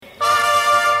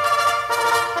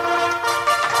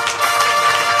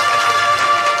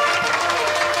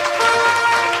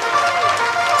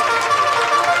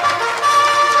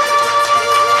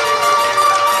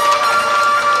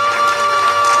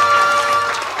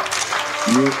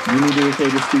You need to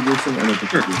record this too, Jason? I don't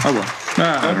think Sure, I will.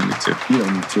 I don't need to. You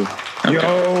don't need to. Okay.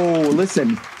 Yo,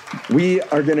 listen, we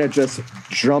are going to just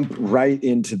jump right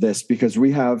into this because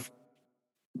we have,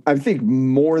 I think,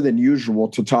 more than usual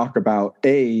to talk about,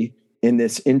 A, in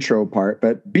this intro part,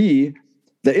 but B,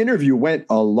 the interview went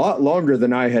a lot longer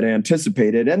than I had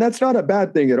anticipated, and that's not a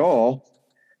bad thing at all.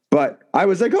 But I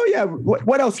was like, oh, yeah,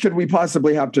 what else could we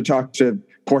possibly have to talk to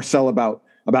Porcell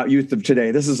about Youth of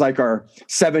Today? This is like our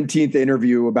 17th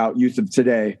interview about Youth of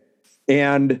Today.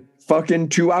 And fucking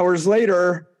 2 hours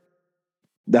later,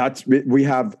 we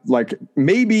have like,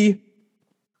 maybe,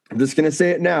 I'm just going to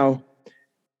say it now,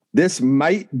 this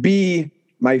might be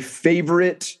my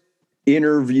favorite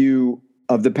interview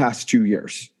of the past 2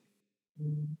 years.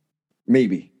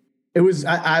 Maybe. It was,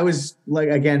 I was like,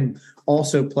 again,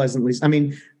 also pleasantly, I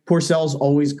mean, Porcell's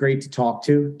always great to talk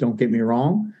to, don't get me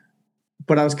wrong.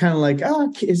 But I was kind of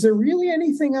like, is there really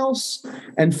anything else?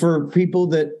 And for people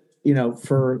that, you know,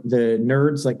 for the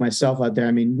nerds like myself out there,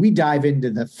 I mean, we dive into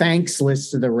the thanks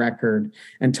list of the record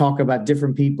and talk about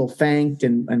different people thanked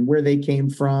and where they came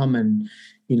from. And,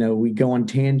 you know, we go on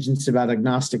tangents about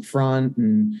Agnostic Front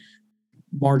and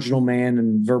Marginal Man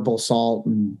and Verbal Assault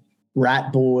and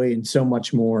Rat Boy and so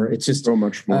much more. It's just so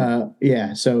much more.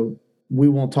 Yeah. So we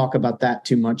won't talk about that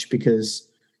too much because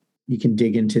you can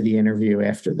dig into the interview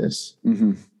after this.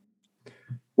 Mm-hmm.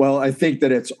 Well, I think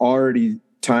that it's already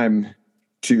time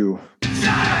to.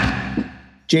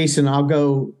 Jason, I'll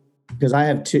go because I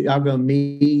have two. I'll go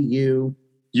me, you,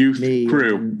 Youth me,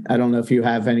 crew. I don't know if you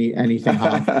have anything.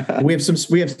 We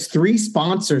have 3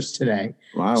 sponsors today.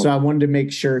 Wow. So I wanted to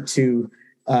make sure to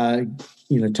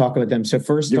talk about them. So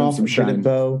first off, a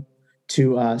bow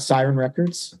to Siren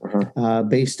Records,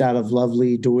 based out of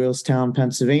lovely Doylestown,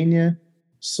 Pennsylvania,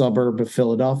 suburb of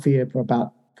Philadelphia,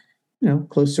 about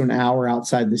close to an hour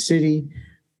outside the city.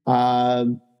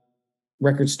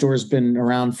 Record store's been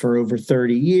around for over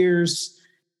 30 years.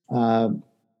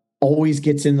 Always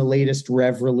gets in the latest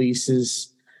Rev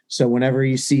releases. So whenever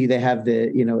you see they have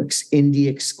the indie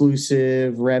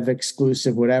exclusive, Rev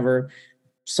exclusive, whatever,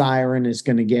 Siren is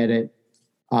going to get it.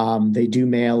 They do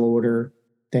mail order.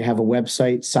 They have a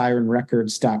website,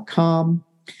 sirenrecords.com,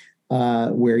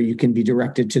 where you can be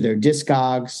directed to their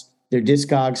Discogs. Their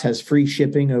Discogs has free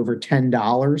shipping over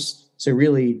 $10. So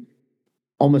really,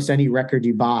 almost any record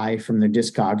you buy from their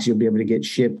Discogs, you'll be able to get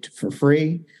shipped for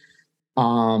free.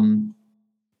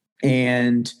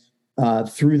 And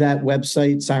through that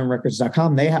website,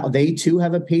 sirenrecords.com, they too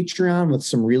have a Patreon with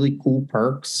some really cool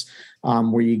perks,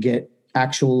 where you get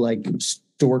actual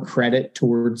store credit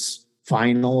towards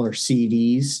vinyl or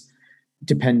CDs,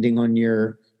 depending on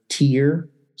your tier.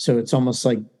 So it's almost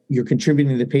like you're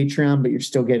contributing to the Patreon, but you're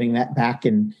still getting that back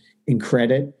in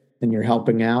credit, and you're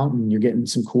helping out and you're getting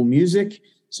some cool music.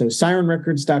 So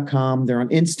sirenrecords.com. They're on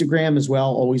Instagram as well,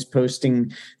 always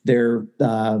posting their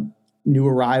new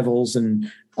arrivals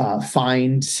and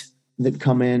finds that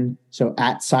come in. So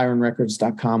at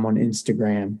sirenrecords.com on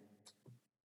Instagram.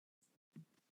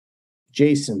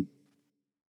 Jason.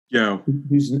 Yo.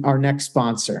 Who's our next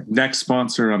sponsor? Next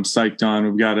sponsor I'm psyched on.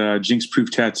 We've got Jinx Proof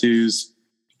Tattoos.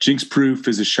 Jinx Proof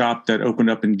is a shop that opened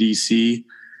up in DC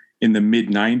in the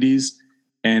mid-90s.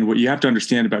 And what you have to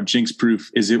understand about Jinx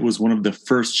Proof is it was one of the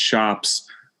first shops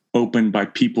opened by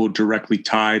people directly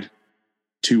tied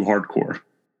to hardcore.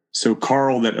 So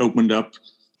Carl, that opened up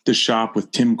the shop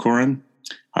with Tim Corrin,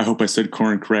 I hope I said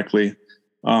Corrin correctly,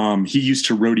 he used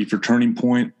to roadie for Turning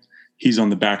Point. He's on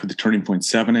the back of the Turning Point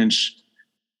 7-inch.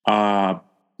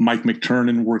 Mike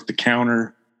McTurnan worked the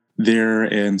counter there,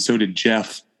 and so did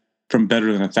Jeff from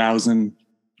Better Than 1,000.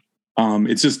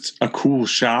 It's just a cool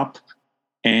shop,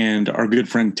 and our good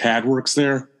friend Tad works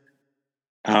there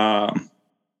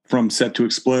from Set to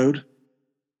Explode,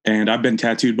 and I've been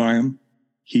tattooed by him.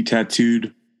 He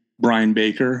tattooed Brian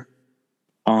Baker.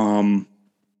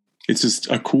 It's just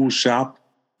a cool shop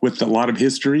with a lot of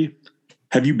history.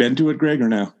 Have you been to it, Greg, or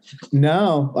no?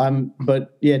 No,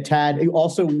 but yeah, Tad.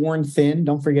 Also Worn Thin.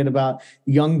 Don't forget about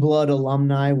Youngblood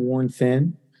alumni Worn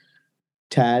Thin.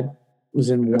 Tad was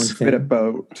in Worn Thin. Spit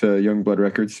about to Youngblood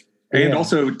Records. And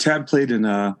also Tad played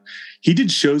in, he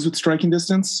did shows with Striking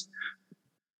Distance.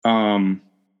 I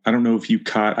don't know if you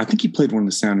caught, I think he played one of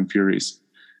the Sound and Furies.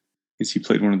 He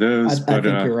played one of those. I think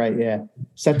you're right, yeah.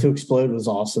 Set to Explode was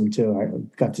awesome, too. I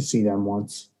got to see them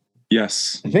once.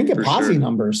 Yes. I think at Posse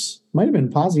Numbers. Might have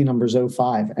been Posse Numbers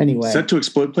 05. Anyway. Set to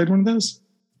Explode played one of those?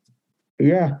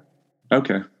 Yeah.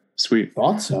 Okay. Sweet.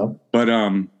 Thought so. But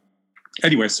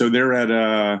anyway, so they're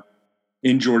at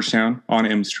in Georgetown on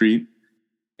M Street.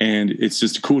 And it's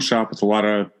just a cool shop with a lot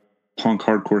of punk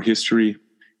hardcore history.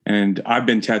 And I've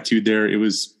been tattooed there. It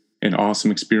was an awesome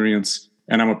experience.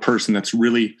 And I'm a person that's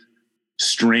really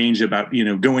strange about,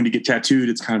 going to get tattooed.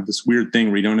 It's kind of this weird thing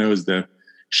where you don't know, is the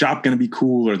shop going to be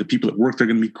cool or the people that work there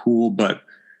going to be cool? But,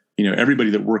 everybody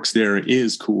that works there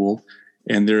is cool.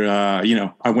 And they're,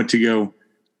 I went to go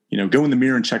in the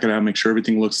mirror and check it out, make sure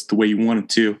everything looks the way you want it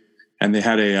to. And they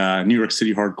had a New York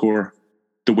City Hardcore,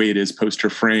 the way it is,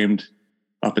 poster framed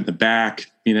up in the back.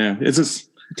 It's just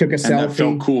took a selfie. That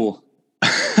felt cool.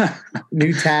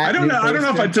 New tat. I don't know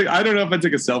if I took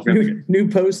a selfie. New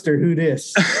poster. Who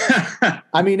dis?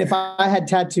 I mean, if I had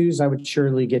tattoos, I would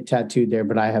surely get tattooed there,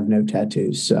 but I have no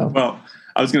tattoos. So, well,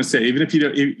 I was going to say, even if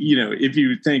if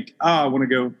you think, I want to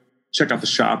go check out the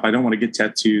shop, I don't want to get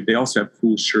tattooed. They also have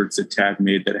cool shirts that Tad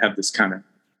made that have this kind of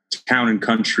town and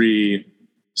country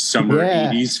summer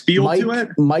 80s feel to it.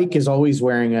 Mike is always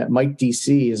wearing Mike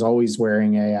DC is always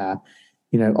wearing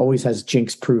always has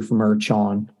Jinx Proof merch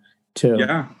on too.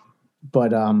 Yeah.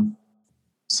 But,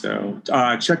 so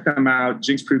check them out,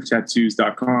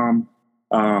 jinxprooftattoos.com,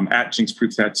 at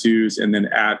jinxproof tattoos, and then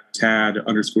at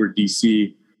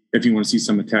Tad_DC. If you want to see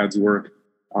some of Tad's work.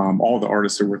 All the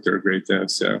artists that work there are great though.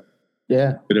 So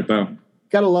yeah, bit of both.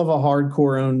 Gotta love a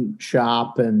hardcore owned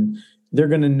shop, and they're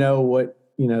going to know what,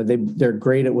 they're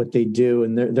great at what they do,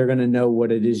 and they're going to know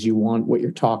what it is you want, what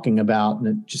you're talking about. And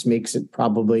it just makes it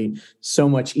probably so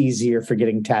much easier for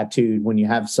getting tattooed when you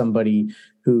have somebody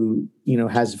who,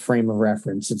 has a frame of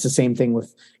reference. It's the same thing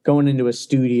with going into a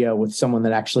studio with someone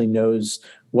that actually knows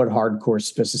what hardcore is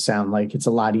supposed to sound like. It's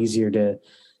a lot easier to,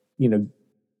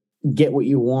 get what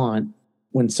you want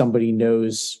when somebody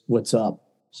knows what's up.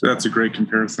 So that's a great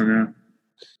comparison. Yeah.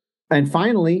 And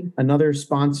finally, another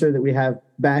sponsor that we have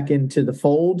back into the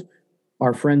fold,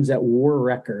 our friends at War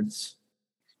Records.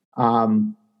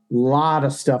 Lot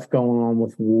of stuff going on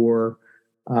with War.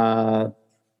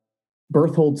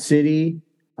 Berthold City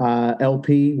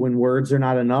LP, When Words Are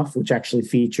Not Enough, which actually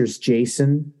features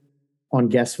Jason on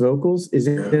guest vocals, is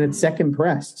in its second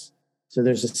press. So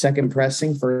there's a second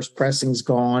pressing. First pressing's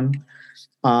gone.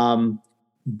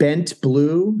 Bent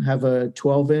Blue have a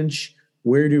 12-inch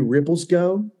Where Do Ripples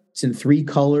Go? It's in 3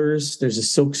 colors. There's a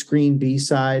silkscreen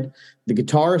B-side. The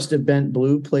guitarist of Bent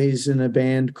Blue plays in a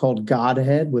band called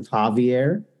Godhead with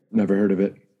Javier. Never heard of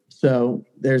it. So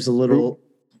there's a little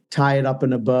tie it up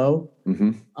in a bow.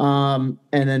 Mm-hmm.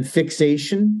 And then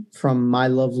Fixation from my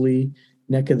lovely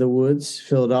neck of the woods,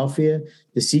 Philadelphia.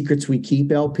 The Secrets We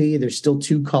Keep LP. There's still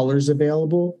 2 colors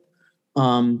available.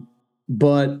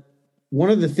 But one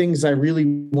of the things I really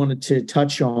wanted to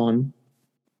touch on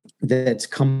that's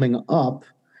coming up,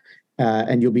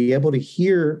 and you'll be able to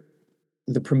hear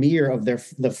the premiere of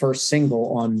the first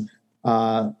single on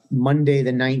Monday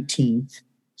the 19th.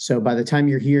 So by the time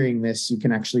you're hearing this, you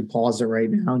can actually pause it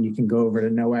right now and you can go over to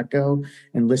No Echo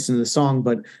and listen to the song.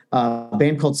 But a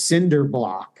band called Cinder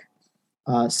Block.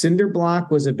 Cinder Block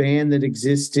was a band that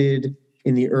existed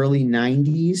in the early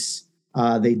 90s.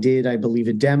 They did, I believe,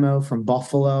 a demo from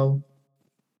Buffalo.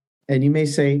 And you may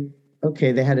say,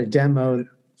 okay, they had a demo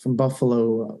from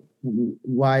Buffalo.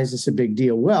 Why is this a big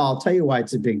deal? Well, I'll tell you why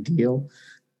it's a big deal.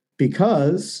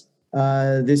 Because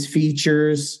this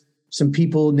features some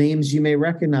people, names you may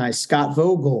recognize. Scott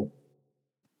Vogel.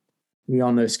 We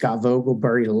all know Scott Vogel,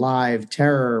 Buried Alive,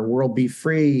 Terror, World Be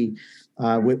Free,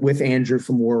 with Andrew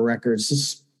from War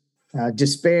Records,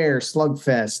 Despair,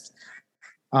 Slugfest.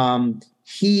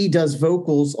 He does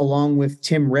vocals along with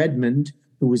Tim Redmond,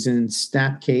 who was in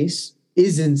Snapcase,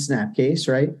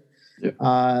 right?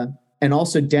 Yeah. And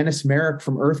also Dennis Merrick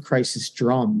from Earth Crisis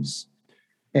drums.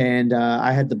 And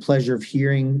I had the pleasure of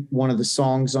hearing one of the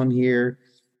songs on here.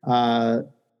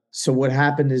 So what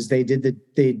happened is they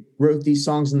wrote these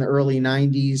songs in the early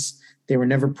 90s. They were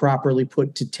never properly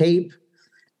put to tape.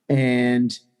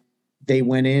 And they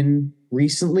went in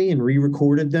recently and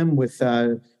re-recorded them with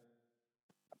a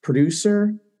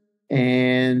producer.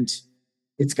 And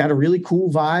it's got a really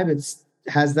cool vibe. It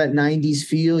has that 90s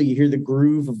feel. You hear the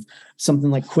groove of something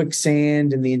like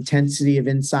Quicksand and the intensity of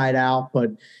Inside Out,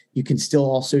 but you can still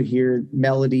also hear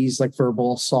melodies like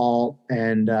Verbal Assault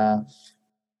and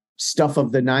stuff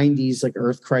of the 90s like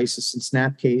Earth Crisis and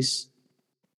Snapcase.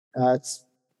 It's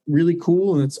really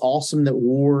cool, and it's awesome that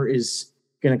War is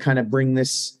going to kind of bring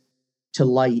this to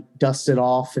light, dust it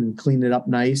off and clean it up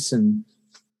nice and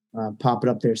pop it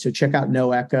up there. So check out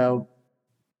noecho.net.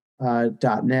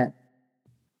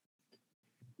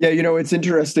 Yeah, it's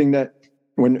interesting that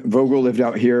when Vogel lived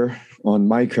out here on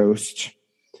my coast,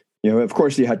 of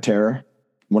course he had Terror,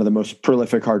 one of the most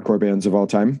prolific hardcore bands of all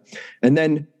time. And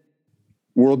then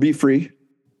World Be Free,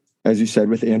 as you said,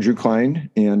 with Andrew Klein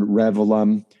and Rev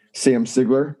alum Sam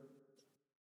Sigler.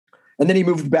 And then he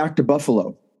moved back to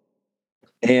Buffalo.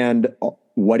 And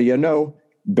what do you know?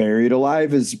 Buried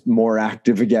Alive is more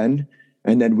active again.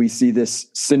 And then we see this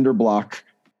Cinderblock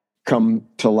come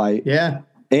to light. Yeah.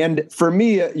 And for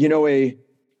me, you know, a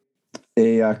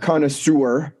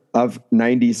connoisseur of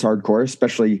 90s hardcore,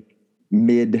 especially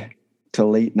mid to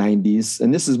late 90s.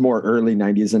 And this is more early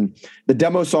 90s. And the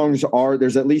demo songs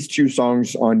there's at least 2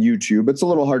 songs on YouTube. It's a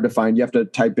little hard to find. You have to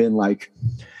type in like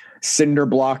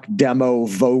Cinderblock demo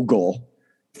Vogel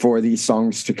for these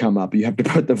songs to come up. You have to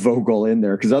put the Vogel in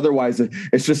there because otherwise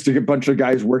it's just a bunch of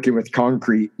guys working with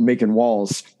concrete, making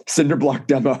walls. Cinderblock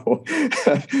demo.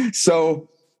 So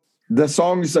the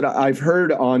songs that I've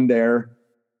heard on there,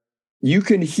 you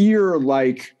can hear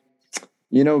like,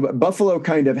 you know, Buffalo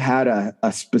kind of had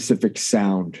a specific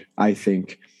sound, I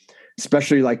think,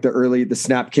 especially like the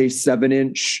Snapcase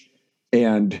 7-inch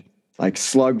and like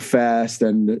Slugfest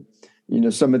and, you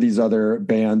know, some of these other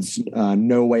bands,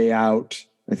 No Way Out.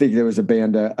 I think there was a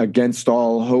band, Against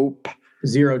All Hope.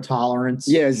 Zero Tolerance.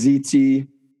 Yeah, ZT.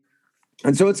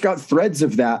 And so it's got threads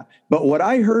of that. But what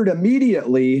I heard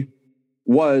immediately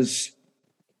was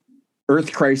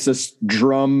Earth Crisis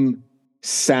drum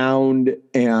sound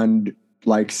and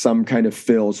like some kind of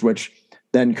fills, which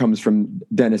then comes from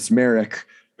Dennis Merrick,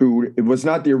 who was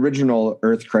not the original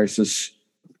Earth Crisis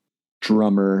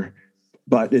drummer,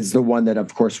 but is the one that,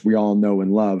 of course, we all know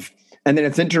and love. And then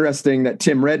it's interesting that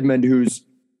Tim Redmond, who's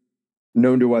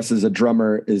known to us as a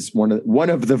drummer, is one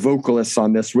of the vocalists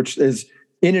on this, which is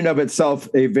in and of itself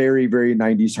a very, very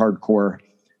 90s hardcore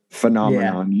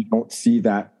phenomenon. Yeah. You don't see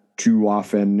that too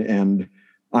often, and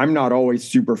I'm not always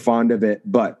super fond of it,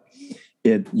 but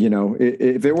if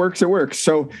it works, it works.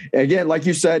 So again, like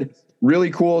you said, really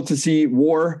cool to see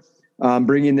War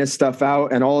bringing this stuff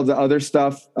out and all of the other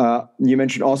stuff. You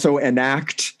mentioned also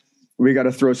Enact. We got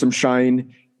to throw some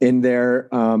shine in there.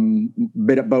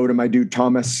 Bit of bow to my dude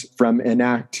Thomas from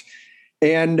Enact.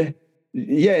 And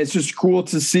yeah, it's just cool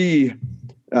to see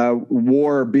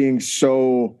War being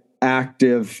so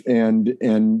active and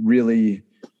really,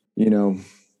 you know,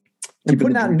 and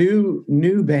putting out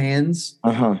new bands,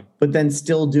 but then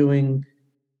still doing,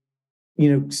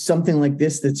 you know, something like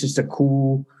this that's just a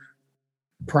cool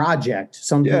project,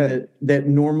 something that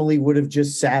normally would have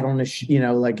just sat on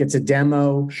like it's a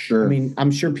demo. Sure. I mean,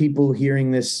 I'm sure people hearing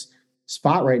this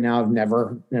spot right now have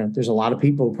never, there's a lot of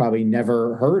people who probably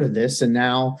never heard of this, and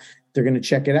now they're going to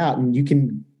check it out. And you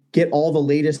can get all the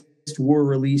latest War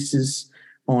releases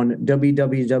on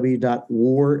www.war-rec,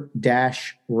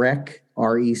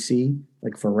 REC,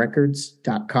 like for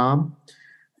records.com.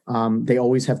 They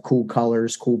always have cool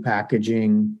colors, cool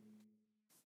packaging,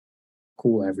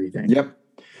 cool everything. Yep.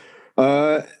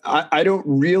 I don't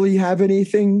really have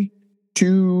anything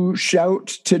to shout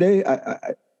today.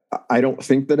 I don't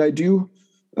think that I do.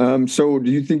 So do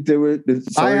you think there was?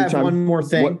 I have one more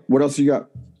thing. What else you got?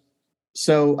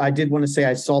 So I did want to say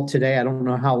I saw today, I don't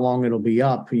know how long it'll be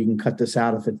up. You can cut this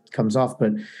out if it comes off,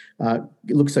 but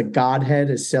it looks like Godhead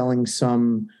is selling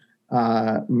some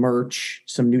merch,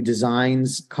 some new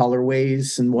designs,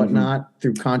 colorways and whatnot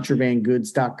through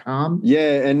contrabandgoods.com.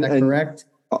 Yeah. And correct?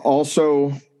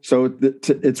 Also, so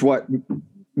it's what,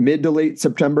 mid to late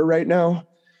September right now?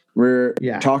 We're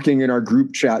talking in our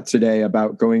group chat today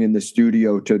about going in the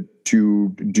studio to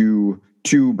do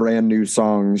 2 brand new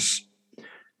songs.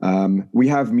 We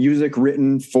have music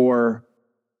written for,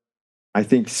 I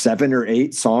think, 7 or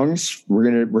 8 songs.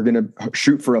 We're gonna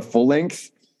shoot for a full length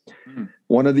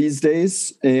one of these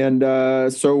days, and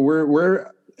so we're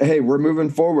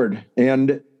moving forward.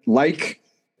 And like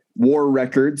War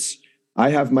Records,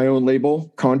 I have my own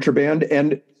label, Contraband,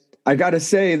 and I got to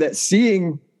say that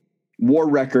seeing War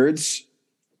Records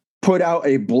put out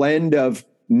a blend of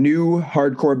new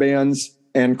hardcore bands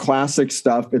and classic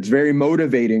stuff, it's very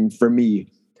motivating for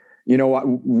me. You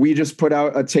know, we just put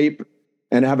out a tape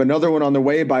and have another one on the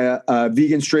way by a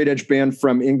vegan straight edge band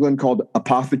from England called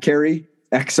Apothecary,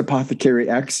 Apothecary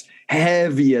X,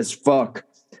 heavy as fuck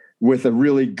with a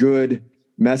really good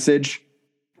message.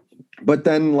 But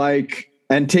then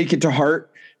and Take It to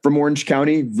Heart from Orange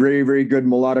County, very, very good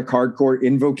melodic hardcore.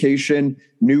 Invocation,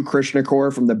 new Krishna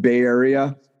core from the Bay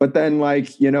Area. But then I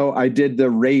did the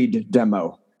Raid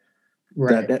demo.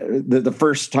 Right. That the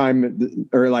first time,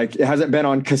 or it hasn't been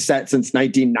on cassette since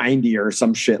 1990 or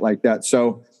some shit like that.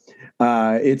 So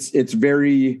it's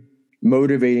very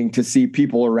motivating to see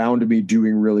people around me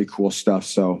doing really cool stuff.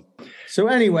 So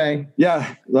anyway,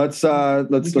 yeah, let's fucking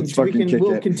kick it.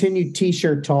 We'll continue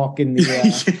t-shirt talk in the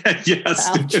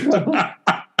outro.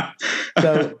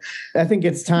 So I think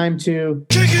it's time to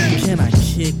kick it. Can I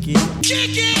kick it?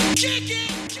 Kick it. Kick it.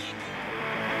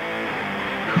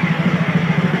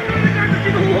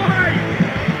 Alive!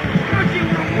 Touching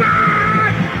the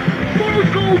line! Full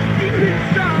gold deep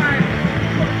inside!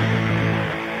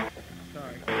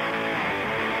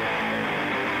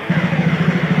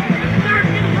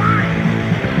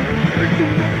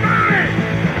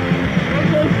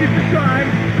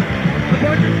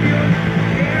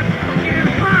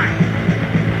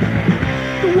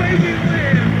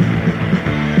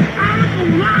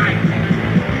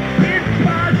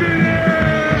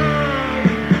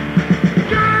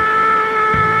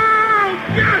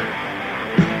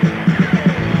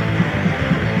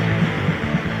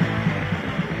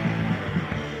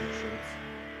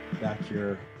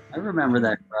 I remember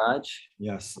that garage.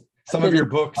 Yes. Some of your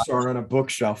books are on a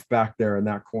bookshelf back there in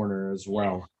that corner as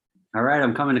well. All right,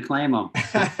 I'm coming to claim them.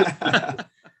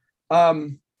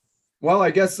 Well,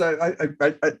 I guess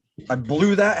I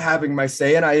blew that having my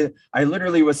say, and I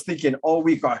literally was thinking all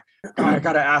week, I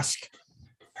gotta ask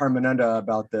Parmanenda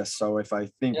about this. So if I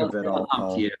think of it, It'll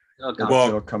come to you. It'll come. Well,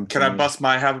 it'll come to can I me. bust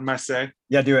my having my say?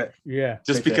 Yeah, do it. Yeah.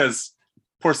 Just Take it. because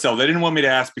poor Sel, they didn't want me to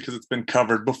ask because it's been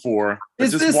covered before. But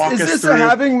Is just this walk is us this through. a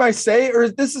having my say, or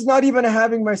this is not even a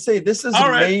having my say? This is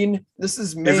All right. main. This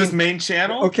is main. Is this main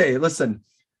channel? Okay, listen.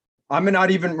 We're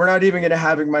not even gonna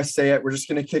having my say it. We're just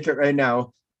gonna kick it right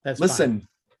now. That's Listen,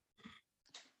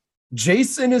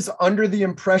 Jason is under the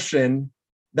impression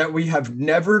that we have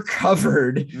never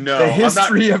covered No, the I'm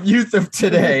history of Youth of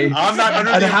Today I'm not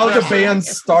under and the how the impression. band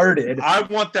started. I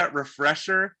want that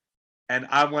refresher, and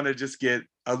I want to just get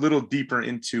a little deeper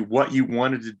into what you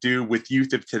wanted to do with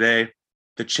Youth of Today,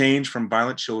 the change from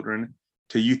Violent Children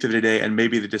to Youth of Today, and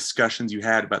maybe the discussions you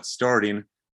had about starting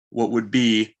what would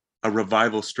be a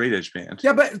revival straight edge band.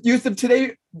 Yeah, but Youth of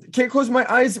Today, can't close my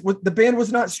eyes. The band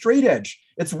was not straight edge.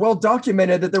 It's well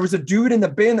documented that there was a dude in the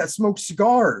band that smoked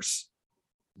cigars.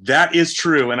 That is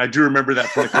true, and I do remember that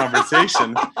from the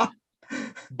conversation.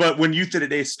 But when Youth of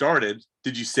Today started,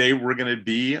 did you say we're going to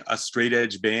be a straight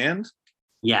edge band?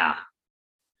 Yeah.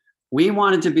 We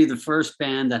wanted to be the first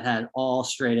band that had all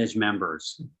straight edge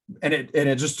members. And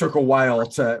it just took a while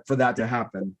for that to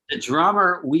happen. The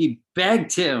drummer, we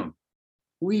begged him.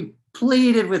 We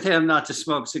pleaded with him not to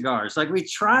smoke cigars. Like, we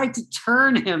tried to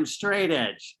turn him straight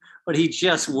edge, but he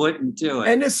just wouldn't do it.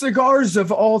 And the cigars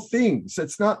of all things.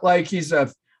 It's not like he's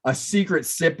a secret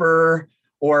sipper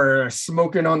or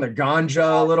smoking on the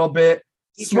ganja a little bit.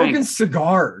 He Smoking drank-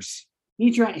 cigars. He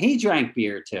drank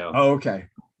beer too. Oh, okay.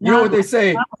 You know what they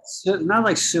say? Not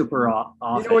like super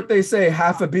often. You know what they say?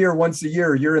 Half a beer once a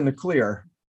year, you're in the clear.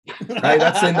 Right?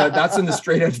 That's in the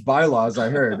straight edge bylaws,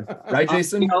 I heard. Right,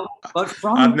 Jason? You know, but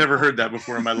from I've never heard that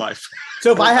before in my life.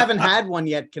 So if I haven't had one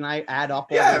yet, can I add up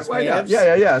all Yeah, those why not? halves?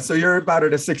 Yeah. So you're about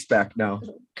at a 6-pack now.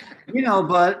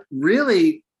 but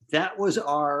really that was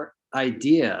our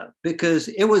idea, because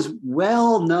it was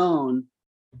well known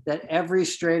that every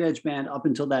straight edge band up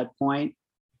until that point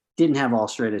didn't have all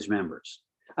straight edge members.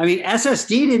 I mean, SSD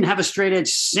didn't have a straight edge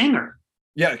singer.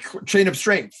 Yeah, Chain of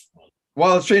Strength.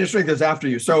 Well, Chain of Strength is after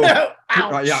you. So yeah,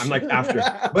 I'm like after.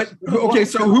 But okay,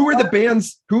 so who were the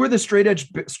bands? Who were the straight edge,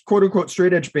 quote unquote,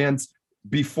 straight edge bands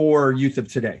before Youth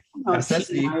of Today? SSD,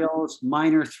 Teen Idols,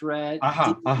 Minor Threat,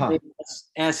 Uh-huh.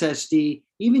 SSD,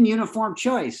 even Uniform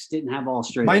Choice didn't have all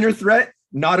straight Minor edge. Threat,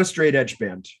 not a straight edge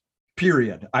band.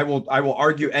 Period. I will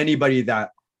argue anybody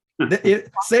that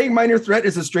saying Minor Threat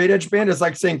is a straight edge band is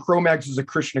like saying Cro-Mags is a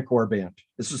Krishnacore band.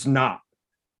 It's just not.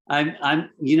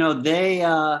 They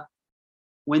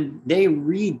when they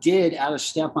redid Out of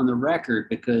Step on the record,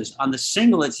 because on the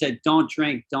single it said "Don't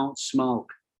drink, don't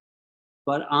smoke,"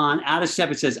 but on Out of Step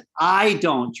it says "I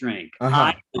don't drink,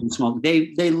 I don't smoke."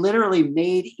 They literally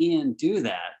made Ian do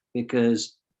that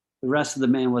because the rest of the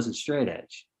band wasn't straight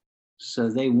edge. So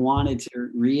they wanted to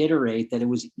reiterate that it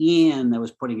was Ian that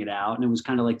was putting it out, and it was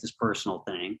kind of like this personal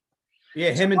thing. Yeah,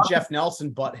 him and Jeff Nelson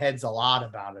butt heads a lot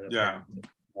about it. Yeah.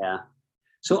 Yeah.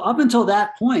 So up until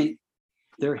that point,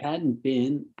 there hadn't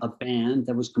been a band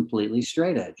that was completely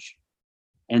straight edge.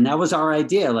 And that was our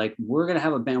idea. Like, we're going to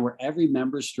have a band where every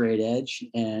member's straight edge,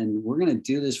 and we're going to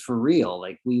do this for real.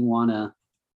 Like, we want to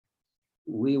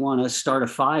start a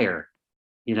fire,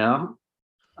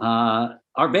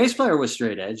 Our bass player was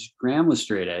straight edge. Graham was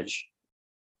straight edge.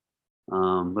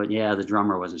 But yeah, the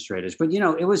drummer wasn't straight edge. But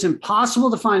it was impossible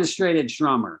to find a straight edge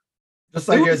drummer. Just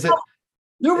like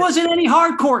There wasn't any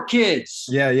hardcore kids.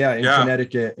 in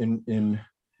Connecticut, in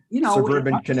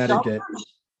suburban Connecticut.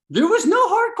 There was no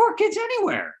hardcore kids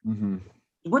anywhere. Mm-hmm.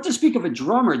 What to speak of a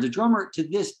drummer? The drummer to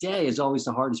this day is always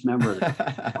the hardest member of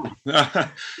the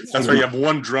band. That's why you have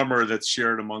one drummer that's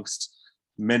shared amongst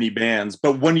many bands.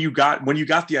 But when you got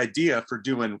the idea for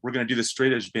we're going to do the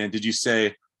straight edge band, did you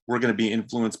say we're going to be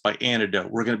influenced by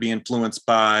Antidote? We're going to be influenced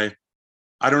by,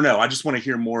 I don't know. I just want to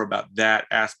hear more about that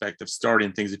aspect of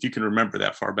starting things, if you can remember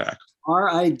that far back.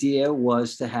 Our idea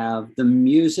was to have the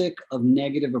music of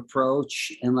Negative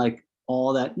Approach and like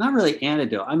all that, not really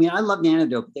Antidote. I mean, I loved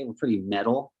Antidote, but they were pretty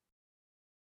metal.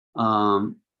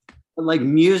 But like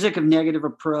music of Negative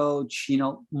Approach,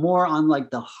 more on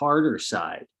like the harder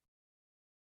side.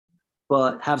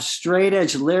 But have straight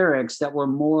edge lyrics that were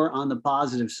more on the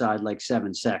positive side, like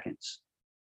 7 Seconds.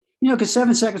 Because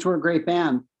 7 Seconds were a great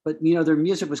band, but their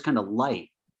music was kind of light.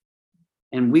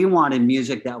 And we wanted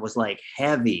music that was like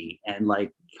heavy and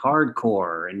like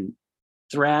hardcore and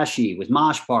thrashy with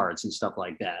mosh parts and stuff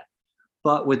like that.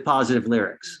 but with positive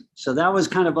lyrics. So that was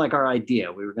kind of like our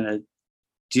idea. We were going to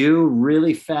do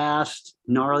really fast,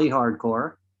 gnarly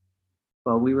hardcore,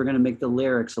 but we were going to make the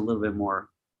lyrics a little bit more.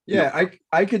 Yeah,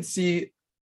 I could see.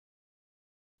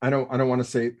 I don't want to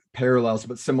say parallels,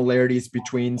 but similarities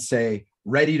between, say,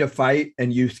 Ready to Fight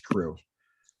and Youth Crew,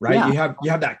 right? Yeah. You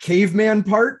have that caveman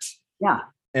part, Yeah.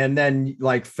 and then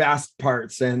like fast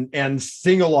parts and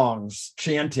sing-alongs,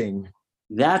 chanting.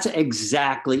 That's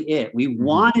exactly it. We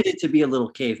wanted it to be a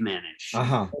little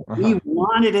cavemanish. We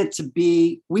wanted it to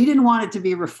be, we didn't want it to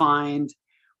be refined.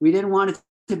 We didn't want it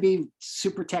to be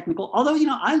super technical. Although, you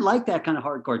know, I like that kind of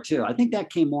hardcore too. I think that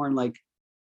came more in like,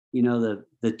 you know,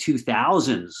 the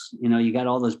 2000s. You know, you got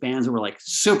all those bands that were like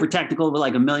super technical with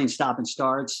like a million stop and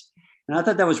starts. And I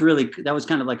thought that was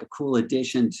kind of like a cool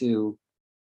addition to, you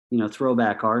know,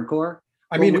 throwback hardcore.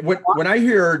 I mean, when I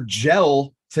hear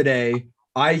Gel today,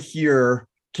 I hear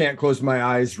Can't Close My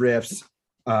Eyes riffs,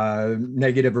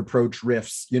 Negative Approach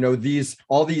riffs, you know,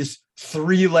 all these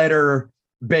three-letter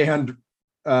band,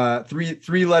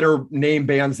 three-letter name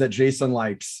bands that Jason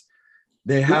likes.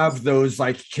 They have those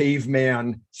like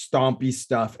caveman stompy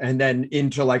stuff, and then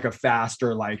into like a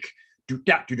faster, like do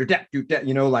that,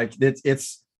 you know, like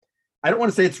it's I don't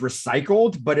want to say it's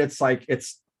recycled, but it's like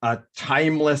it's a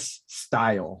timeless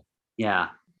style. Yeah.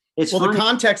 It's the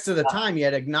context of the time. You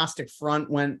had Agnostic Front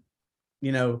went,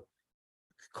 you know,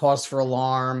 Cause for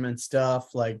Alarm and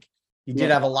stuff. Like you did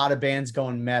have a lot of bands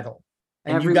going metal,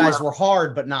 and you guys were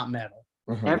hard but not metal.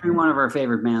 Every one of our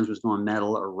favorite bands was going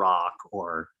metal or rock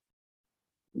or,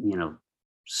 you know,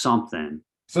 something.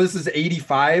 So this is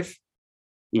 85.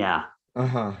 Yeah.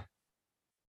 Yeah.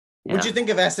 What'd you think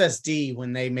of SSD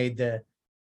when they made the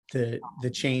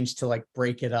change to like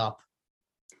break it up?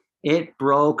 It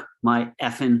broke my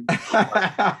effing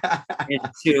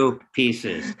into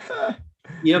pieces.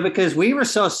 You know, because we were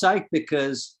so psyched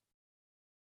because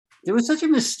there was such a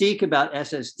mystique about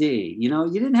SSD. You know,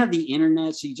 you didn't have the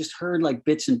internet, so you just heard like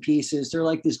bits and pieces. They're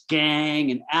like this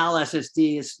gang, and Al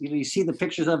SSD is, you know, you see the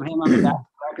pictures of him on the back of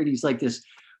the record. He's like this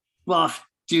buff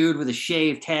dude with a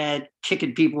shaved head,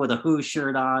 kicking people with a Who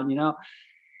shirt on, you know.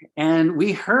 And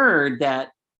we heard that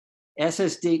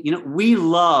SSD, you know, we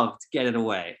loved Get It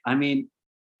Away. I mean,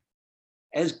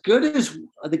 as good as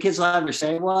The Kids Will Have Your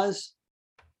Say was,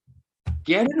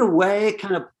 Get It Away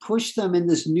kind of pushed them in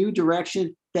this new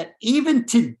direction that even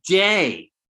today,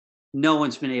 no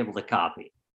one's been able to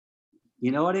copy.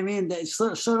 You know what I mean? It's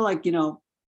sort of like, you know,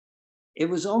 it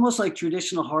was almost like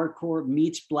traditional hardcore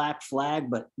meets Black Flag,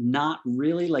 but not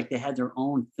really. Like they had their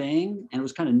own thing, and it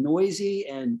was kind of noisy,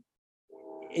 and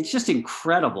it's just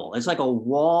incredible. It's like a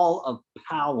wall of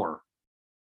power.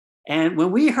 And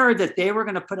when we heard that they were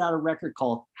going to put out a record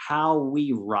called How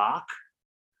We Rock,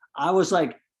 I was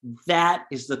like, that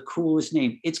is the coolest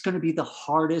name. It's going to be the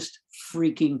hardest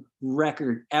freaking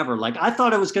record ever. Like I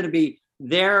thought it was going to be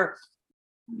their,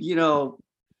 you know,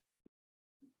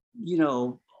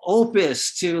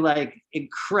 opus to like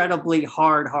incredibly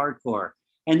hardcore.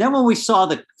 And then when we saw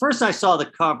I saw the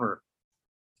cover.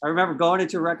 I remember going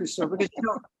into a record store because,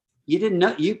 you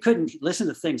know, you couldn't listen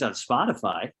to things on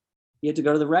Spotify. You had to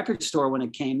go to the record store when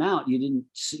it came out. You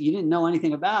didn't know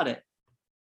anything about it.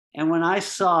 And when I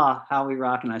saw How We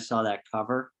Rock and I saw that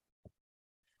cover,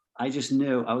 I just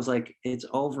knew. I was like, it's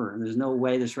over. There's no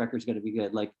way this record's going to be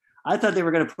good. Like I thought they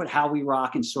were going to put How We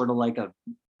Rock in sort of like a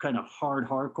kind of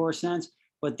hardcore sense,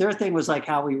 but their thing was like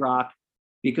How We Rock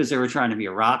because they were trying to be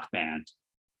a rock band.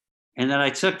 And then I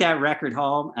took that record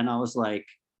home and I was like,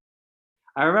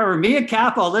 I remember me and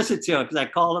Capo listened to it because I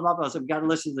called him up. I was like, got to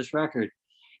listen to this record.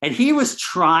 And he was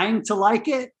trying to like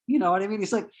it. You know what I mean?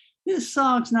 He's like, this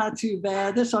song's not too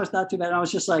bad. This song's not too bad. And I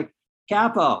was just like,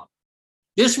 Capo,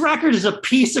 this record is a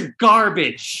piece of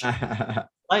garbage.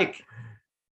 Like,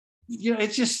 you know,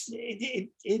 it's just,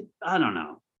 I don't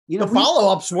know. You know, the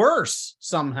follow-up's worse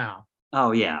somehow.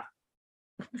 Oh, yeah.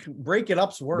 Break It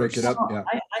Up's worse. Break It Up, yeah.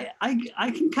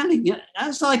 I can kind of, you know,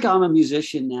 as like I'm a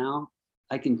musician now,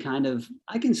 I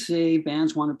can see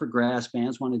bands want to progress,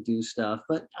 bands want to do stuff,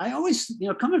 but I always, you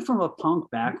know, coming from a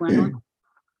punk background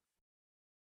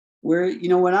where, you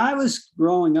know, when I was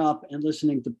growing up and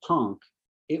listening to punk,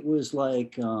 it was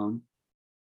like, you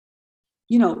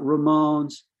know,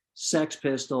 Ramones, Sex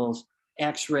Pistols,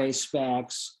 X-Ray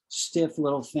Specs, Stiff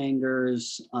Little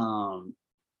Fingers,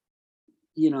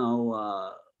 you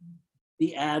know,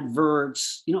 the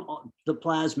Adverts, you know, the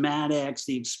Plasmatics,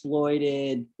 the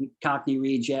Exploited, Cockney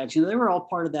Rejects, you know, they were all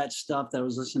part of that stuff that I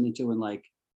was listening to in like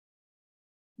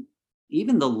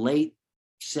even the late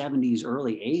 70s,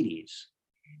 early 80s.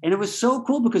 And it was so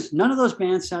cool because none of those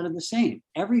bands sounded the same.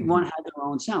 Everyone had their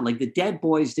own sound. Like the Dead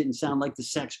Boys didn't sound like the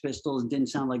Sex Pistols, didn't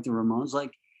sound like the Ramones.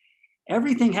 Like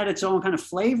everything had its own kind of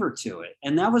flavor to it.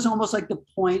 And that was almost like the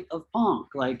point of punk.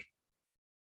 Like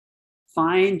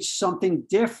find something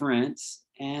different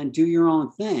and do your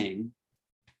own thing.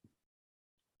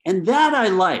 And that I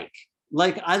like.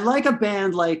 Like I like a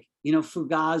band like, you know,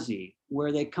 Fugazi,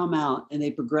 where they come out and they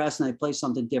progress and they play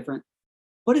something different,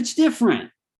 but it's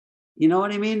different. You know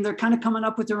what I mean? They're kind of coming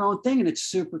up with their own thing and it's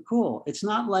super cool. It's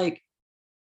not like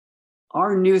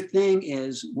our new thing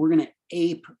is we're going to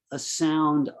ape a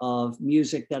sound of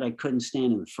music that I couldn't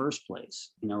stand in the first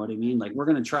place. You know what I mean? Like we're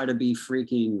going to try to be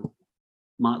freaking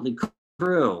Motley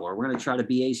Crue, or we're going to try to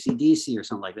be AC/DC or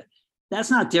something like that.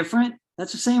 That's not different.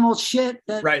 That's the same old shit.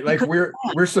 That right. Like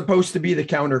we're supposed to be the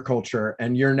counterculture,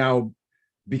 and you're now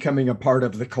becoming a part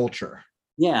of the culture.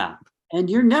 Yeah. And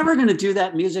you're never going to do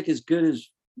that music as good as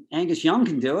Angus Young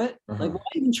can do it. Like, why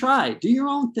even try? Do your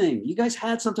own thing. You guys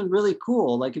had something really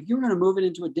cool. Like, if you were going to move it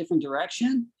into a different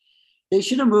direction, they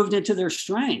should have moved into their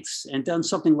strengths and done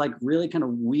something like really kind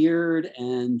of weird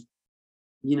and,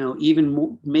 you know, even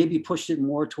more, maybe pushed it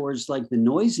more towards like the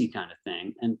noisy kind of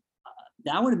thing. And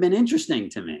that would have been interesting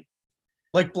to me.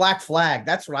 Like Black Flag.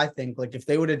 That's what I think. Like if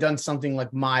they would have done something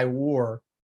like My War,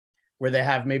 where they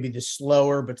have maybe the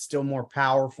slower but still more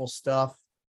powerful stuff.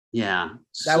 Yeah.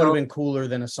 That would have been cooler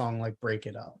than a song like Break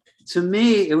It Up. To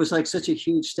me, it was like such a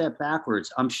huge step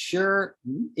backwards. I'm sure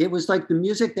it was like the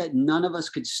music that none of us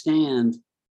could stand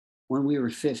when we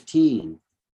were 15.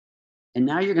 And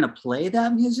now you're going to play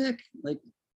that music? Like,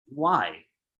 why?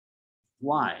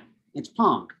 Why? It's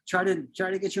punk. Try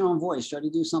to get your own voice. Try to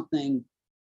do something,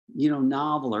 you know,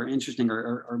 novel or interesting,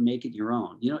 or make it your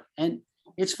own, you know. And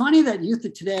it's funny that youth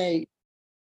of today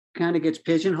kind of gets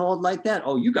pigeonholed like that.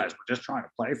 Oh, you guys were just trying to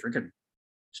play freaking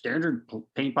standard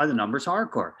paint by the numbers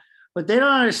hardcore. But they don't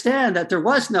understand that there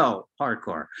was no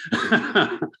hardcore.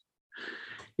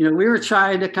 You know, we were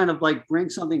trying to kind of like bring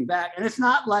something back. And it's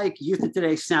not like youth of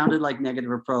today sounded like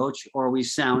Negative Approach, or we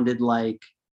sounded like,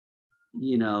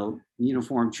 you know,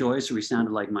 Uniform Choice, or we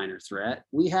sounded like Minor Threat.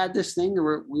 We had this thing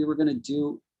where we were going to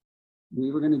do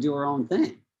our own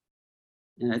thing.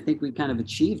 And I think we kind of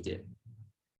achieved it.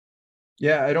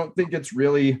 Yeah, I don't think it's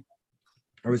really,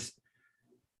 I was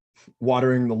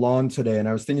watering the lawn today and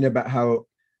I was thinking about how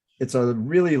it's a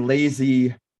really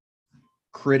lazy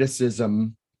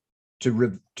criticism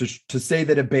to say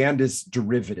that a band is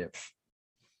derivative,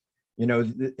 you know,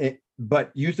 but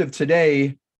youth of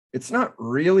today, it's not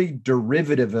really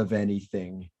derivative of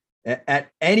anything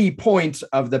at any point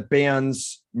of the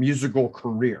band's musical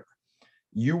career.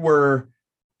 You were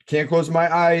Can't Close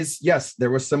My Eyes. Yes, there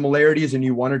were similarities and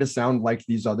you wanted to sound like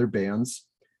these other bands.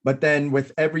 But then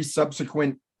with every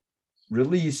subsequent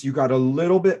release, you got a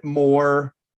little bit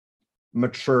more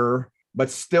mature, but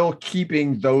still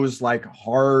keeping those like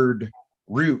hard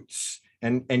roots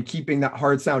and keeping that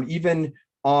hard sound, even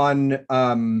on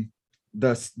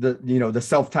the you know, the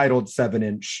self-titled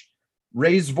 7-inch.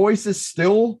 Ray's voice is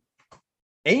still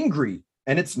angry,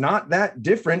 and it's not that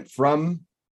different from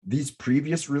these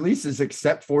previous releases,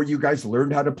 except for you guys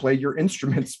learned how to play your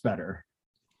instruments better.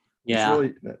 Yeah.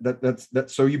 It's really,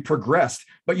 that's so you progressed,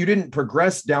 but you didn't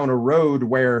progress down a road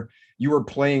where you were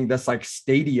playing this like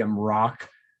stadium rock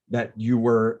that you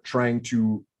were trying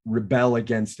to rebel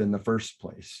against in the first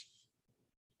place.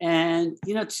 And,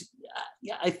 you know,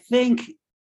 I think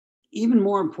even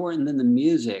more important than the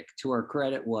music, to our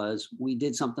credit, was we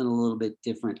did something a little bit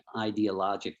different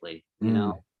ideologically. You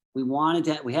know,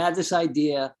 we had this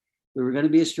idea. We were going to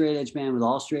be a straight edge band with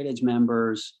all straight edge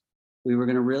members. We were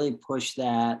going to really push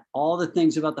that. All the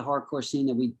things about the hardcore scene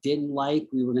that we didn't like,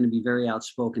 we were going to be very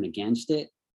outspoken against it,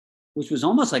 which was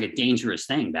almost like a dangerous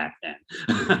thing back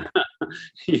then.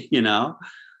 You know?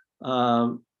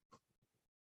 And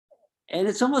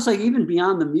it's almost like even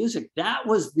beyond the music, that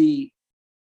was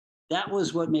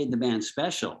what made the band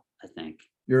special, I think.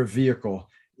 You're a vehicle.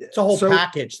 It's a whole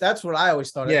package. That's what I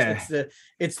always thought. Yeah.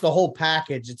 It's the whole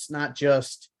package. It's not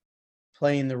just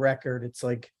playing the record. It's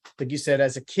like you said,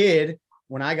 as a kid,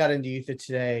 when I got into Youth of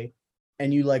Today,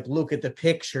 and you like look at the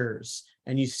pictures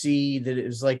and you see that it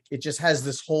was like, it just has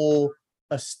this whole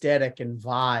aesthetic and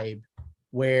vibe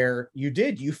where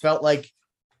you felt like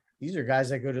these are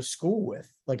guys I go to school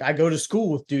with. Like I go to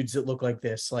school with dudes that look like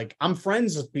this. Like I'm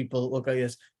friends with people that look like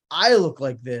this. I look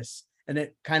like this. And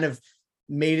it kind of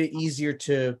made it easier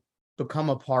to become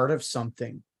a part of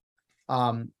something.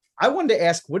 I wanted to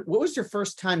ask, what was your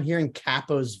first time hearing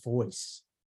Capo's voice?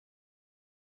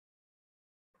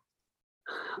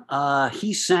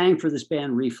 He sang for this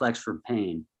band Reflex from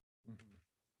Pain.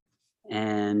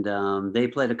 and they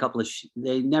played a couple of.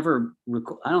 They never.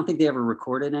 I don't think they ever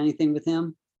recorded anything with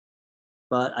him,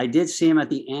 but I did see him at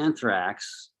the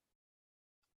Anthrax.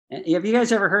 And have you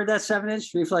guys ever heard that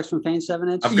 7-inch Reflex from Pain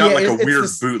 7-inch? I've got Yeah, like a weird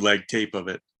it's bootleg tape of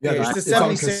it. Yeah, Yeah, it's the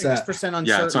on 76% uncertain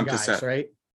Yeah, it's on guys, cassette. right?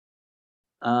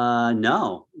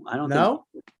 No, I don't. No.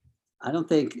 I don't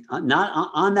think not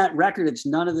on that record. It's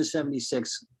none of the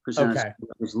 76%. Okay.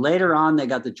 Later on, they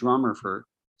got the drummer for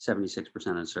 76%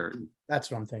 uncertain, That's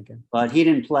what I'm thinking. but he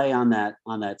didn't play on that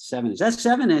 7-inch. That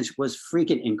 7-inch was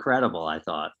freaking incredible. I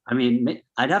thought. I mean,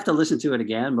 I'd have to listen to it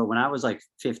again, but when I was like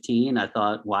 15, I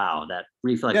thought, wow, that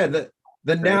Reflex. Yeah,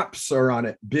 the Knaps are on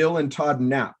it. Bill and Todd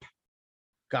Knapp.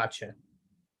 Gotcha.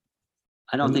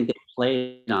 I don't think they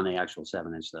played on the actual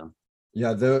 7-inch though.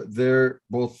 Yeah, they're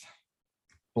both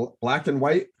black and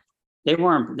white. They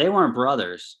weren't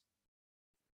brothers.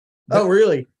 Oh,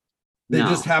 really? They No.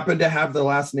 just happen to have the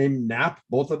last name Knapp,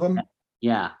 both of them.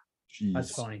 Yeah, Jeez.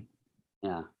 That's funny.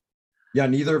 yeah. Yeah,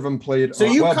 neither of them played. So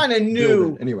you well, kind of Bill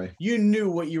knew did, anyway. You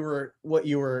knew what you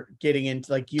were getting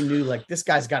into. Like you knew, like this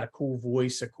guy's got a cool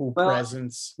voice, a cool Well,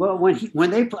 presence. Well,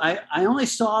 I only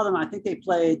saw them. I think they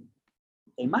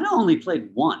might have only played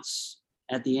once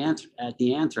at the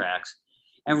Anthrax,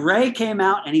 and Ray came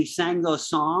out and he sang those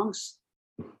songs,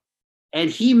 and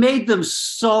he made them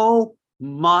so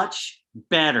much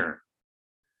better.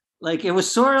 Like it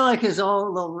was sort of like his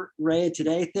old little Ray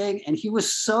Today thing, and he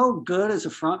was so good as a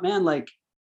frontman. Like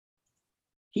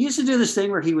he used to do this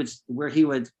thing where he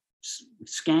would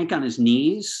skank on his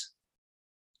knees.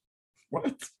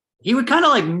 What? He would kind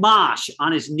of like mosh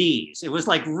on his knees. It was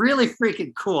like really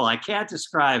freaking cool. I can't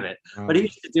describe it, but he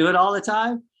used to do it all the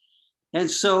time. And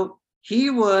so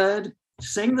he would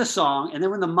sing the song, and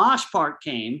then when the mosh part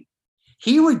came,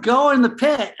 he would go in the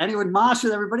pit and he would mosh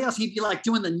with everybody else. He'd be like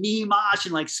doing the knee mosh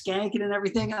and like skanking and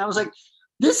everything. And I was like,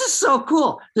 this is so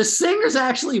cool. The singer's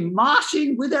actually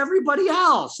moshing with everybody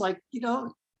else. Like, you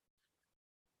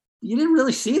didn't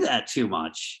really see that too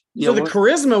much. So the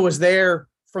charisma was there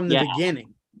from the Yeah.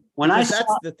 beginning. When I Because saw,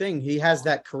 that's the thing. He has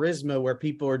that charisma where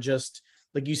people are just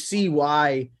like, you see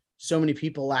why so many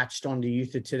people latched onto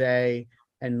Youth of Today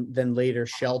and then later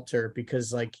Shelter,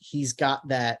 because like he's got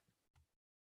that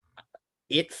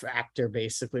it factor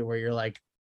basically where you're like,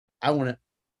 I want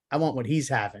what he's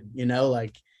having,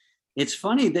 like it's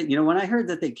funny that, when I heard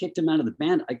that they kicked him out of the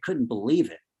band, I couldn't believe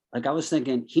it. Like I was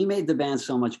thinking, he made the band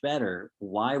so much better.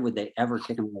 Why would they ever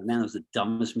kick him out of the band? It was the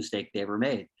dumbest mistake they ever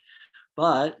made.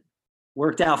 But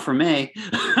worked out for me.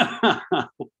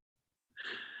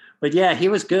 But yeah, he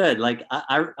was good. Like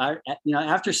I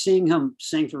after seeing him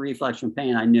sing for Reflex from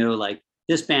Pain, I knew like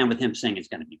this band with him singing is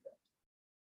going to be good.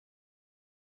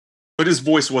 But his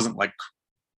voice wasn't like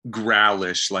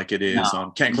growlish like it is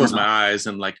on Can't Close My Eyes,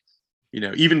 and like,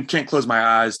 even Can't Close My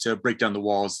Eyes to Break Down the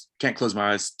Walls. Can't Close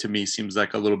My Eyes to me seems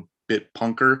like a little bit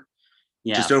punker.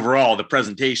 Yeah. Just overall, the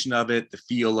presentation of it, the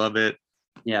feel of it,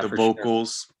 Yeah. the for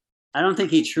vocals. Sure. I don't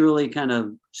think he truly kind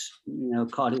of,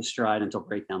 caught his stride until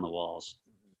Break Down the Walls.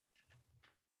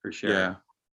 For sure. Yeah.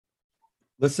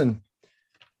 Listen,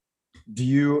 do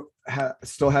you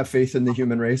still have faith in the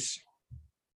human race?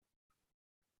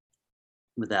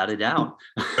 Without a doubt.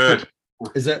 Good.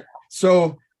 Is it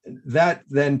so? That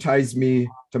then ties me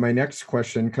to my next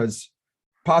question, because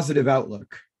positive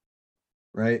outlook,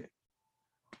 right?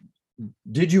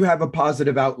 Did you have a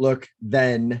positive outlook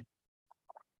then?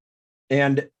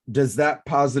 And does that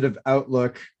positive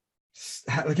outlook,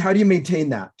 like, how do you maintain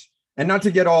that? And not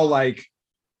to get all like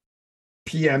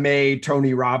PMA,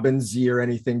 Tony Robbins-y or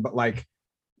anything, but like,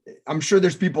 I'm sure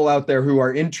there's people out there who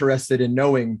are interested in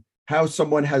knowing how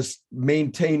someone has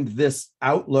maintained this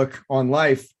outlook on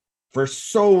life for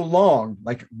so long.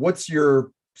 Like, what's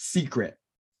your secret?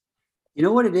 You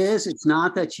know what it is? It's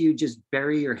not that you just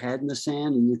bury your head in the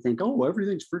sand and you think, oh,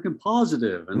 everything's freaking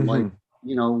positive. And like,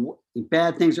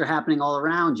 bad things are happening all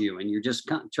around you. And you're just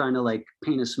trying to like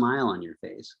paint a smile on your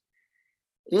face.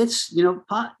 It's,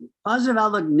 positive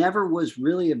outlook never was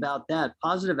really about that.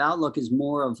 Positive outlook is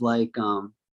more of like,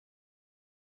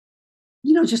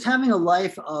 just having a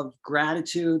life of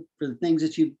gratitude for the things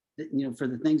that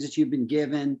you've been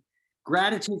given,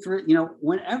 gratitude for,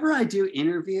 whenever I do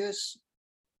interviews,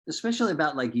 especially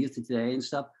about like Youth of Today and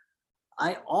stuff,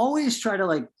 I always try to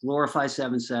like glorify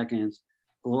 7 Seconds,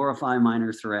 glorify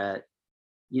Minor Threat.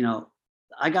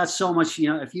 I got so much,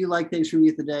 if you like things from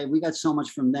Youth of Today, we got so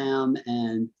much from them.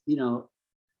 And,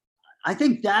 I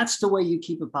think that's the way you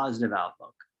keep a positive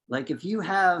outlook. Like if you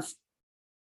have,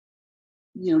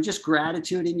 just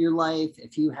gratitude in your life,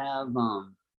 if you have,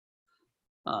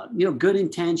 good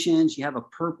intentions, you have a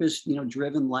purpose,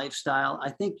 driven lifestyle. I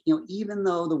think, even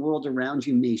though the world around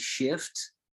you may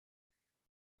shift,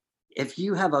 if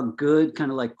you have a good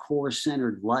kind of like core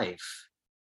centered life,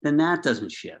 then that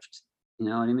doesn't shift. You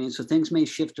know what I mean? So things may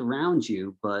shift around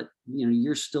you, but you know,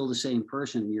 you're still the same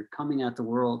person. You're coming at the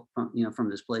world from, you know, from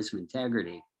this place of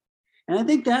integrity. And I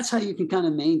think that's how you can kind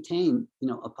of maintain, you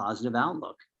know, a positive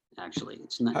outlook. Actually,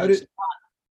 it's not.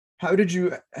 How did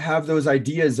you have those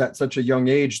ideas at such a young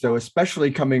age, though,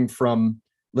 especially coming from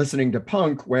listening to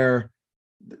punk, where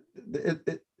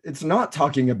it's not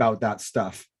talking about that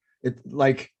stuff? It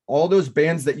like all those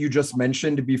bands that you just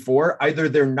mentioned before, either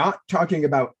they're not talking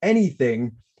about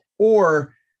anything,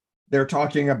 or they're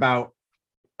talking about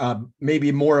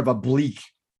maybe more of a bleak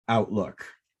outlook.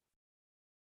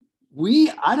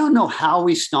 I don't know how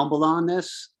we stumbled on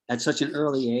this at such an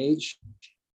early age,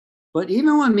 but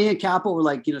even when me and Capo were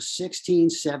like, you know, 16,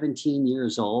 17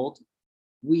 years old,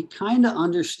 we kind of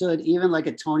understood, even like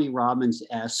a Tony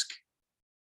Robbins-esque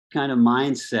kind of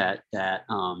mindset, that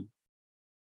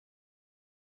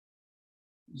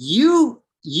you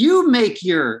make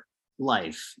your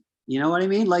life. You know what I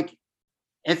mean? Like,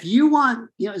 if you want,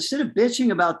 you know, instead of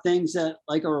bitching about things that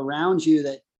like are around you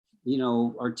that, you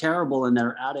know, are terrible and that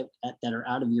are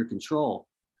out of your control,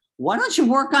 why don't you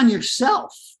work on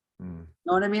yourself? You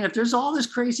know what I mean? If there's all this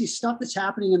crazy stuff that's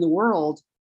happening in the world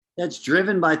that's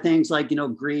driven by things like, you know,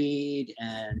 greed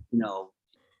and, you know,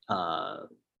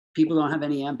 people don't have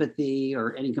any empathy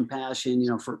or any compassion,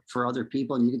 you know, for other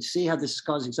people. And you can see how this is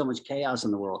causing so much chaos in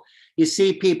the world. You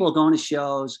see people going to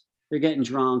shows, they're getting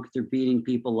drunk, they're beating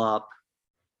people up.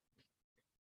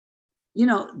 You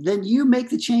know, then you make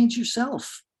the change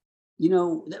yourself. You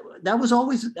know, that was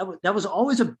always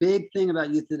a big thing about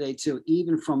Youth Today too,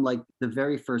 even from like the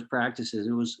very first practices.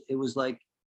 It was like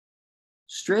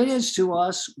straight edge to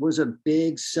us was a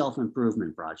big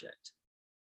self-improvement project.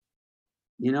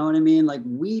 You know what I mean? Like,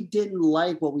 we didn't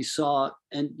like what we saw,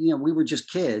 and you know, we were just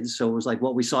kids, so it was like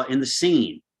what we saw in the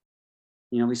scene.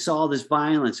 You know, we saw this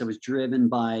violence that was driven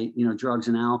by, you know, drugs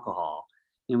and alcohol.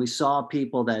 And we saw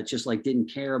people that just like didn't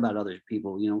care about other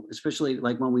people, you know, especially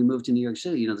like when we moved to New York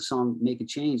City, you know, the song Make a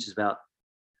Change is about,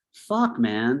 fuck,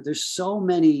 man, there's so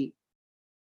many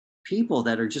people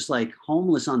that are just like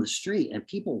homeless on the street and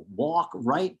people walk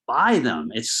right by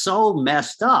them. It's so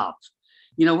messed up.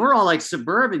 You know, we're all like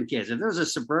suburban kids. If there's a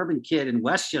suburban kid in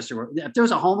Westchester, if there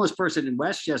was a homeless person in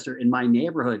Westchester in my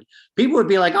neighborhood, people would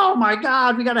be like, oh my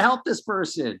God, we got to help this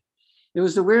person. It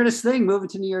was the weirdest thing moving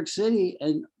to New York City.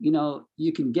 And, you know,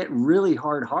 you can get really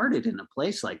hard-hearted in a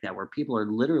place like that where people are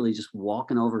literally just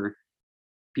walking over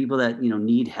people that, you know,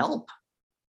 need help.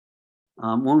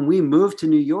 When we moved to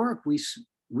New York,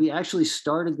 we actually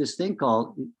started this thing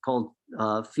called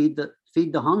Feed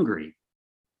the Hungry.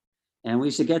 And we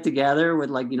used to get together with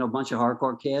like, you know, a bunch of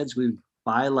hardcore kids. We'd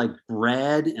buy like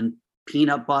bread and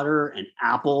peanut butter and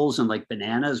apples and like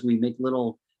bananas. We make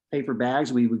little paper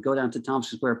bags. We would go down to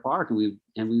Thompson Square Park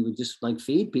and we would just like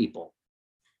feed people,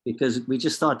 because we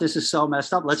just thought, this is so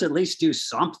messed up. Let's at least do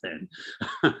something.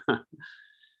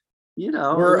 You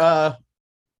know,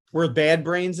 were Bad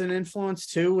Brains an influence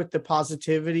too, with the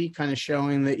positivity, kind of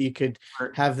showing that you could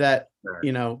have that,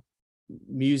 you know,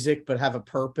 music, but have a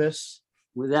purpose?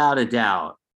 Without a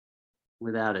doubt.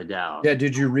 Without a doubt. Yeah.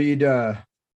 Did you read,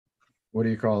 what do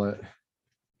you call it?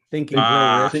 Think and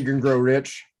Grow Rich. Think and Grow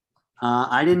Rich.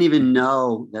 I didn't even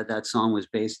know that song was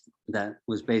based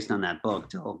on that book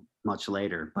till much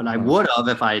later, but I would have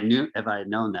if I had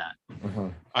known that.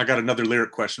 I got another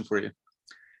lyric question for you.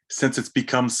 Since it's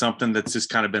become something that's just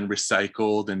kind of been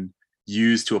recycled and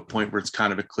used to a point where it's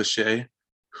kind of a cliche,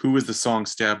 who is the song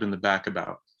Stabbed in the Back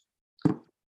about?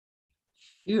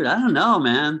 Dude, I don't know,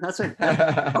 man. That's a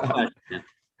question.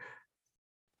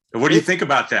 What do you think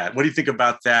about that? What do you think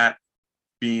about that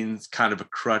being kind of a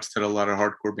crutch that a lot of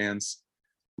hardcore bands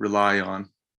rely on?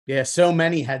 Yeah, so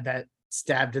many had that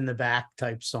stabbed in the back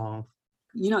type song.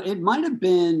 You know, it might have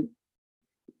been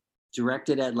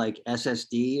directed at like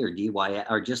SSD or DY,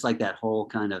 or just like that whole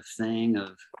kind of thing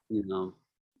of, you know,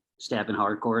 stabbing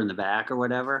hardcore in the back or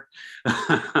whatever.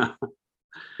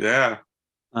 Yeah.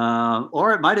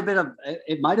 Or it might have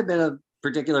been a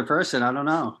particular person. I don't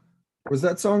know. Was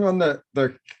that song on the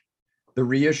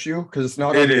reissue? Because it's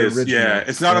not on the original. Yeah,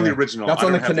 it's not on the original. That's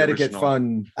on the Connecticut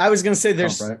Fun. I was going to say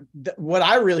there's right? What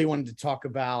I really wanted to talk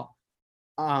about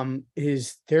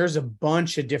is there's a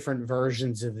bunch of different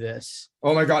versions of this.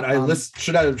 Oh my God.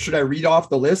 Should I read off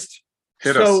the list?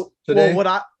 Hit us today?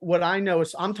 Well, what I know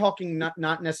is I'm talking not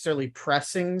necessarily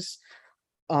pressings,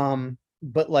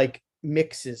 but like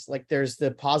mixes. Like there's the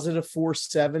Positive Force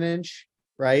 7-inch,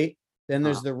 right? Then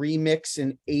there's the remix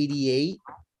in 88.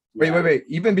 Wait.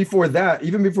 Even before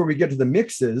we get to the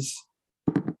mixes,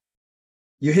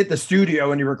 you hit the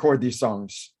studio and you record these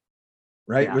songs,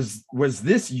 right? Yeah. Was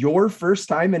this your first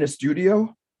time in a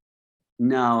studio?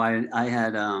 No, I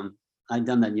had I'd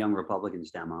done that Young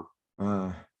Republicans demo,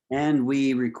 and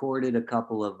we recorded a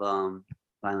couple of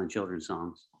Violent Children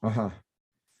songs.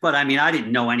 But I mean, I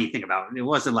didn't know anything about it. It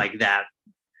wasn't like that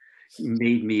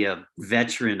made me a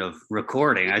veteran of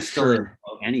recording. I still didn't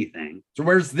know anything. So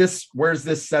where's this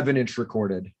 7-inch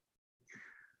recorded?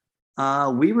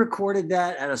 We recorded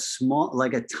that at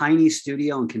a tiny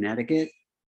studio in Connecticut.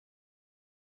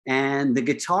 And the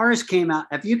guitars came out.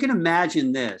 If you can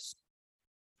imagine this,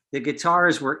 the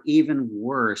guitars were even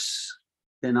worse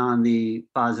than on the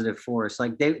Positive Force.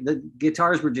 Like the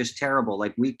guitars were just terrible.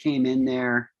 Like we came in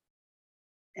there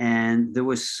and there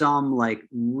was some like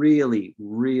really,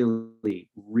 really,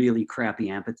 really crappy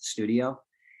amp at the studio.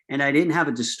 And I didn't have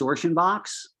a distortion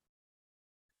box.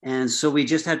 And so we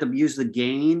just had to use the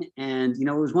gain. And,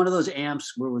 it was one of those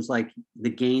amps where it was like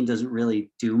the gain doesn't really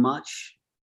do much.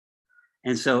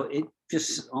 And so it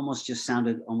just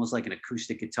sounded almost like an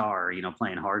acoustic guitar,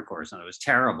 playing hardcore. So it was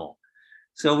terrible.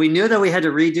 So we knew that we had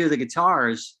to redo the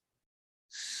guitars.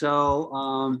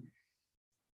 So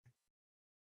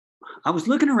I was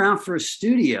looking around for a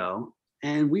studio,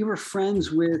 and we were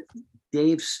friends with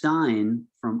Dave Stein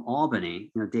from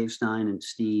Albany, Dave Stein and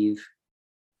Steve.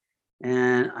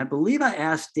 And I believe I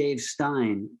asked Dave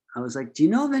Stein, I was like, do you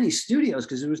know of any studios?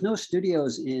 Because there was no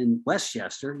studios in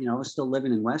Westchester. I was still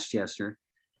living in Westchester.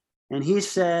 And he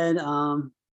said,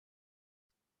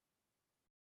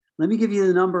 let me give you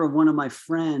the number of one of my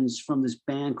friends from this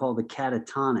band called the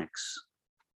Catatonics,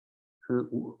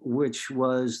 which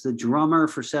was the drummer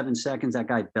for 7 Seconds, that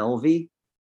guy Belvey.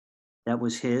 That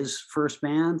was his first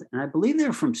band. And I believe they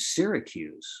were from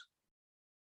Syracuse.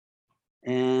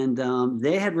 And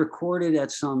they had recorded that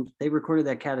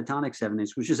Catatonic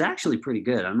 7-inch, which is actually pretty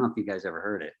good. I don't know if you guys ever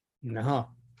heard it. No.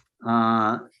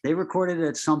 They recorded it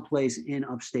at some place in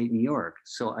upstate New York.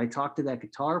 So I talked to that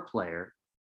guitar player.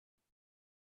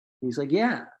 He's like,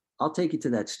 yeah, I'll take you to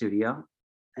that studio.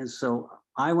 And so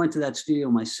I went to that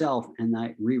studio myself, and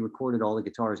I re-recorded all the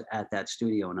guitars at that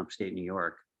studio in upstate New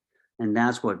York. And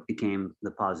that's what became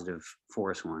the Positive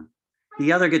Force one.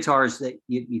 The other guitars that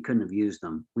you couldn't have used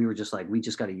them. We were just like, we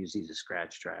just got to use these as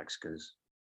scratch tracks because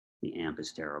the amp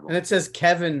is terrible. And it says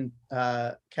Kevin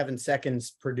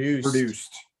Seconds produced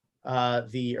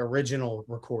the original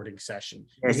recording session.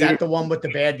 Yeah, is that the one with the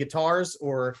bad guitars,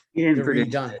 or he didn't produce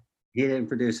redone it? He didn't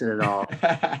produce it at all.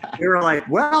 We were like,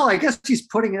 well, I guess he's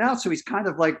putting it out, so he's kind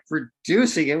of like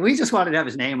producing it. We just wanted to have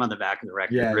his name on the back of the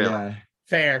record. Yeah, really. yeah.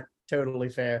 Fair, totally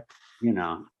fair.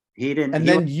 He didn't. And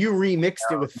then you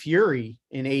remixed it with Fury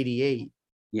in '88.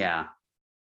 Yeah.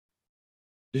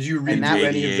 Did you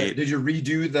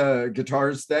redo the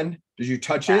guitars then? Did you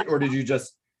touch it, or did you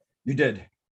just? You did.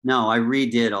 No, I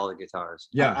redid all the guitars.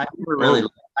 Yeah. I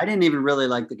didn't even really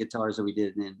like the guitars that we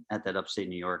did at that upstate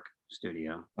New York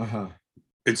studio.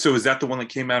 And so is that the one that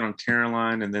came out on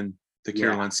Caroline and then the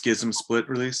Caroline Schism split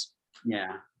release?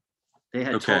 Yeah. They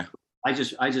had. Okay. I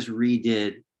just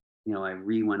redid. I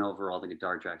went over all the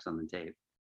guitar tracks on the tape.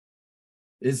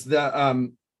 Is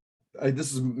the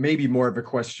this is maybe more of a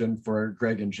question for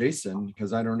Greg and Jason,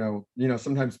 because I don't know.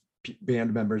 Sometimes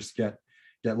band members get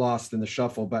lost in the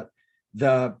shuffle, but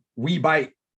the We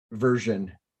Bite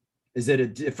version, is it a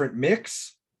different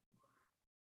mix?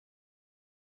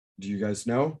 Do you guys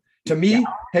know? To me,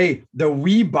 hey, the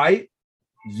We Bite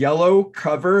yellow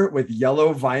cover with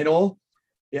yellow vinyl,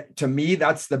 to me,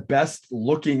 that's the best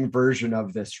looking version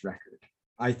of this record.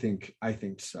 I think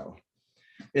so.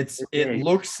 It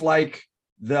looks like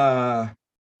the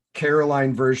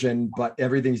Caroline version, but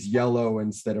everything's yellow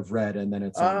instead of red, and then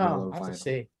it's on yellow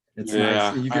vinyl. It's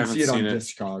nice. You can see it on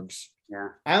Discogs. Yeah.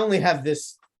 I only have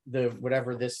this it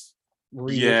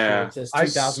says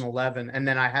 2011, and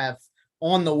then I have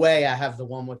on the way I have the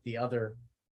one with the other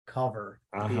cover,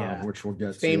 which we'll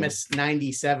get famous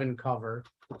 '97 cover.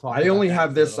 I only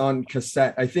have this on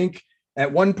cassette. I think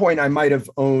at one point I might have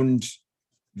owned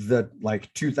the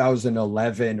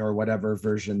 2011 or whatever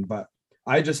version, but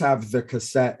I just have the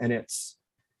cassette, and it's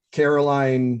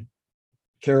Caroline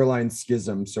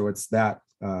Schism. So it's that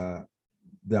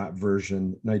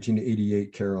version,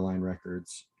 1988 Caroline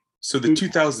Records. So the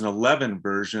 2011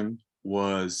 version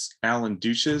was Alan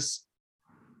Duchess,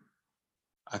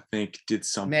 I think, did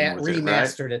something with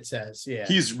remastered. Right? It says, yeah.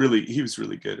 He was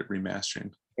really good at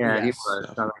remastering. Yeah, yes. He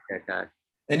was. I like that guy.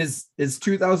 And is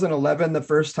 2011 the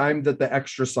first time that the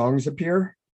extra songs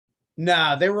appear?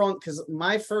 No, they were on, because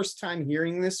my first time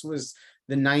hearing this was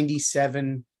the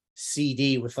 '97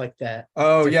 CD with like that.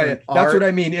 Oh yeah, that's what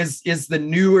I mean. Is the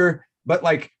newer, but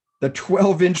the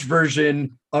 12-inch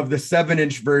version of the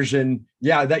 7-inch version.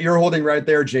 Yeah, that you're holding right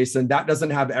there, Jason. That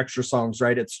doesn't have extra songs,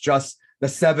 right? It's just the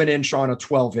 7-inch on a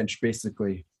 12-inch,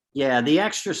 basically. Yeah, the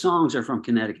extra songs are from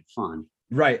Connecticut Fun.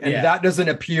 Right. And Yeah. that doesn't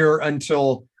appear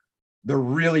until the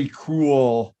really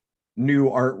cool new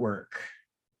artwork.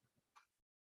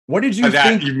 What did you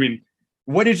think? You mean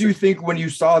What did you think when you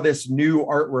saw this new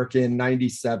artwork in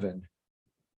 97?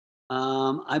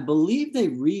 I believe they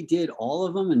redid all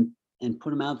of them and put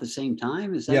them out at the same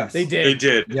time. Is that? Yes. They they did.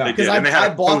 did? Yeah. They Because did. And they had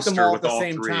I a bought them poster all with at the all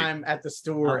same three. time at the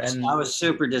store. And I was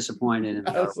super disappointed in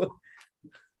that.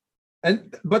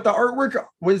 But the artwork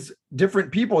was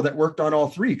different people that worked on all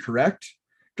three, correct?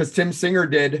 Because Tim Singer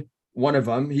did one of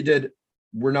them. He did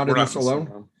We're Not We're in not This Alone.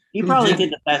 alone. He Who probably did-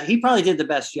 did the best. He probably did the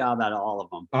best job out of all of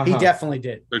them. he Uh-huh. definitely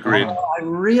did. Agreed. I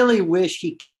really wish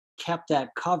he kept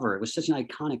that cover. It was such an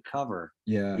iconic cover.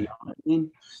 Yeah. You know what I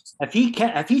mean? If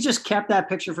he just kept that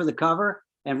picture for the cover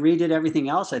and redid everything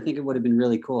else, I think it would have been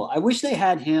really cool. I wish they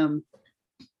had him.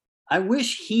 I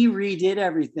wish he redid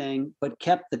everything but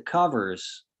kept the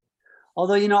covers.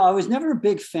 Although, I was never a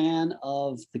big fan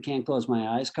of the Can't Close My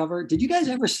Eyes cover. Did you guys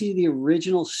ever see the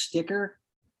original sticker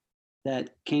that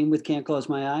came with Can't Close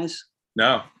My Eyes?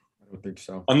 No, I don't think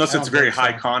so. unless I it's don't very think so.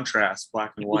 high contrast,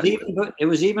 black and white. It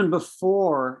was even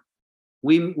before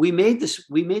we made this.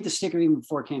 We made the sticker even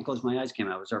before Can't Close My Eyes came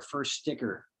out. It was our first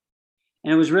sticker,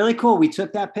 and it was really cool. We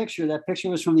took that picture. That picture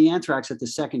was from the Anthrax at the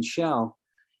second show,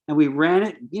 and we ran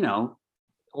it.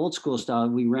 Old school style.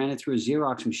 We ran it through a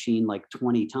Xerox machine like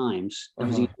 20 times. That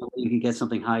was the only way you could get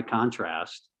something high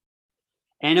contrast,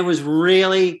 and it was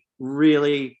really,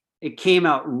 really. It came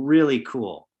out really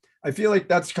cool. I feel like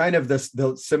that's kind of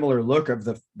the similar look of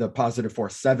the Positive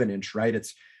Force 7-inch, right?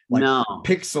 It's like No.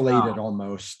 pixelated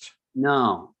almost.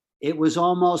 No, it was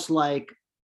almost like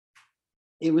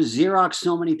it was Xerox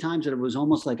so many times that it was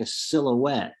almost like a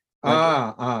silhouette.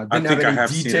 Didn't think have I any have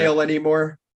seen detail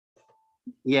anymore.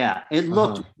 Yeah, it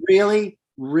looked really,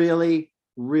 really,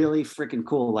 really freaking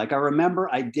cool. Like I remember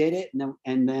I did it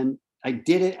and then I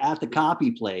did it at the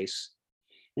copy place.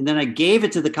 And then I gave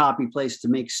it to the copy place to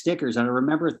make stickers. And I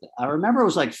remember it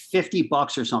was like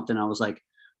 $50 or something. I was like,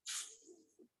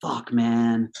 fuck,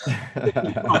 man.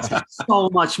 So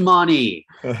much money.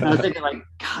 And I was thinking like,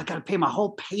 God, I gotta pay my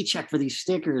whole paycheck for these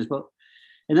stickers.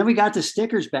 And then we got the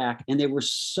stickers back and they were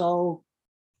so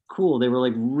cool. They were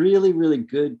like really, really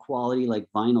good quality, like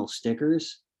vinyl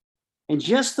stickers. And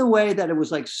just the way that it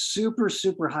was like super,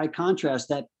 super high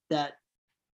contrast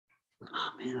oh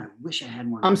man, I wish I had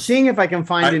one. I'm seeing if I can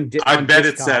find I bet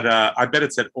it's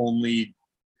at only,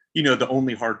 the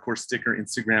only hardcore sticker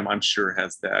Instagram. I'm sure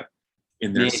has that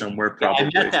in there somewhere. Probably.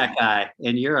 I met that guy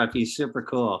in Europe. He's super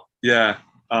cool. Yeah.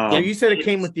 Yeah, you said it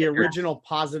came with the original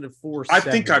Positive Force. I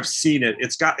think I've seen it.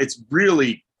 It's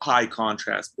really high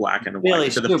contrast, black and white, Really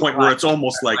to the super point where black. it's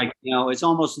almost like it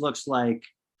almost looks like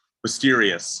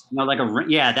mysterious. like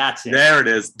that's it. There it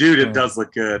is, dude. It does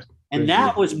look good. And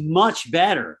that was much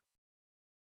better.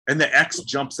 And the X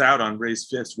jumps out on Ray's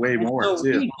fist way more So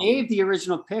too. we gave the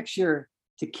original picture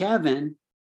to Kevin,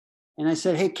 and I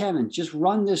said, "Hey, Kevin, just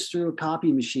run this through a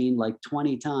copy machine like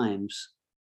 20 times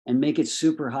and make it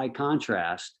super high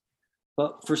contrast."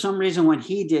 But for some reason, when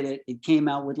he did it, it came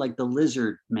out with like the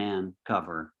Lizard Man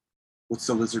cover. What's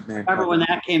the Lizard Man? Remember when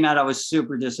that came out, I was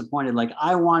super disappointed. Like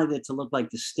I wanted it to look like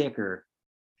the sticker.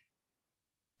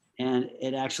 And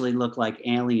it actually looked like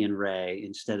Alien Ray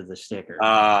instead of the sticker.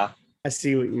 I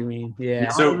see what you mean. Yeah.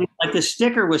 So- like the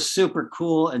sticker was super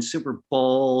cool and super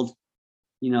bold,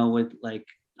 with like,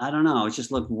 I don't know, it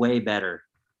just looked way better.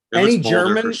 It looks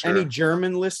bolder for sure. Any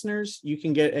German listeners, you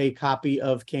can get a copy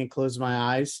of Can't Close My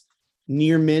Eyes,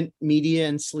 Near Mint Media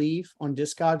and Sleeve on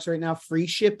Discogs right now, free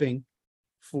shipping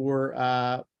for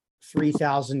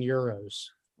 3,000 euros.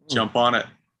 Jump on it.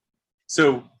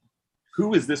 So,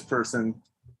 who is this person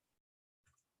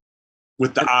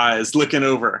with the eyes looking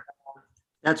over?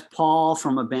 That's Paul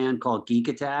from a band called Geek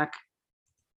Attack.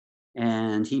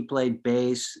 And he played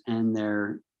bass, and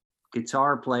their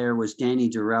guitar player was Danny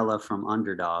Durella from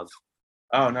Underdog.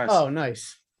 Oh, nice. Oh,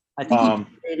 nice. I think he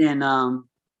played in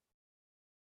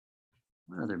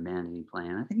what other band did he play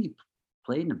in? I think he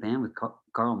played in a band with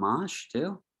Carl Mosch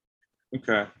too.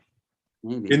 Okay.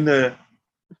 Maybe. In the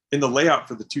layout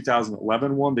for the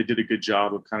 2011 one, they did a good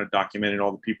job of kind of documenting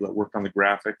all the people that worked on the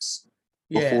graphics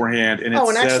beforehand. And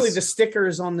and actually the sticker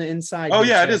is on the inside. Oh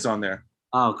yeah, it is on there.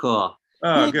 Oh, cool.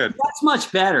 Oh, Yeah, good. That's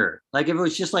much better. Like if it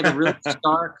was just like a really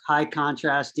stark, high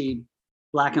contrasty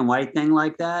black and white thing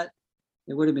like that,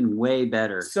 it would have been way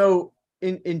better. So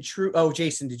in true. Oh,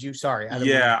 Jason, did you? Sorry.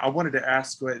 I wanted to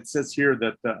ask. It says here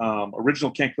that the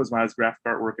original Can't Close My Eyes graphic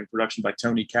artwork and production by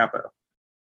Tony Capo.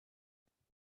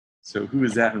 So who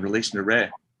is that in relation to Ray?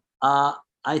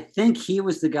 I think he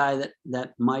was the guy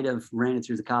that might have ran it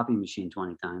through the copy machine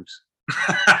 20 times.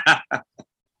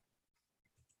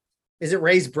 Is it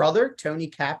Ray's brother, Tony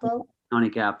Capo? Tony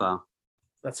Capo.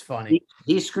 That's funny.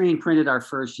 He screen printed our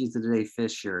first Youth of the Day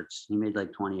Fish shirts. He made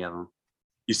like 20 of them.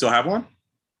 You still have one?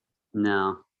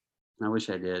 No, I wish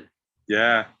I did.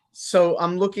 Yeah. So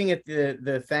I'm looking at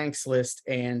the thanks list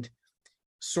and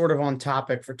sort of on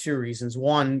topic for two reasons.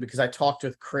 One, because I talked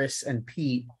with Chris and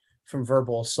Pete from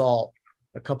Verbal Assault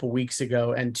a couple weeks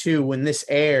ago. And two, when this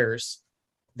airs,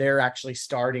 they're actually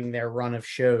starting their run of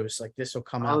shows. Like this will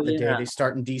come out the day they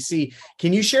start in DC.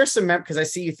 Can you share some, because I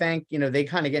see you thank, they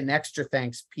kind of get an extra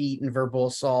thanks, Pete and Verbal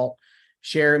Assault,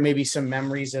 share maybe some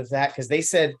memories of that. Cause they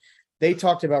said they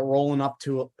talked about rolling up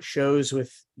to shows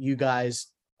with you guys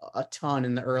a ton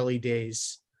in the early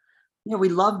days. Yeah, we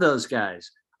love those guys.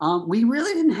 We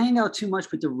really didn't hang out too much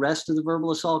with the rest of the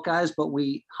Verbal Assault guys, but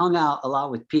we hung out a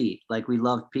lot with Pete. Like we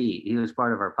loved Pete. He was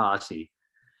part of our posse.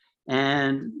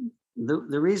 And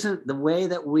the way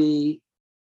that we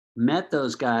met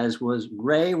those guys was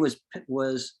Ray was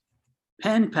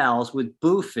pen pals with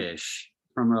Boofish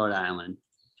from Rhode Island.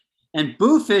 And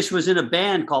Boofish was in a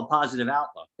band called Positive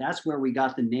Outlook. That's where we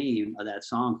got the name of that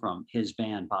song from, his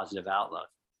band, Positive Outlook.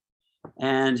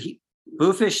 And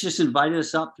Boofish just invited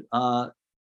us up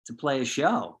to play a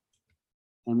show.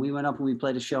 And we went up and we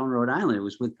played a show in Rhode Island.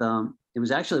 It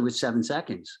was actually with 7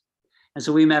 Seconds. And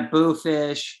so we met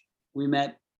Boofish, we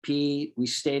met Pete, we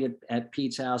stayed at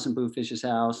Pete's house and Boofish's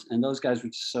house. And those guys were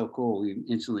just so cool. We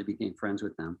instantly became friends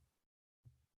with them.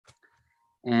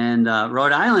 And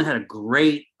Rhode Island had a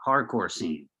great hardcore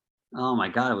scene. Oh my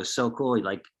God, it was so cool.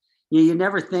 Like, you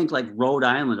never think like Rhode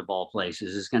Island of all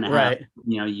places is going to have,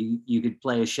 you could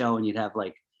play a show and you'd have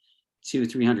like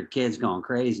 200-300 kids going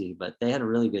crazy, but they had a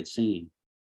really good scene.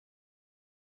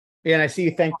 Yeah, and I see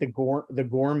you thank the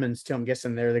Gormans too. I'm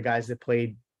guessing they're the guys that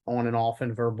played on and off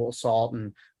in Verbal Assault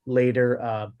and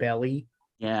later Belly.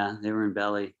 Yeah, they were in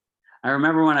Belly. I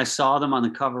remember when I saw them on the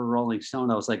cover of Rolling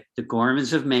Stone, I was like, the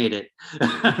Gormans have made it.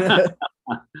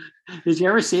 Did you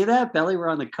ever see that? Belly were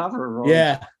on the cover of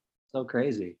Rolling Stone. So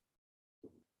crazy.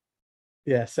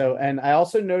 Yeah. So, and I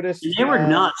also noticed they were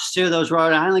nuts too. Those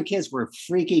Rhode Island kids were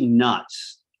freaking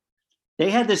nuts. They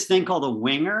had this thing called a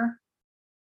winger,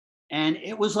 and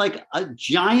it was like a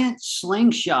giant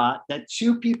slingshot that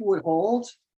two people would hold.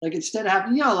 Like instead of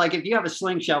having, like if you have a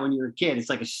slingshot when you're a kid, it's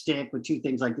like a stick with two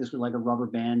things like this with like a rubber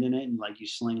band in it, and like you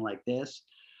sling like this.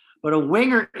 But a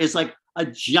winger is like a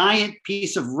giant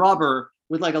piece of rubber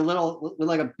with like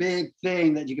a big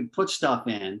thing that you can put stuff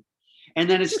in. And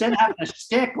then instead of having a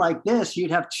stick like this,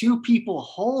 you'd have two people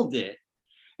hold it.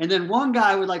 And then one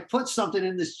guy would like put something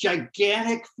in this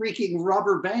gigantic freaking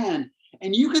rubber band.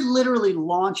 And you could literally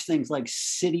launch things like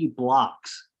city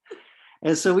blocks.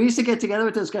 And so we used to get together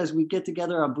with those guys. We'd get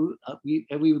together and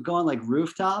we would go on like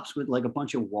rooftops with like a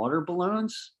bunch of water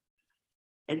balloons.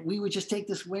 And we would just take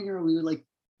this winger and we would like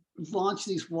launch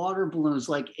these water balloons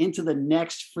like into the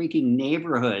next freaking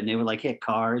neighborhood, and they would like hit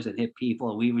cars and hit people,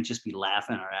 and we would just be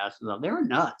laughing our asses off. They were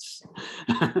nuts.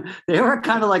 They were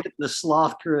kind of like the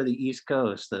sloth crew of the East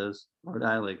Coast, those Rhode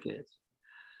Island kids.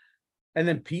 And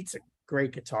then Pete's a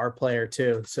great guitar player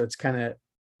too, so it's kind of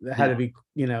had to be,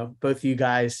 both you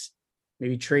guys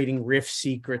maybe trading riff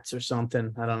secrets or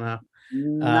something. I don't know.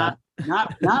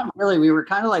 Not really. We were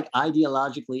kind of like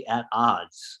ideologically at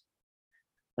odds.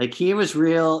 Like he was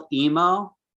real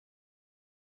emo,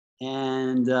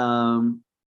 and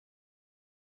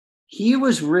he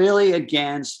was really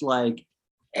against like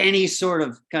any sort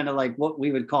of kind of like what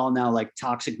we would call now like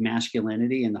toxic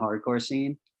masculinity in the hardcore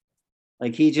scene.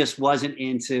 Like he just wasn't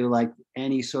into like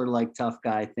any sort of like tough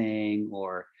guy thing,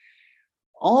 or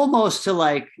almost to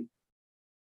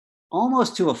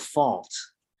a fault.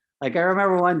 Like I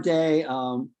remember one day,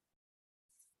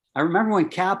 I remember when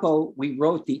Capo, we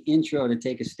wrote the intro to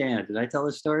Take a Stand. Did I tell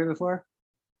this story before?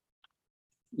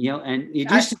 And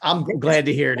I'm glad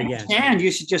to hear it again. And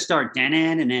you should just start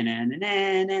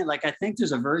like I think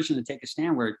there's a version of Take a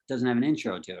Stand where it doesn't have an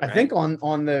intro to it. I think on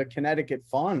the Connecticut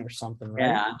Fun or something, right?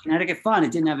 Yeah, Connecticut Fun,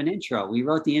 it didn't have an intro. We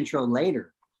wrote the intro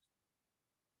later.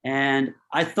 And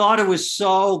I thought it was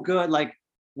so good. Like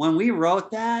when we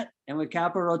wrote that and when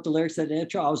Capo wrote the lyrics to the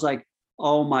intro, I was like,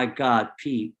 oh my God,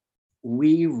 Pete.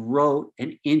 We wrote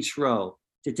an intro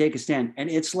to Take a Stand, and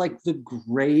it's like the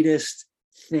greatest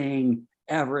thing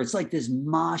ever. It's like this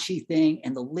moshy thing,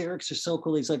 and the lyrics are so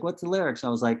cool. He's like, what's the lyrics? I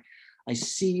was like, I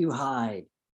see you hide.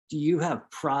 Do you have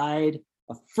pride?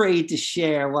 Afraid to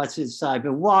share what's inside,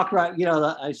 but walk right.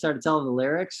 I started telling the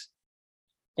lyrics,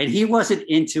 and he wasn't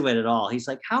into it at all. He's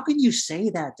like, how can you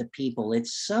say that to people?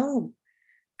 It's so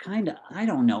kind of, I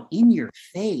don't know, in your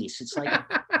face. It's like,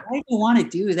 why do you want to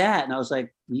do that? And I was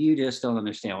like, you just don't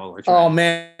understand what we're trying. Oh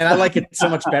man, I like it so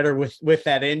much better with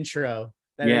that intro.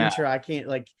 That Yeah. intro, I can't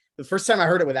like the first time I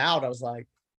heard it without, I was like,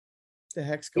 what the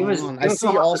heck's He going was- on? he I was see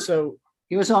almost- also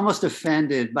He was almost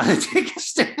offended by the Take a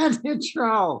Stand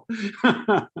intro.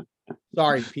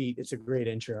 sorry, Pete, it's a great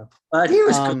intro. But he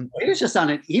was Um, he was just on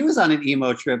an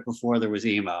emo trip before there was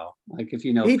emo. Like if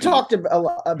you know He Pete. talked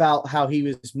about how he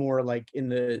was more like in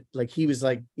the like he was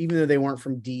like even though they weren't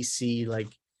from DC, like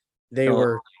they Oh.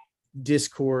 were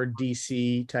Discord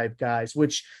DC type guys,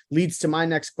 which leads to my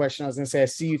next question. I was gonna say I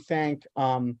see you thank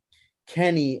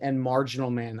Kenny and Marginal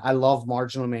Man. I love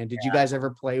Marginal Man. Did you guys ever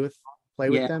play with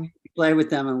Yeah. them? We played with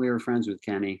them and we were friends with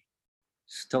Kenny.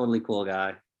 He's a totally cool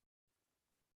guy.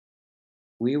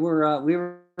 We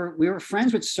were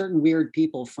friends with certain weird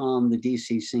people from the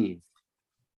DC scene.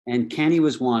 And Kenny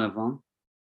was one of them.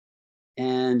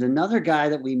 And another guy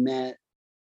that we met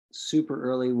super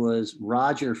early was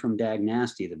Roger from Dag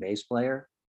Nasty, the bass player.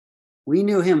 We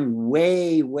knew him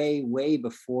way, way, way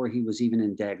before he was even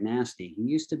in Dag Nasty. He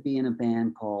used to be in a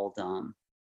band called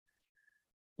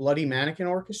Bloody Mannequin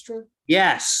Orchestra?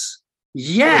 Yes.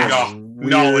 Yes.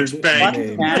 Knowledge Weird bank.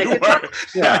 name.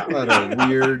 Yeah. What a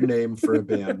weird name for a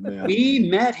band, man. We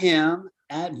met him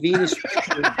at Venus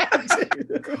Records.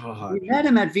 God. We met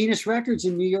him at Venus Records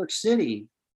in New York City.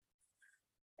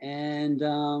 And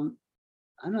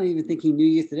I don't even think he knew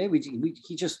Youth Today.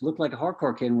 He just looked like a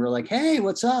hardcore kid. And we were like, hey,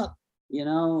 what's up? You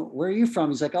know, where are you from?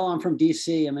 He's like, oh, I'm from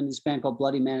DC. I'm in this band called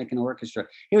Bloody Mannequin Orchestra.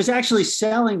 He was actually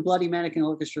selling Bloody Mannequin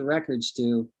Orchestra records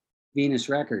to Venus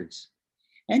Records.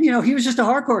 And, you know, he was just a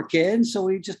hardcore kid. So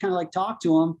we just kind of like talked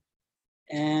to him.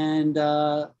 And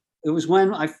it was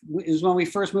when we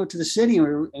first moved to the city,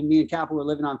 and me and Kappa were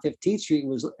living on 15th Street,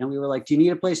 and we were like, do you need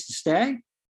a place to stay?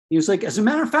 He was like, as a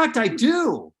matter of fact, I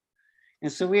do.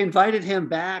 And so we invited him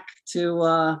back to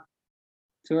our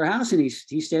house, and he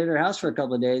stayed at our house for a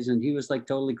couple of days, and he was like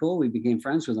totally cool. We became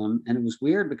friends with him, and it was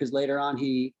weird because later on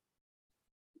he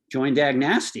joined Dag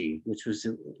Nasty, which was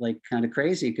like kind of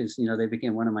crazy because, you know, they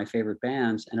became one of my favorite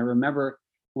bands. And I remember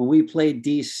when we played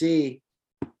DC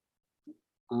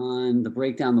on the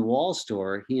Break Down the Walls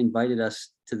tour, he invited us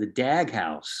to the Dag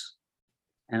House.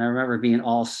 And I remember being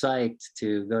all psyched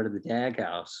to go to the Dag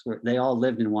House, where they all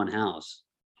lived in one house.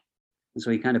 And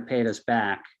so he kind of paid us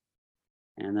back.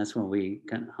 And that's when we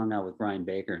kind of hung out with Brian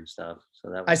Baker and stuff. So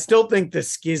that was I still think the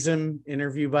Schism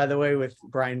interview, by the way, with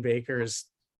Brian Baker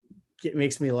it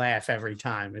makes me laugh every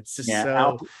time. It's just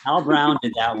so Al Brown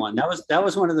did that one. That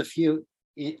was one of the few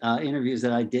interviews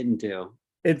that I didn't do.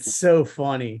 it's so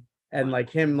funny. And like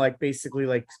him, like basically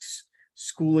like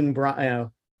schooling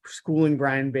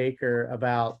Brian Baker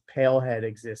about Palehead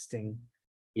existing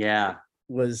Yeah.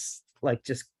 was like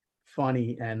just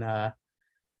funny. And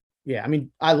yeah, I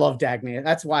mean, I love Dag Nasty.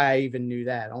 That's why I even knew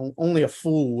that. Only a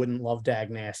fool wouldn't love Dag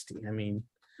Nasty. I mean,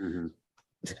 Mhm.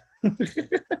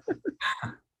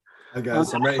 Hi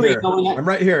guys, I'm right actually here. going at- I'm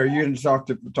right here. You can talk.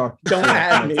 Don't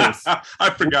add me. I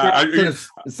forgot.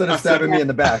 Instead of stabbing me in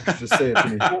the back, just say it to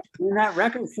me. When that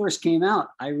record first came out,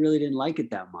 I really didn't like it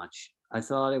that much. I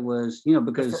thought it was, you know,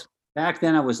 because back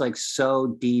then I was like so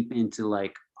deep into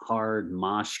like hard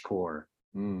moshcore,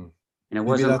 Mm. and it Maybe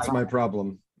wasn't. that's like, my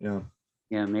problem. Yeah,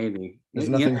 yeah, maybe. there's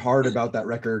Yeah. nothing hard about that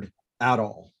record at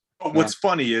all. But what's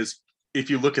funny is if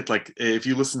you look at if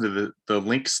you listen to the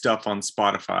link stuff on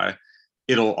Spotify,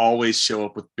 it'll always show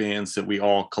up with bands that we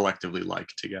all collectively like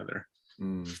together.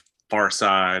 Mm. Far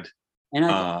Side. And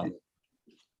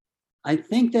I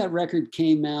think that record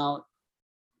came out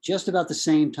just about the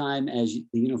same time as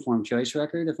the Uniform Choice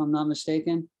record, if I'm not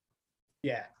mistaken.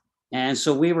 yeah. And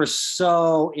so we were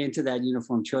so into that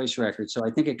Uniform Choice record. So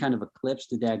I think it kind of eclipsed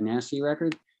the Dag Nasty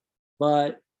record.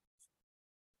 But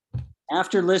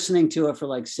after listening to it for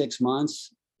like 6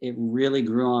 months, it really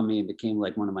grew on me and became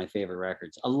like one of my favorite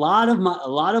records. A lot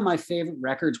of my favorite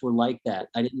records were like that.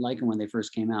 I didn't like them when they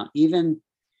first came out. Even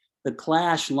the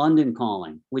Clash London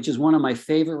Calling, which is one of my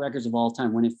favorite records of all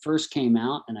time. When it first came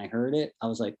out and I heard it, I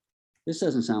was like, this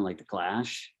doesn't sound like the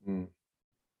Clash. Mm.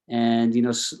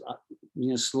 And,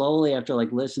 slowly after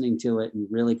like listening to it and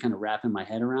really kind of wrapping my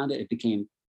head around it,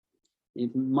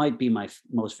 it might be my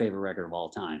most favorite record of all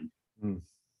time. Mm.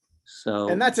 So,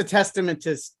 And that's a testament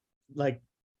to like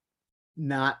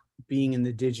not being in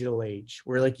the digital age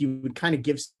where like you would kind of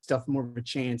give stuff more of a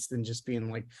chance than just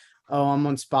being like, oh, I'm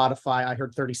on Spotify, I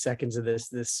heard 30 seconds of this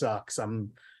sucks,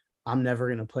 I'm never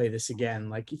gonna play this again.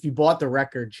 Like if you bought the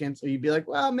record, chance you'd be like,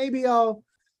 well, maybe I'll,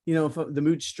 if the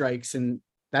mood strikes. And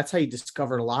that's how you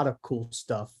discovered a lot of cool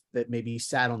stuff that maybe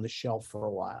sat on the shelf for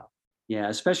a while. yeah,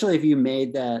 especially if you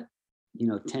made that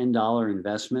 $10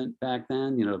 investment back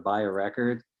then, to buy a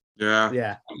record. Yeah.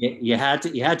 Yeah. You had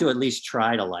to at least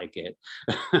try to like it.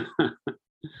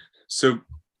 So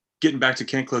getting back to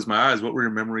Can't Close My Eyes, what were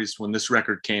your memories when this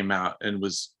record came out and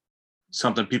was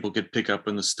something people could pick up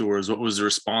in the stores? What was the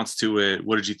response to it?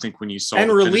 What did you think when you saw And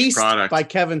the finished released product? by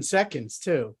Kevin Seconds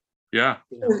too. Yeah.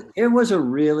 It was a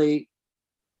really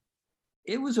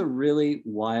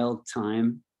wild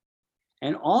time.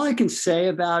 And all I can say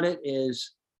about it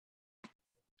is,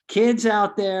 kids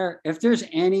out there, if there's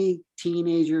any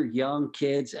teenager, young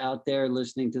kids out there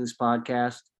listening to this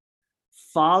podcast,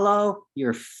 follow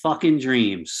your fucking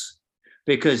dreams,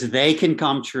 because they can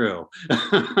come true.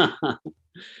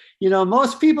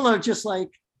 Most people are just like,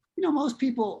 most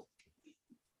people,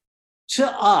 to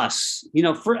us,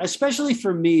 especially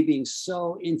for me being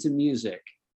so into music,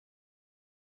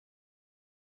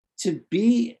 to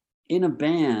be in a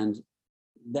band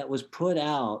that was put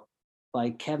out by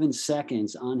Kevin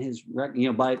Seconds on his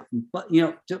record,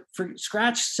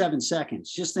 scratch 7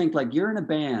 seconds. Just think, like, you're in a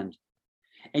band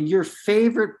and your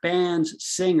favorite band's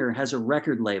singer has a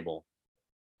record label,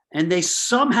 and they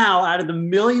somehow, out of the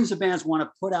millions of bands, want to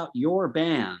put out your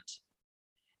band.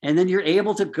 And then you're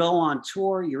able to go on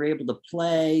tour, you're able to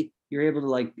play, you're able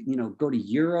to go to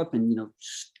Europe, and,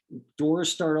 doors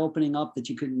start opening up that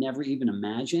you could never even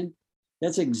imagine.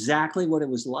 That's exactly what it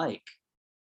was like.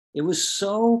 It was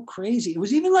so crazy. It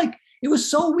was even it was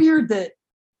so weird that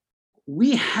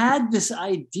we had this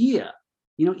idea,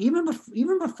 even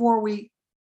before we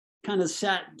kind of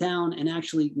sat down and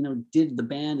actually, did the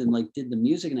band and did the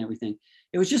music and everything.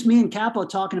 It was just me and Capo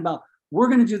talking about, we're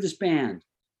going to do this band.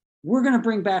 We're going to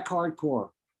bring back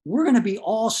hardcore. We're going to be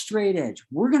all straight edge.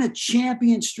 We're going to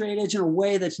champion straight edge in a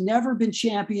way that's never been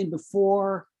championed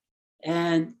before.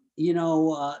 And,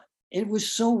 it was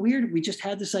so weird. We just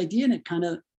had this idea, and it kind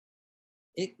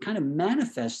of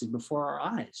manifested before our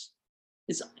eyes.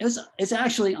 It's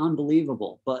actually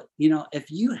unbelievable. But, if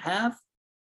you have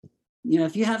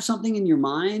something in your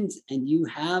mind and you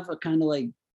have a kind of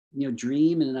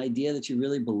dream and an idea that you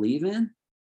really believe in,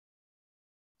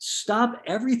 stop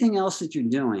everything else that you're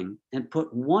doing and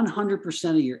put 100%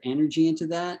 of your energy into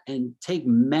that, and take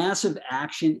massive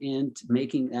action into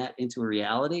making that into a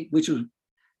reality, which was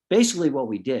basically what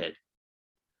we did.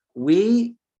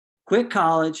 We quit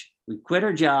college, we quit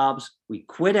our jobs, we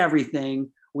quit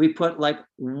everything. We put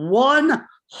 100%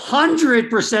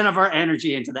 of our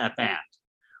energy into that band.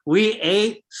 We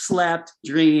ate, slept,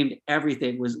 dreamed,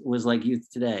 everything was like Youth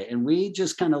Today. And we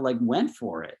just kind of went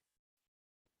for it.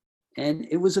 And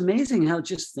it was amazing how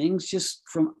things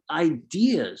from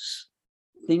ideas,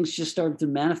 things just started to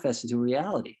manifest into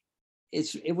reality.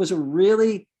 It was a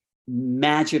really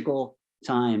magical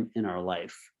time in our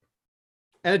life.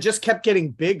 And it just kept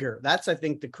getting bigger. That's, I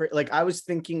think, I was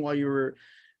thinking while you were,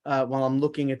 while I'm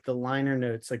looking at the liner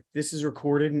notes, this is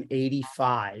recorded in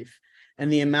 85. And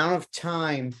the amount of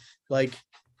time, the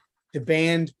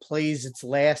band plays its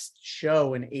last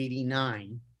show in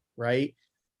 89, right?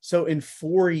 So in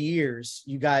 4 years,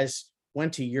 you guys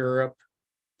went to Europe,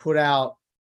 put out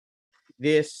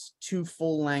this 2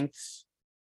 full lengths,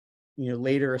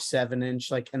 later a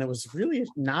 7-inch, and it was really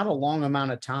not a long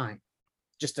amount of time,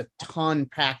 just a ton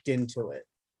packed into it.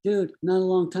 Dude, not a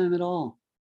long time at all.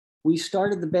 We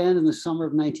started the band in the summer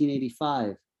of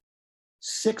 1985.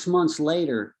 6 months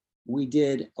later, we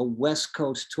did a West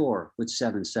Coast tour with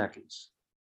 7 Seconds.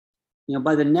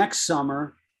 By the next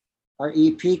summer, our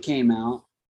EP came out,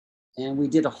 and we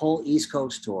did a whole East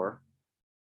Coast tour.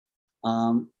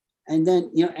 And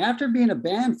then, after being a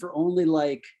band for only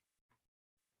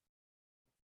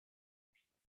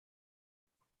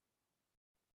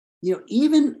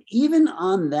even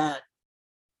on that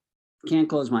Can't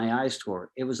Close My Eyes tour,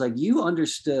 it was you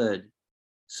understood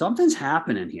something's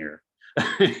happening here.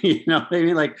 You know what I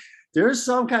mean? There's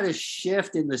some kind of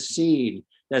shift in the scene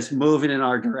that's moving in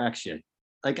our direction.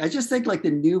 I just think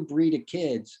the new breed of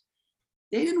kids,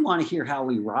 they didn't want to hear How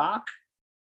We Rock.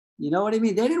 You know what I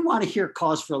mean? They didn't want to hear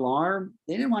Cause for Alarm.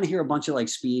 They didn't want to hear a bunch of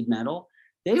speed metal.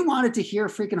 They wanted to hear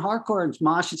freaking hardcore and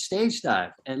Mosh at Stage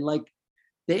Dive. And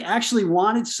they actually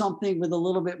wanted something with a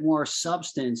little bit more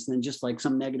substance than just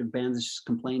some negative band that's just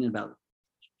complaining about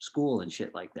school and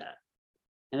shit like that.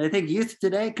 And I think Youth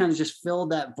Today kind of just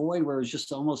filled that void where it was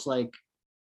just almost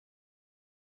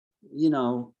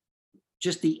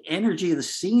just the energy of the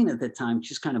scene at the time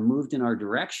just kind of moved in our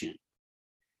direction.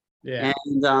 Yeah.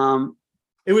 And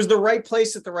it was the right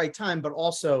place at the right time, but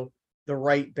also the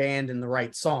right band and the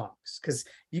right songs. Because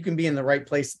you can be in the right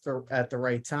place at the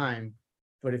right time,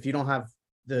 but if you don't have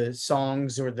the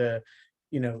songs or the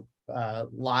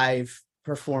live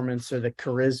performance or the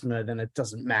charisma, then it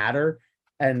doesn't matter.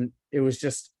 and it was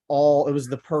just it was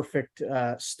the perfect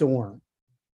storm.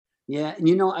 Yeah.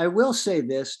 And I will say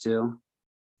this too.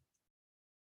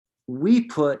 We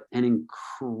put an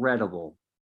incredible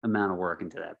amount of work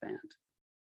into that band.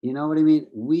 You know what I mean?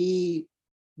 We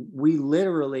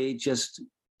literally just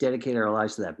dedicated our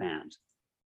lives to that band.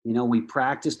 We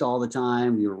practiced all the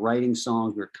time. We were writing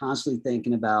songs. We were constantly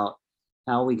thinking about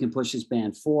how we can push this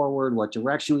band forward, what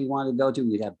direction we wanted to go to.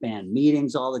 We'd have band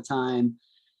meetings all the time.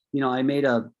 I made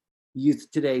a Youth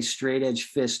Today Straight Edge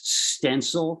Fist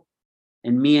stencil,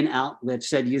 and me and Al, that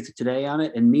said Youth Today on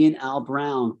it. And me and Al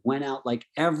Brown went out like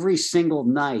every single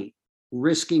night,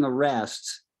 risking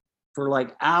arrests for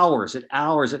like hours and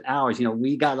hours and hours.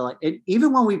 We got to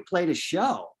even when we played a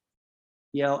show,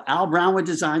 Al Brown would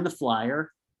design the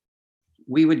flyer.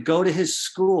 We would go to his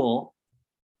school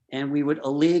and we would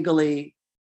illegally,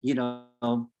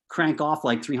 crank off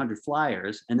like 300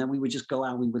 flyers. And then we would just go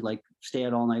out. We would like stay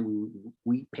out all night.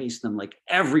 We paste them like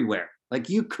everywhere. Like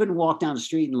you couldn't walk down the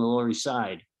street in the Lower East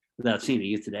Side without seeing a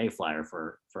Youth Today flyer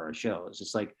for our show. It's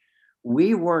just like,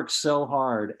 we worked so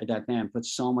hard at that band, put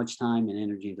so much time and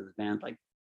energy into the band. Like,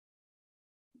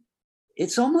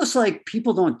 it's almost like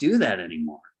people don't do that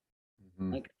anymore.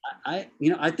 Mm-hmm. Like I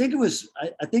think it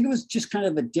was just kind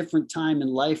of a different time in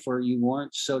life where you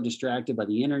weren't so distracted by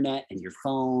the internet and your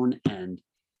phone and,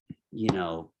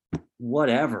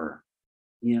 whatever,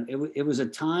 it was a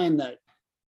time that,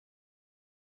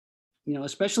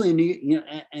 especially in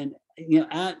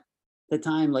at the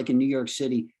time, like in New York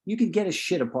City, you could get a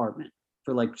shit apartment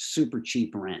for like super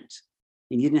cheap rent,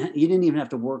 and you didn't even have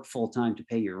to work full time to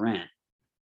pay your rent,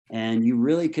 and you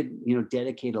really could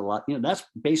dedicate a lot. That's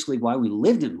basically why we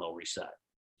lived in Lower East Side.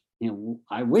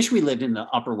 I wish we lived in the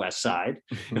Upper West Side.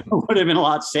 It would have been a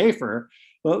lot safer,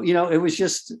 but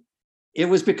it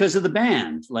was because of the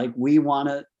band. Like, we want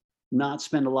to not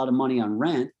spend a lot of money on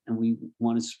rent, and we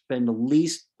want to spend the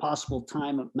least possible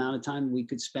amount of time we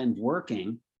could spend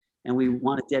working. And we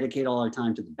want to dedicate all our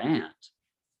time to the band.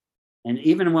 And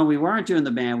even when we weren't doing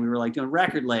the band, we were like doing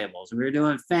record labels, and we were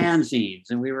doing fanzines,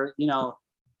 and we were,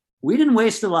 we didn't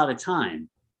waste a lot of time.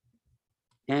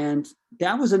 And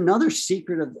that was another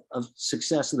secret of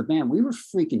success of the band. We were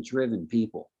freaking driven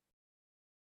people.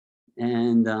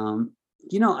 And,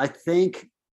 I think,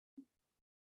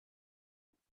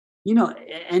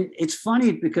 and it's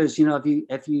funny because,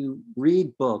 if you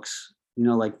read books,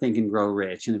 like Think and Grow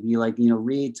Rich, and if you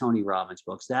read Tony Robbins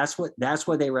books, that's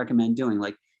what they recommend doing.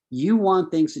 Like, you want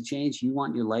things to change, you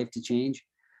want your life to change,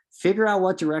 figure out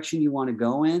what direction you want to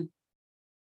go in,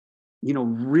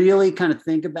 really kind of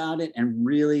think about it, and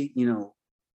really,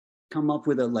 come up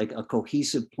with a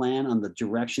cohesive plan on the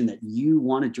direction that you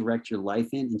want to direct your life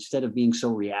in, instead of being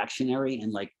so reactionary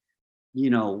and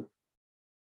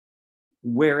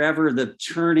wherever the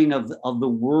turning of the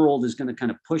world is going to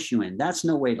kind of push you in. That's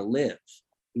no way to live.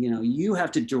 You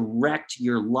have to direct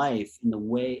your life in the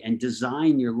way, and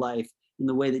design your life in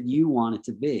the way that you want it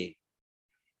to be.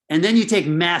 And then you take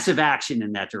massive action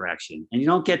in that direction, and you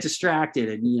don't get distracted.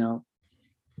 And,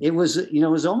 it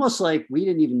was almost like we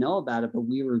didn't even know about it, but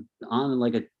we were on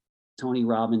like a Tony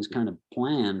Robbins kind of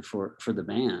plan for the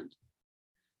band.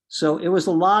 So it was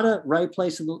a lot of right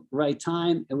place at the right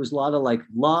time. It was a lot of like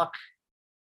luck.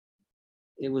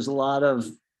 It was a lot of,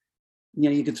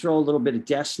 you could throw a little bit of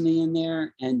destiny in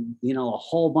there, and, a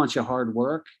whole bunch of hard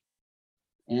work.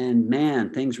 And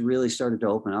man, things really started to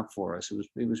open up for us.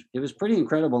 It was pretty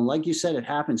incredible. And like you said, it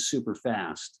happened super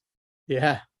fast.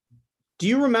 Yeah. Do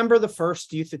you remember the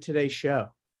first Youth of Today show?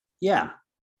 Yeah.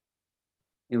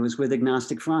 It was with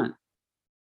Agnostic Front.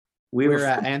 We were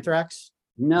at Anthrax?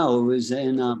 No, it was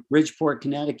in Bridgeport,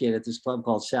 Connecticut, at this club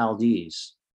called Sal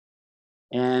D's.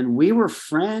 And we were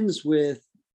friends with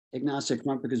Agnostic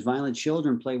Front because Violent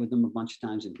Children played with them a bunch of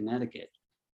times in Connecticut.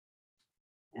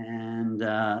 And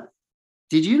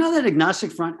did you know that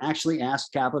Agnostic Front actually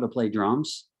asked Cappo to play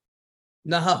drums?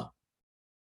 No.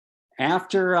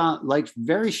 After,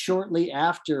 very shortly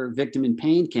after Victim in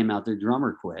Pain came out, their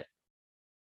drummer quit.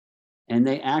 And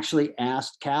they actually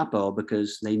asked Cappo,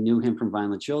 because they knew him from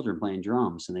Violent Children playing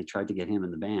drums, and they tried to get him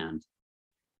in the band.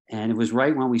 And it was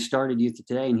right when we started Youth of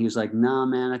Today, and he was like, "Nah,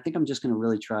 man, I think I'm just going to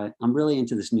really try. I'm really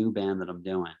into this new band that I'm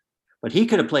doing." But he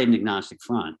could have played an Agnostic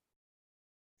Front.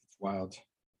 It's wild.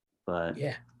 But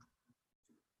yeah,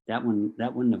 that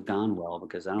wouldn't have gone well,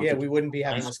 because I don't. Yeah, we wouldn't be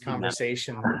having this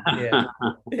conversation. Yeah,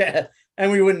 yeah,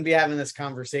 and we wouldn't be having this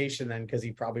conversation then, because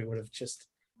he probably would have just,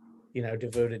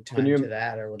 devoted time to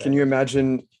that or whatever. Can you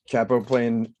imagine Cappo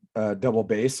playing double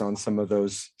bass on some of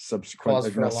those subsequent Cause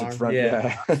for agnostic alarm. front.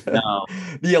 Yeah. No.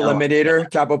 The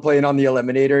Eliminator, Capo playing on the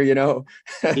Eliminator, you know.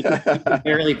 He can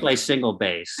barely play single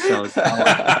bass. So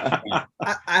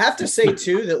I have to say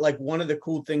too that like one of the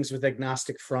cool things with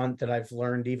Agnostic Front that I've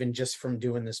learned even just from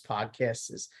doing this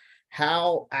podcast is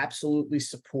how absolutely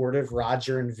supportive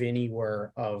Roger and Vinny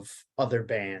were of other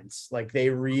bands. Like they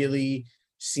really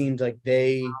seemed like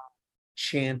they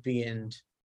championed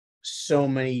so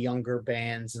many younger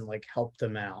bands and like helped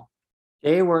them out.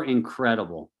 they were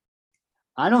incredible.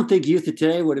 I don't think Youth of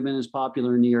Today would have been as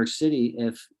popular in New York City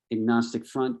if Agnostic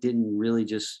Front didn't really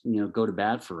just, go to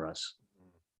bat for us.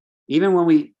 Even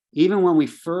when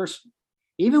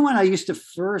I used to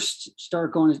first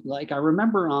start going, like I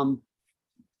remember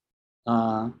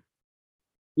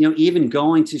even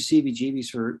going to CBGBs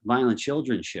for Violent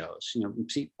Children shows.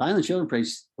 Violent Children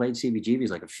played CBGBs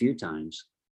like a few times.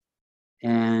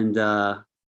 And I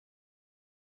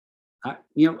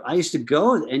used to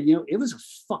go and it was a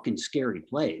fucking scary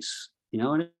place. You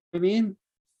know what I mean?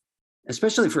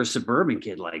 Especially for a suburban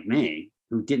kid like me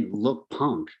who didn't look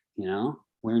punk,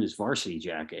 wearing his varsity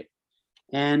jacket.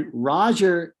 And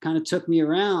Roger kind of took me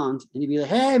around and he'd be like,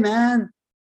 "Hey man,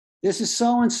 this is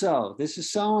so-and-so. This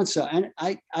is so-and-so." And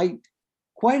I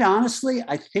quite honestly,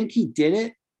 I think he did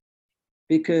it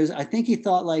because I think he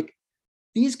thought like,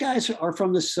 these guys are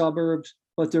from the suburbs,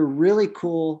 but they're really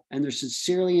cool and they're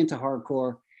sincerely into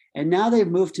hardcore. And now they've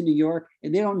moved to New York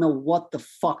and they don't know what the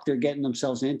fuck they're getting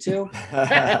themselves into.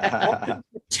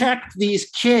 Protect these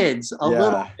kids a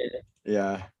little bit.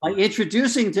 Yeah. By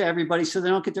introducing to everybody so they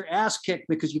don't get their ass kicked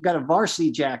because you got a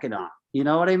varsity jacket on. You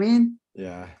know what I mean?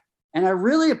 Yeah. And I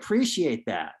really appreciate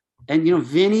that. And,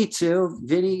 Vinny too.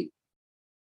 Vinny,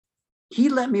 he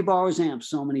let me borrow his amp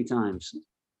so many times.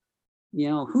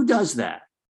 Who does that?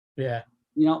 Yeah.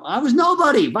 I was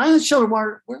nobody. Violent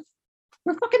Children we're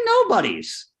fucking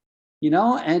nobodies,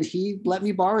 and he let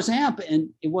me borrow his amp.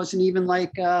 And it wasn't even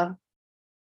like I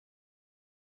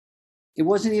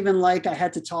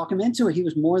had to talk him into it. He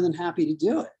was more than happy to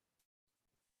do it.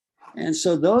 And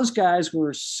so those guys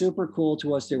were super cool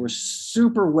to us. They were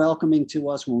super welcoming to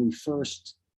us when we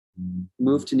first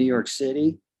moved to New York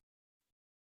City.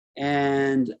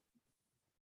 And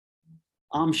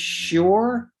I'm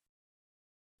sure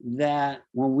that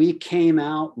when we came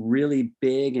out really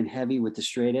big and heavy with the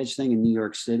straight edge thing in New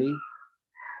York City,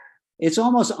 it's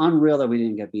almost unreal that we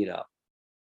didn't get beat up.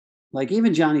 Like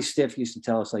even Johnny Stiff used to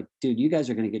tell us like, "Dude, you guys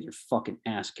are going to get your fucking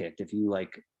ass kicked if you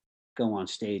like go on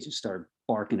stage and start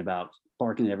barking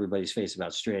in everybody's face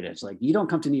about straight edge. Like you don't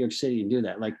come to New York City and do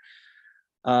that." Like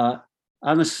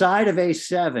on the side of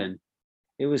A7,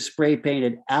 it was spray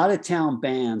painted, "Out of town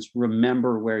bands,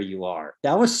 remember where you are."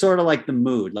 That was sort of like the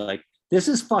mood. Like, this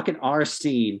is fucking our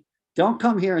scene. Don't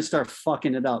come here and start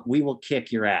fucking it up. We will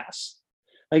kick your ass.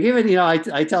 Like even, I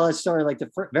tell that story, like the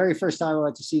very first time I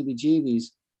went to CBGBs,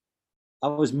 I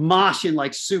was moshing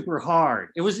like super hard.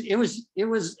 It was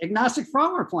Agnostic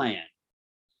Front were playing.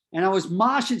 And I was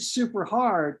moshing super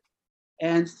hard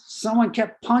and someone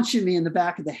kept punching me in the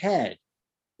back of the head.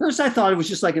 First, I thought it was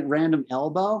just like a random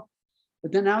elbow.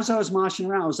 But then as I was moshing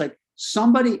around, I was like,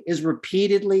 somebody is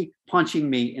repeatedly punching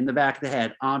me in the back of the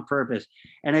head on purpose.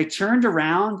 And I turned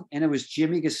around and it was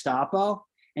Jimmy Gestapo.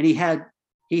 And he had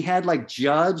like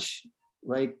Judge,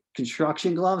 like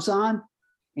construction gloves on.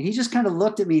 And he just kind of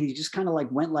looked at me and he just kind of like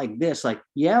went like this, like,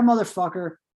 "Yeah,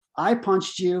 motherfucker, I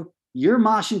punched you. You're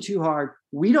moshing too hard.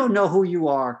 We don't know who you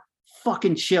are.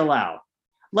 Fucking chill out."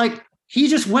 Like he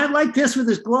just went like this with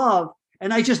his glove.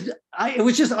 And it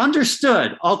was just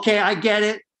understood. Okay, I get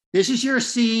it. This is your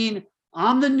scene.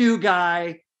 I'm the new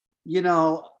guy. You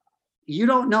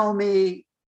don't know me.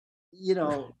 It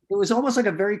was almost like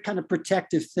a very kind of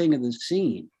protective thing of the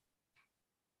scene.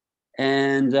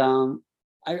 And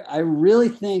I really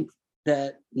think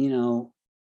that,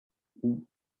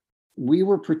 we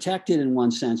were protected in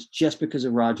one sense just because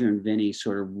of Roger and Vinny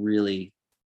sort of really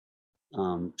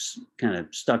kind of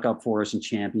stuck up for us and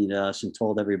championed us and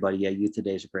told everybody, "Yeah, Youth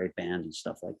Today is a great band," and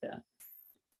stuff like that.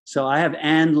 So I have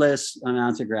endless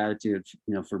amounts of gratitude,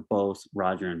 for both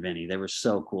Roger and Vinny. They were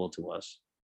so cool to us.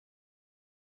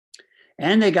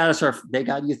 And they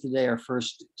got Youth Today our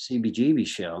first CBGB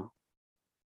show,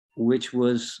 which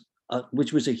was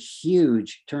a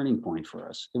huge turning point for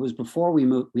us. It was before we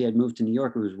had moved to New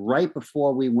York. It was right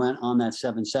before we went on that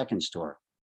 7 Seconds tour.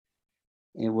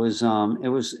 It was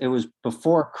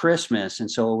before Christmas. And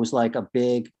so it was like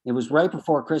it was right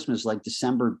before Christmas, like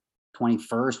December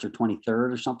 21st or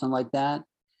 23rd or something like that.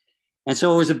 And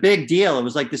so it was a big deal. It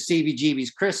was like the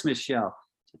CBGB's Christmas show.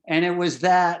 And it was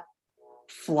that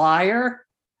flyer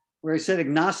where he said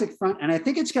agnostic front, and I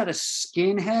think it's got a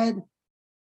skinhead,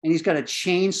 and he's got a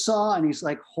chainsaw, and he's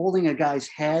like holding a guy's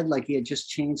head, like he had just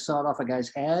chainsawed off a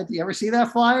guy's head. You ever see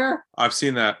that flyer? I've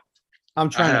seen that. I'm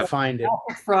trying to find it.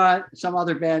 Agnostic Front, some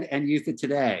other band, and Youth of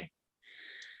Today,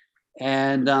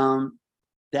 and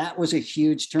that was a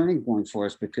huge turning point for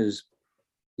us because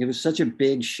it was such a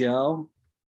big show.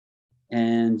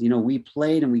 And, you know, we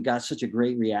played and we got such a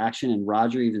great reaction. And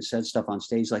Roger even said stuff on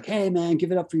stage like, hey, man,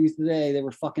 give it up for Youth Today. They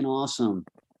were fucking awesome.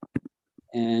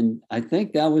 And I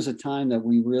think that was a time that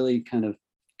we really kind of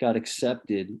got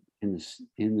accepted in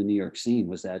the New York scene,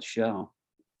 was that show.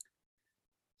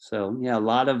 So, yeah, a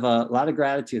lot of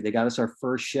gratitude. They got us our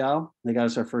first show. They got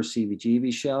us our first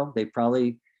CBGB show. They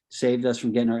probably saved us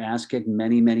from getting our ass kicked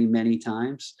many, many, many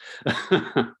times.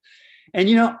 And,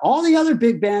 you know, all the other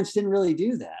big bands didn't really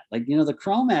do that. Like, you know, the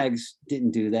Cro-Mags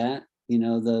didn't do that. You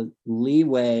know, the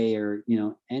Leeway or, you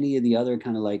know, any of the other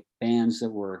kind of like bands that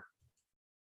were,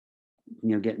 you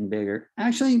know, getting bigger.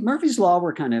 Actually, Murphy's Law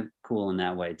were kind of cool in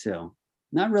that way, too.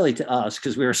 Not really to us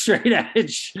because we were straight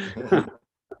edge.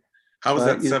 How was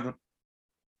that 7?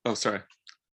 Oh, sorry.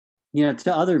 You know,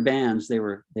 to other bands, they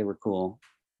were cool.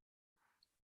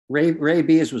 Ray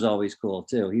Beers was always cool,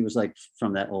 too. He was like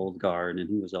from that old guard, and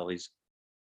he was always,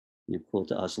 you know, cool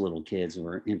to us little kids who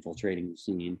were infiltrating the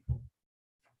scene.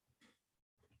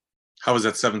 How was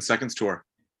that 7 Seconds tour?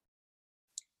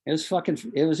 It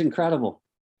was incredible.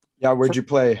 Yeah, where'd you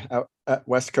play? Out at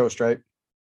West Coast, right?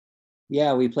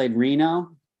 Yeah, we played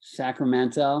Reno,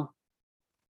 Sacramento,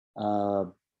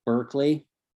 Berkeley.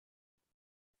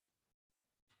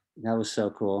 That was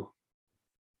so cool.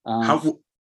 Oh,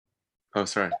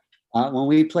 sorry. When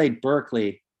we played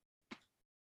Berkeley,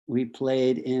 we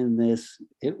played in this.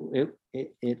 It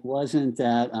wasn't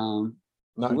that.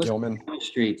 Not Gilman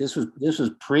Street. This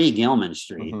was pre-Gilman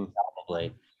Street,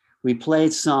 probably. We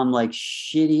played some like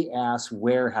shitty ass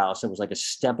warehouse that was like a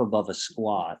step above a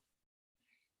squat,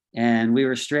 and we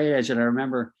were straight edge. And I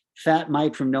remember Fat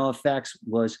Mike from NoFX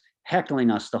was heckling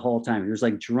us the whole time. He was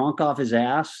like drunk off his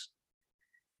ass.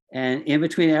 And in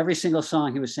between every single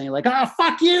song, he was saying like, "Oh,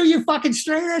 fuck you, you fucking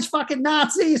straight edge fucking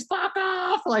Nazis, fuck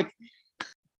off!" Like,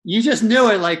 you just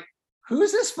knew it. Like,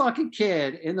 who's this fucking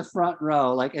kid in the front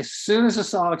row? Like, as soon as the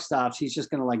song stops, he's just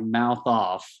gonna like mouth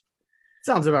off.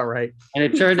 Sounds about right. And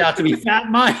it turned out to be Fat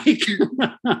Mike.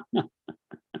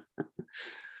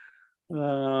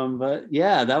 But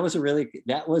yeah, that was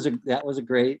a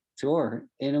great tour,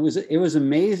 and it was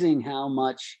amazing how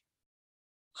much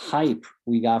hype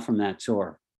we got from that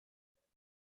tour.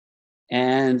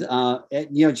 And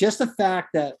you know, just the fact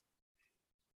that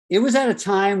it was at a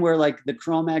time where like the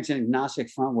Cro-Mags and Agnostic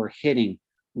Front were hitting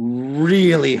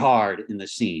really hard in the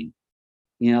scene.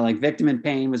 You know, like Victim in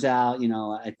Pain was out. You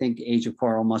know, I think Age of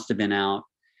Coral must have been out,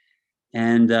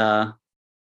 and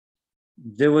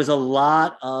there was a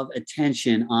lot of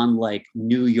attention on like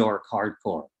New York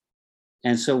hardcore,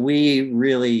 and so we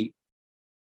really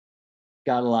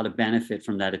got a lot of benefit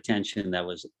from that attention that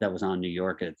was on New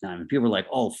York at the time. And people were like,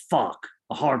 "Oh fuck,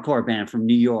 a hardcore band from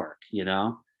New York," you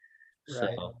know? Right.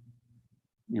 So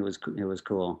it was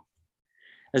cool.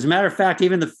 As a matter of fact,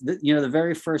 even the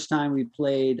very first time we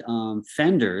played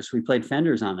Fenders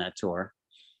on that tour.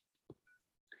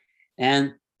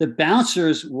 And the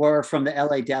bouncers were from the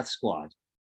LA Death Squad.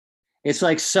 It's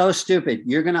like so stupid.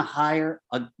 You're gonna hire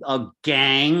a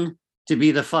gang to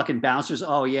be the fucking bouncers?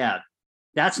 Oh yeah.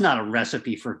 That's not a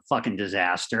recipe for fucking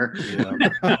disaster.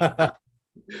 Yeah.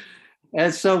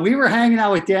 And so we were hanging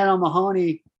out with Dan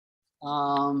O'Mahony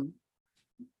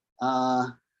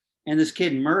and this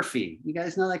kid Murphy. You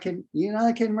guys know that kid? You know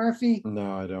that kid Murphy?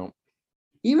 No, I don't.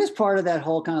 He was part of that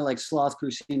whole kind of like sloth crew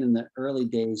scene in the early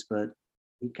days, but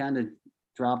he kind of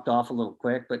dropped off a little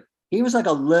quick. But he was like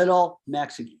a little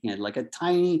Mexican kid, like a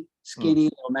tiny, skinny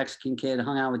little Mexican kid,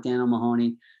 hung out with Dan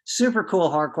O'Mahony. Super cool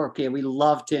hardcore kid. We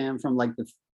loved him from like the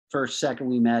first second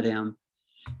we met him.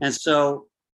 And so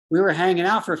we were hanging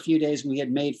out for a few days, and we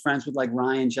had made friends with like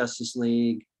Ryan Justice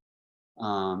League,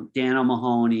 Dan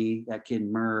O'Mahony, that kid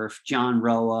Murph, John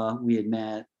Roa, we had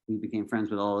met. We became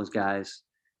friends with all those guys.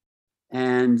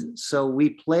 And so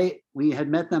we had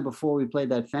met them before we played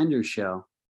that Fender show.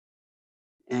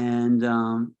 And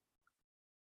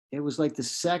it was like the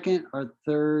second or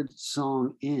third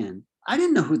song in. I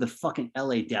didn't know who the fucking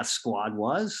LA Death Squad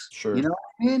was. Sure. You know what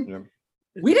I mean? Yeah.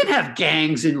 We didn't have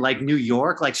gangs in like New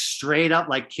York, like straight up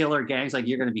like killer gangs, like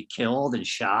you're going to be killed and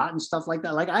shot and stuff like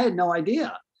that. Like I had no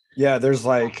idea. Yeah, there's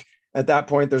like at that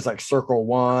point there's like Circle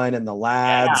One and the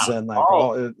Lads and like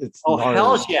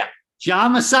hell yeah.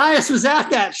 John Macias was at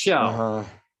that show.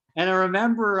 And I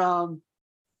remember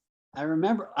I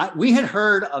remember we had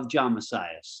heard of John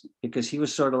Macias because he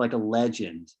was sort of like a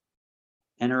legend.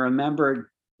 And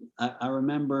I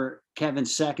remember Kevin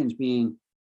Seconds being,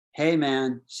 hey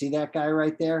man, see that guy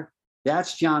right there?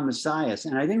 That's John Macias.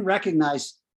 And I didn't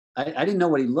recognize, I didn't know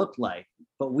what he looked like,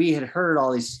 but we had heard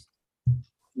all these,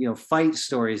 fight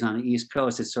stories on the East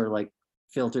Coast. It's sort of like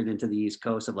filtered into the East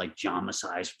Coast of like John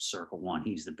Macias from Circle One.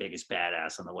 He's the biggest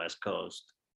badass on the West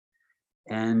Coast.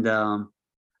 And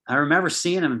I remember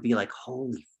seeing him and be like,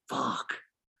 holy fuck,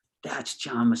 that's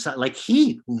John Macias. Like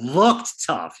he looked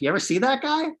tough. You ever see that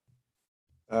guy?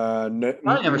 No,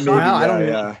 I never saw him. I don't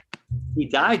know. He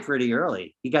died pretty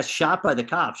early. He got shot by the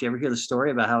cops. You ever hear the story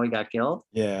about how he got killed?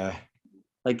 Yeah.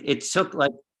 Like it took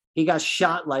he got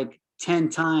shot like 10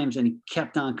 times and he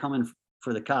kept on coming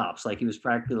for the cops. Like he was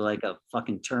practically like a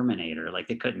fucking Terminator. Like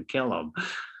they couldn't kill him.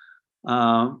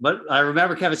 But I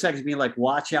remember Kevin Seconds being like,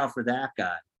 watch out for that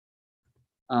guy.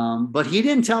 But he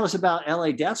didn't tell us about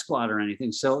LA Death Squad or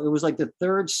anything. So it was like the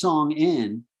third song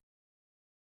in.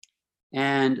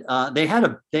 And they had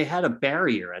a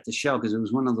barrier at the show because it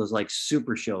was one of those like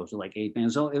super shows with like 8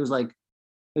 bands. So it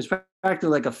was practically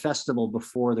like a festival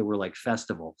before there were like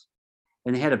festivals,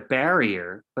 and they had a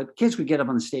barrier. But kids would get up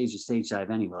on the stage and stage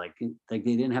dive anyway. Like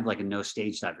they didn't have like a no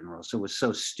stage diving rule, so it was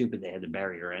so stupid they had the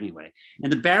barrier anyway.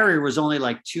 And the barrier was only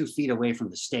like 2 feet away from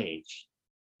the stage,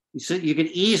 so you could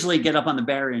easily get up on the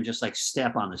barrier and just like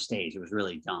step on the stage. It was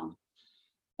really dumb.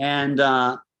 And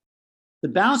the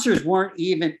bouncers weren't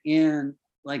even in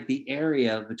like the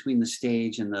area between the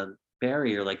stage and the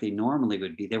barrier like they normally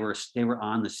would be. They were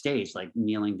on the stage, like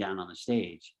kneeling down on the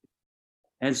stage.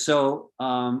 And so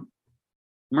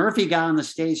Murphy got on the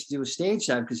stage to do a stage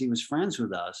dive because he was friends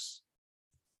with us.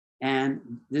 And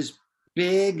this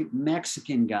big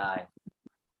Mexican guy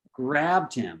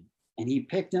grabbed him and he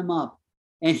picked him up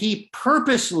and he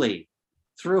purposely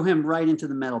threw him right into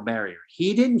the metal barrier.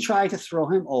 He didn't try to throw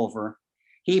him over.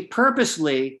 He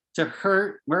purposely, to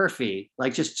hurt Murphy,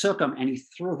 like just took him and he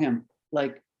threw him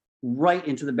like right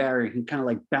into the barrier. He kind of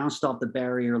like bounced off the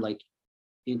barrier, like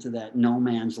into that no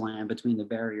man's land between the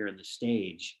barrier and the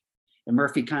stage. And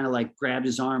Murphy kind of like grabbed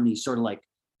his arm and he sort of like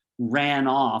ran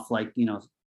off, like,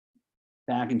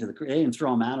 back into the, they didn't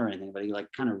throw him out or anything, but he like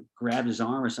kind of grabbed his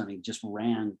arm or something, just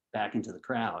ran back into the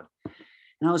crowd.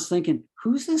 And I was thinking,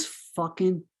 who's this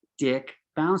fucking dick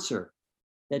bouncer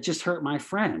that just hurt my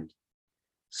friend?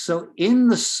 So in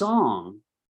the song,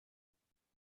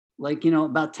 like,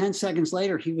 about 10 seconds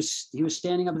later, he was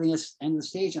standing up at the end of the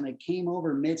stage and I came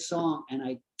over mid-song and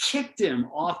I kicked him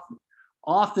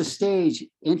off the stage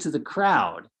into the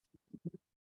crowd.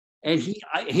 And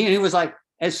he was like,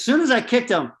 as soon as I kicked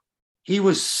him, he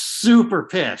was super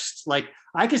pissed. Like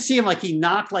I could see him, like he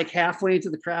knocked like halfway into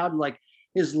the crowd, and like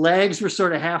his legs were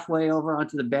sort of halfway over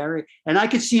onto the barrier. And I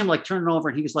could see him like turning over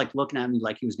and he was like looking at me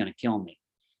like he was going to kill me.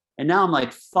 And now I'm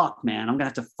like, fuck, man, I'm going to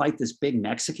have to fight this big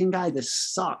Mexican guy. This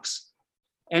sucks.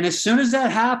 And as soon as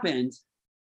that happened,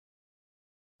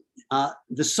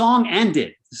 the song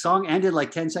ended. The song ended like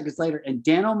 10 seconds later. And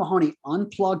Dan O'Mahony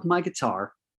unplugged my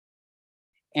guitar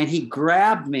and he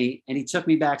grabbed me and he took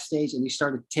me backstage and he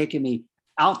started taking me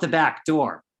out the back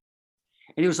door.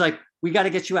 And he was like, we got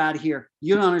to get you out of here.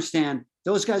 You don't understand.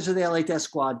 Those guys are the LA Death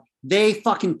Squad. They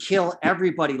fucking kill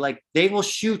everybody. Like they will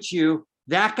shoot you.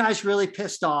 That guy's really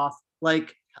pissed off.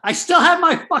 Like, I still have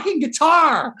my fucking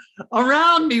guitar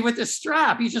around me with the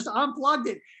strap. He just unplugged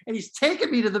it and he's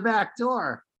taking me to the back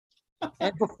door.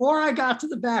 And before I got to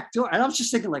the back door, and I was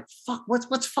just thinking like, fuck,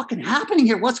 what's fucking happening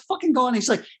here? What's fucking going on? He's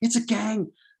like, it's a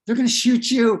gang. They're going to shoot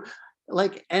you.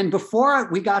 Like, and before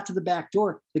we got to the back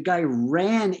door, the guy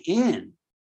ran in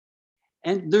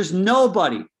and there's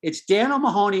nobody. It's Dan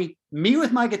O'Mahony, me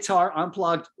with my guitar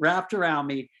unplugged, wrapped around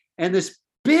me. And this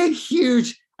big,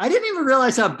 huge, I didn't even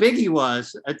realize how big he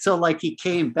was until like he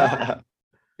came back.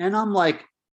 And I'm like,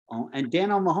 oh, and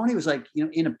Dan O'Mahony was like,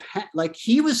 like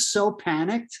he was so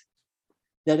panicked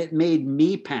that it made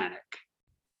me panic.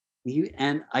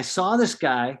 And I saw this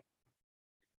guy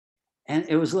and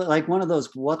it was like one of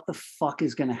those, what the fuck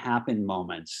is going to happen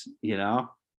moments,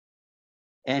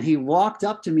 And he walked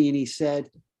up to me and he said,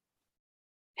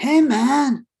 hey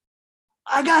man,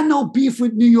 I got no beef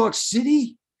with New York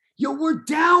City. Yo, we're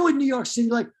down with New York City,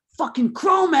 like fucking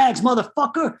Cro-Mags,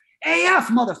 motherfucker. AF,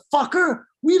 motherfucker.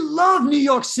 We love New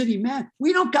York City, man.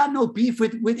 We don't got no beef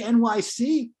with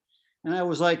NYC. And I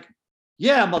was like,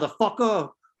 yeah, motherfucker.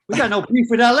 We got no beef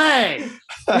with LA.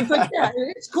 He was like, yeah,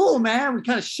 it's cool, man. We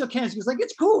kind of shook hands. He was like,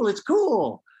 it's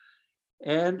cool.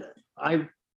 And I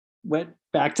went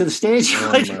back to the stage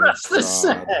like the rest of the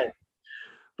set.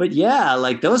 But yeah,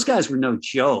 like those guys were no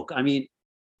joke. I mean,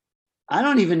 I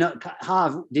don't even know.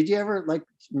 Hav, did you ever like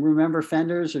remember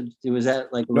Fenders, or was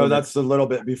that like? No, that's a little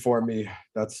bit before me.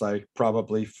 That's like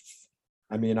probably,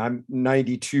 I mean, I'm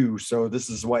 92, so this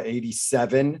is what,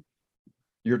 87?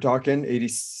 You're talking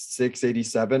 86,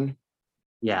 87?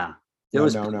 Yeah. No.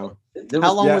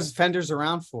 How long yeah. was Fenders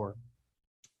around for?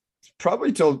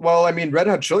 Probably till, well, I mean, Red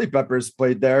Hot Chili Peppers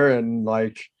played there, and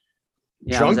like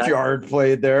Junkyard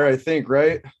played there, I think,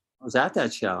 right? I was at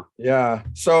that show. Yeah.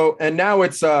 So, and now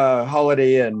it's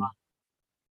Holiday Inn.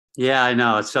 Yeah, I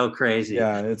know. It's so crazy.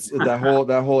 Yeah, it's that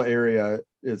whole area.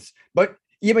 But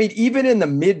I mean, even in the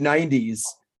mid 90s,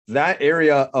 that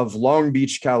area of Long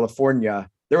Beach, California,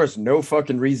 there was no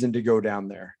fucking reason to go down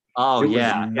there. Oh, It was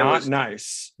yeah. not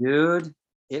nice. Dude,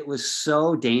 it was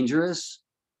so dangerous.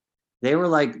 They were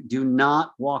like, do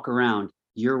not walk around.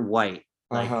 You're white.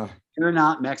 Like, you're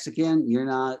not Mexican. You're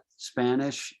not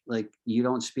Spanish. Like, you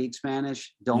don't speak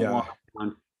Spanish. Don't walk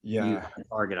around. Yeah. You have a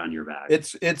target on your back.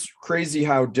 It's crazy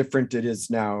how different it is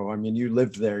now. I mean, you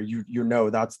lived there, you know,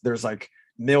 there's like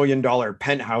 $1 million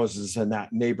penthouses in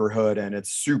that neighborhood, and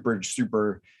it's super,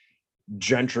 super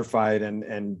gentrified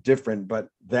and different. But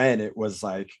then it was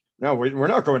like, no, we're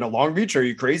not going to Long Beach. Are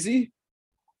you crazy?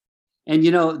 And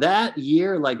you know, that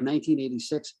year, like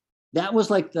 1986, that was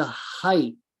like the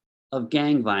height of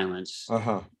gang violence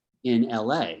in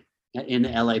LA, in the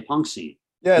LA punk scene.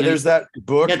 Yeah, there's that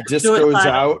book, Disco's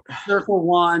Out. Circle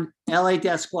One, LA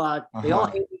Death Squad. They all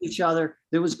hated each other.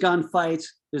 There was gunfights.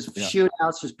 There's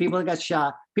shootouts. There's people that got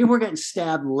shot. People were getting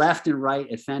stabbed left and right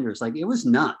at Fenders. Like, it was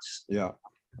nuts. Yeah.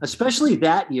 Especially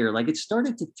that year. Like, it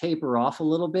started to taper off a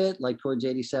little bit, like towards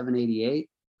 87, 88.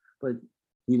 But,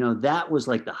 you know, that was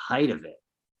like the height of it.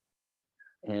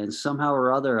 And somehow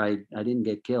or other, I didn't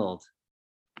get killed.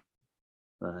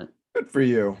 But good for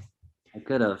you. I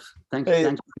could have. Thanks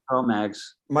for Pro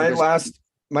Mags. My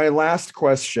last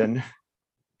question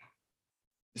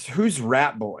is, who's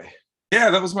Rat Boy? Yeah,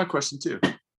 that was my question too.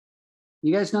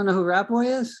 You guys don't know who Rat Boy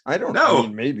is? I don't know. I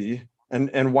mean, maybe.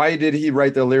 And why did he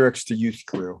write the lyrics to Youth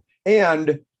Crew?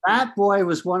 And Rat Boy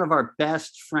was one of our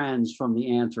best friends from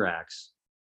the Anthrax.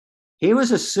 He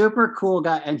was a super cool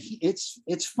guy, and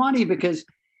it's funny because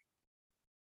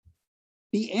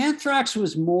the Anthrax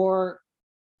was more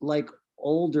like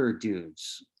older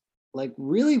dudes. Like,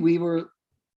 really, we were,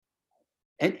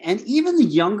 and even the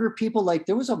younger people, like,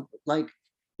 there was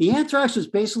the Anthrax was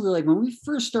basically like, when we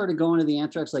first started going to the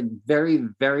Anthrax, like very,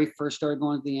 very first started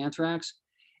going to the Anthrax,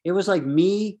 it was like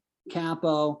me,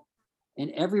 Capo,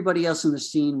 and everybody else in the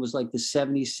scene was like the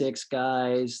 76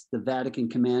 guys, the Vatican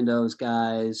Commandos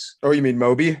guys. Oh, you mean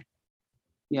Moby?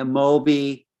 Yeah,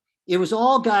 Moby. It was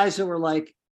all guys that were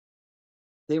like,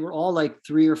 they were all like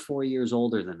 3 or 4 years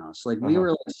older than us. Like, we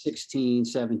were like 16,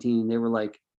 17. They were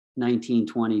like 19,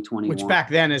 20, 21. Which back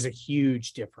then is a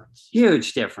huge difference.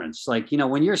 Huge difference. Like, you know,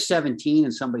 when you're 17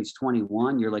 and somebody's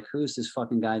 21, you're like, who's this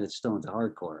fucking guy that's still into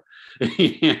hardcore?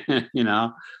 You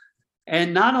know?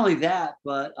 And not only that,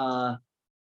 but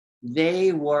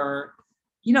they were,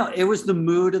 you know, it was the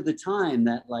mood of the time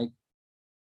that, like,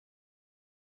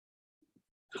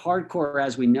 hardcore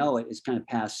as we know it is kind of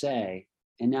passé.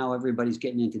 And now everybody's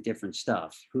getting into different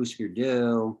stuff. Husker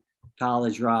Du,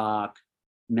 college rock,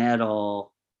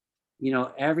 metal. You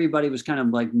know, everybody was kind of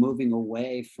like moving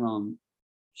away from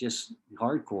just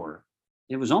hardcore.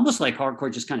 It was almost like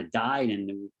hardcore just kind of died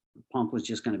and punk was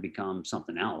just going to become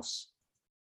something else.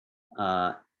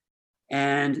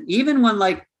 And even when,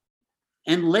 like,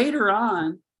 and later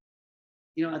on,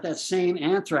 you know, at that same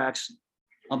Anthrax,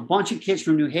 a bunch of kids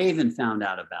from New Haven found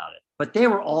out about it. But they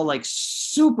were all like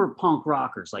super punk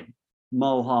rockers, like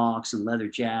mohawks and leather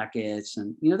jackets.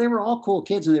 And, you know, they were all cool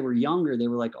kids, and they were younger. They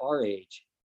were like our age.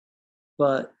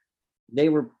 But they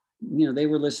were, you know, they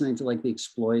were listening to like the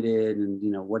Exploited and, you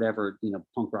know, whatever, you know,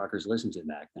 punk rockers listened to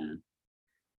back then.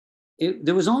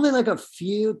 There was only like a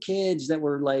few kids that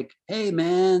were like, hey,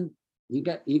 man, you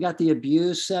got the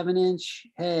Abuse 7-inch.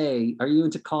 Hey, are you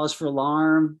into Cause for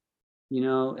Alarm? You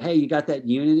know, hey, you got that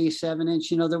Unity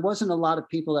 7-inch. You know, there wasn't a lot of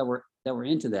people that were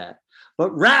into that.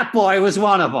 But Rat Boy was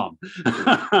one of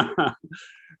them.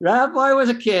 Rat Boy was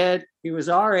a kid. He was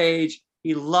our age.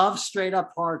 He loved straight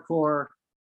up hardcore.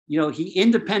 You know, he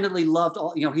independently loved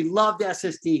all, you know, he loved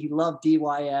SSD. He loved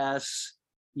DYS,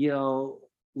 you know,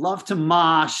 loved to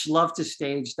mosh, loved to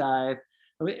stage dive.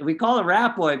 We call it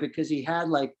Rat Boy because he had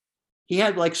like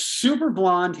super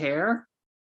blonde hair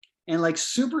and like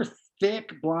super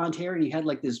thick blonde hair. And he had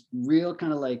like this real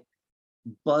kind of like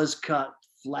buzz cut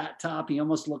flat top. He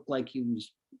almost looked like he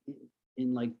was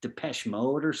in like Depeche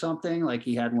Mode or something. Like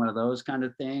he had one of those kind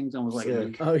of things, almost like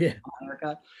a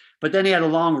haircut. But then he had a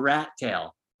long rat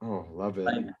tail. Oh, love it.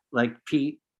 Like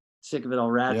Pete. sick of it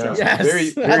all rat Yeah. tail. Yes, very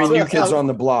that's new what- kids on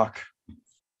the block.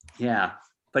 Yeah,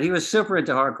 but he was super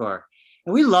into hardcore,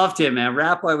 and we loved him, man.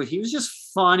 Rat Boy, he was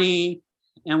just funny,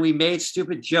 and we made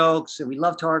stupid jokes, and we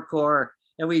loved hardcore,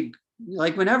 and we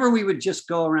like whenever we would just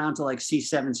go around to like see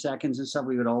 7 Seconds and stuff,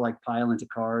 we would all like pile into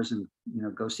cars and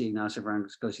go see Agnostic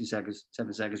Front, go see 7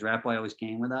 Seconds. Rat Boy always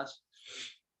came with us,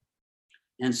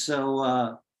 and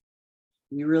so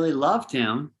we really loved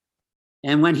him.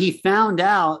 And when he found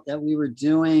out that we were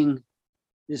doing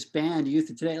this band, Youth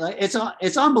of Today, like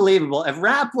it's unbelievable. If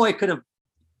Rat Boy could have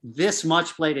this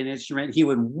much played an instrument, he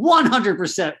would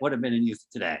 100% would have been in Youth of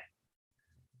Today.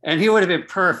 And he would have been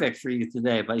perfect for Youth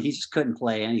Today, but he just couldn't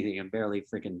play anything and barely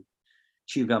freaking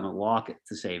chew gum and walk at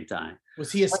the same time.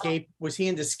 Was he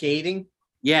into skating?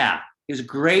 Yeah, he was a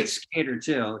great skater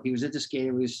too. He was into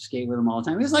skating. We used to skate with him all the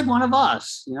time. He was like one of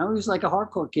us, he was like a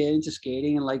hardcore kid into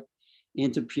skating and like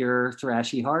into pure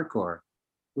thrashy hardcore,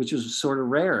 which was sort of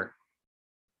rare.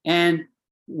 And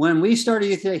when we started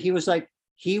Youth Today,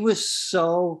 he was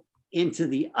so into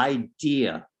the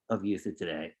idea of Youth of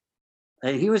Today.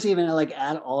 And he was even like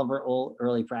at all of our old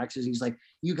early practices. He's like,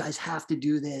 you guys have to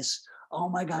do this. Oh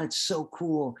my God, it's so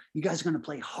cool. You guys are going to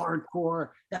play hardcore.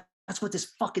 That's what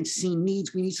this fucking scene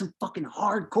needs. We need some fucking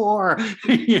hardcore,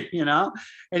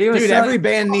 And he was every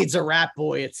band needs a Rat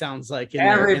Boy. It sounds like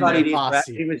everybody needs rap.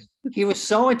 He was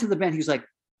so into the band.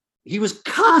 He was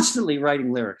constantly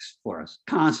writing lyrics for us,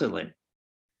 constantly.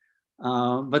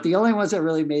 But the only ones that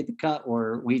really made the cut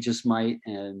were We Just Might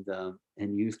and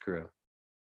Youth Crew.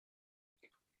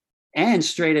 And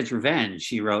Straight Edge Revenge,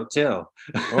 she wrote too.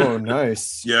 Oh,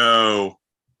 nice. Yo.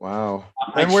 Wow.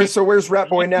 And where's Rat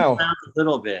Boy now? A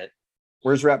little bit.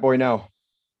 Where's Rat Boy now?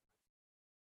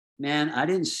 Man, I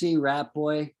didn't see Rat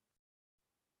Boy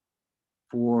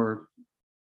for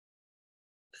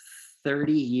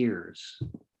 30 years.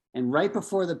 And right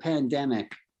before the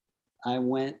pandemic, I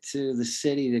went to the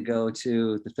city to go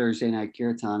to the Thursday night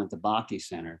kirtan at the Bhakti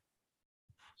Center.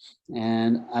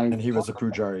 And he was a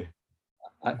Pujari.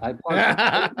 I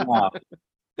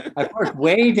parked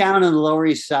way down on the Lower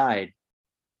East Side,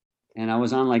 and I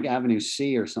was on like Avenue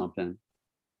C or something,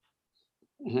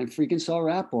 and I freaking saw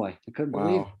Rat Boy. I couldn't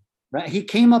believe it. Right? He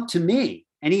came up to me,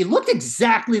 and he looked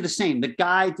exactly the same. The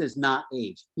guy does not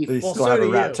age. He still have a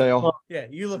rat tail. Yeah,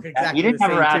 you look exactly he didn't the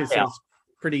have same a rat too, so tail. it's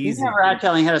pretty He easy. didn't have a rat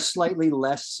tail. He had a slightly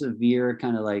less severe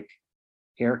kind of like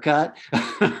haircut,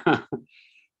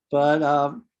 but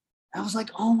I was like,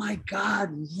 oh my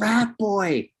God, Rat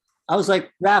Boy. I was like,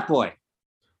 Rat Boy,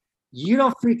 you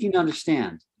don't freaking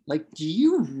understand. Like, do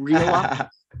you realize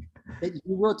that you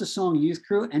wrote the song Youth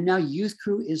Crew, and now Youth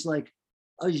Crew is like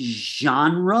a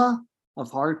genre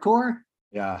of hardcore?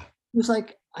 Yeah. He was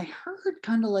like, I heard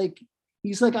kind of like,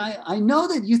 he's like, I know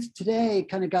that Youth Today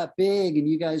kind of got big, and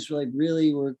you guys were like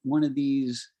really were one of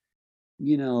these,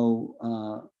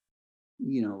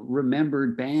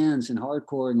 remembered bands in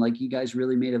hardcore, and like you guys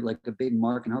really made it like a big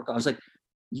mark in hardcore. I was like,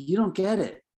 you don't get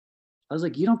it.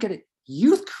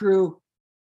 Youth Crew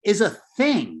is a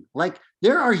thing. Like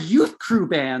there are Youth Crew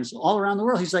bands all around the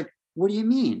world. He's like, what do you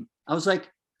mean? I was like,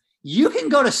 you can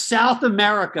go to South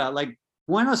America, like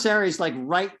Buenos Aires, like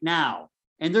right now,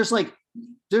 and there's like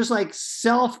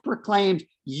self-proclaimed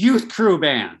Youth Crew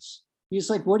bands. He's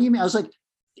like, what do you mean? I was like,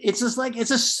 it's just like,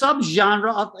 it's a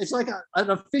subgenre of, it's like an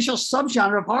official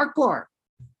subgenre of hardcore.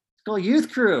 It's called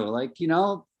Youth Crew. Like,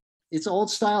 it's old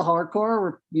style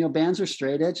hardcore where, bands are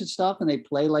straight edge and stuff, and they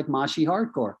play like moshi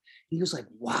hardcore. He was like,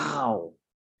 wow.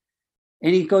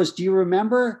 And he goes, do you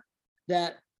remember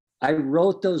that I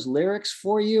wrote those lyrics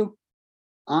for you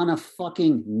on a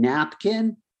fucking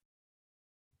napkin?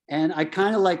 And I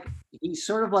kind of like, he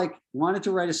sort of like wanted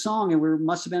to write a song, and we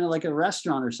must have been at like a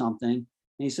restaurant or something.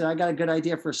 And he said, I got a good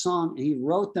idea for a song. And he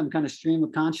wrote them kind of stream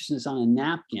of consciousness on a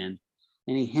napkin,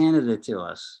 and he handed it to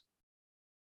us.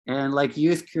 And like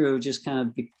Youth Crew just kind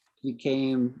of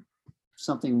became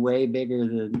something way bigger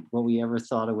than what we ever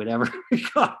thought it would ever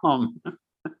become.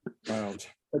 Wow.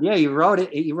 But yeah, you wrote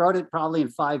it probably in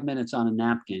 5 minutes on a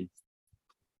napkin.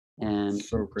 And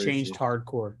So crazy. Changed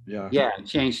hardcore. Yeah. yeah, it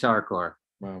changed hardcore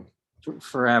Wow.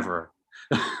 forever.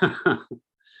 But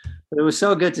it was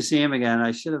so good to see him again.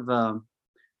 I should have,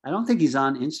 I don't think he's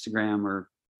on Instagram or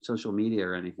social media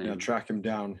or anything. Yeah. Track him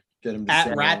down. Get him to At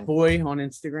say Rat Boy on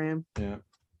Instagram. Yeah.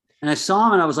 And I saw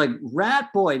him and I was like,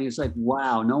 Rat Boy. And he was like,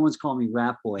 wow, no one's calling me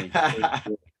Rat Boy. I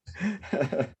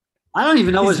don't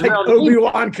even know his He's like real name.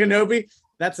 Obi-Wan Kenobi.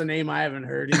 That's a name I haven't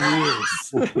heard in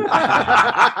years.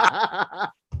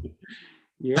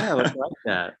 Yeah, it was like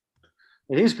that.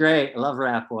 But he's great. I love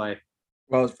Rat Boy.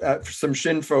 Well, some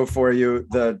shinfo for you.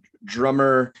 The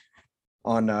drummer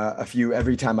on a few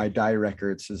Every Time I Die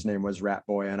records. His name was Rat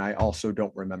Boy, and I also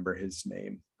don't remember his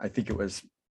name. I think it was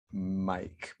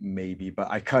Mike, maybe, but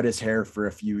I cut his hair for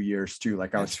a few years too.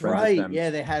 Like I was That's friends right. with them. Yeah,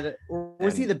 they had. Or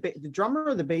was he And the drummer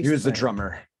or the bass? He was the player?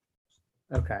 drummer.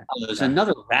 Okay. Oh, there's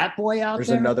another Rat Boy out There's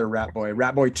there. another Rat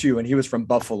Boy 2, and he was from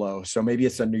Buffalo. So maybe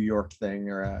it's a New York thing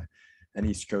or an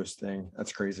East Coast thing.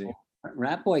 That's crazy.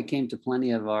 Rat Boy came to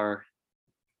plenty of our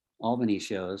Albany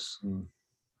shows. Mm.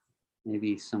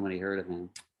 Maybe somebody heard of him.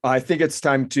 I think it's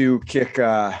time to kick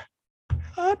Hot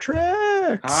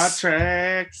Tracks. Hot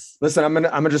tracks. Listen,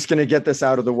 I'm just gonna get this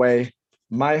out of the way.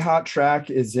 My hot track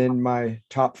is in my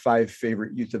top 5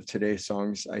 favorite Youth of Today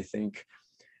songs, I think.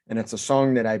 And it's a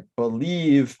song that I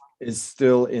believe is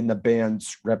still in the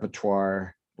band's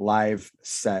repertoire live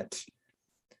set.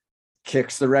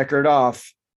 Kicks the record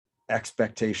off,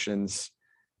 Expectations.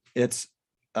 It's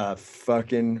a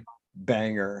fucking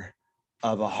banger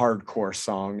of a hardcore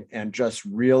song and just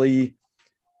really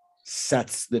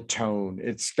sets the tone.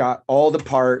 It's got all the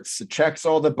parts, it checks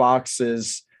all the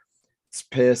boxes. It's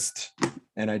pissed,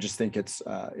 and I just think it's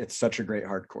such a great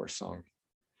hardcore song.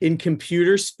 In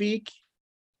computer speak,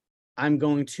 I'm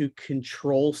going to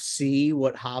Control C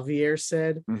what Javier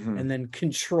said, Mhm, and then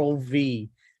Control V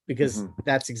because Mhm.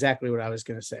 that's exactly what I was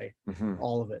going to say. mhm.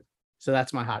 All of it. So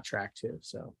that's my hot track too.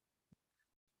 So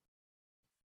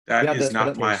That Yeah, is that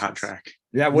not my makes hot sense. track.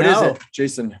 Yeah, what is No. it,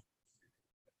 Jason?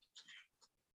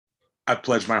 I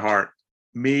pledge my heart.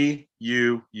 Me,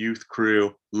 you, Youth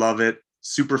Crew, love it.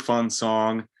 Super fun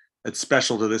song. It's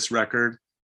special to this record.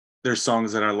 There's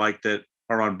songs that I like that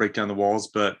are on Break Down the Walls,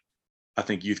 but I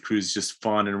think Youth Crew is just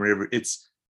fun and whatever.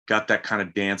 It's got that kind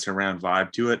of dance around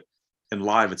vibe to it. And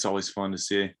live, it's always fun to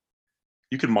see.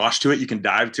 You can mosh to it, you can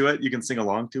dive to it, you can sing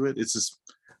along to it. It's just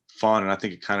fun. And I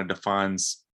think it kind of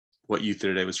defines what Youth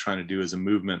Today was trying to do as a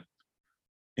movement,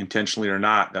 intentionally or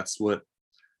not. That's what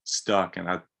stuck. And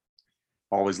I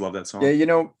always love that song.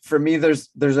 Yeah, for me, there's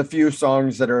a few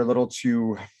songs that are a little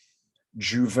too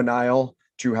juvenile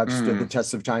to have stood the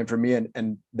test of time for me,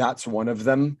 and that's one of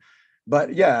them.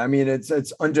 But yeah, I mean,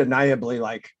 it's undeniably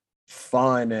like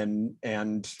fun and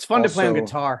it's fun to play on also,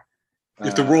 guitar.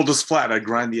 If the world was flat, I'd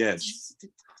grind the edge.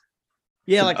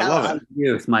 Yeah, like I love it.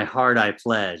 Youth, my heart I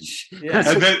pledge. Yeah.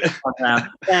 And then,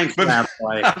 Thanks, But- Rat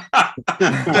Boy.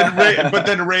 but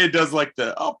then Ray does like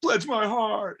the "I'll pledge my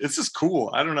heart." It's just cool.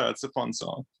 I don't know. It's a fun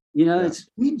song. Yeah. It's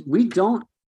we don't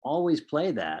always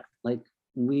play that. Like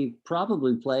we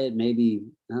probably play it maybe,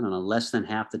 I don't know, less than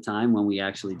half the time when we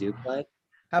actually do play.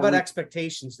 How about we-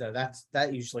 Expectations though?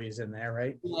 That usually is in there,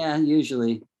 right? Yeah,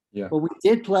 usually. Yeah. But we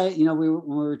did play, when we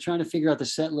were trying to figure out the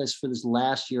set list for this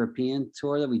last European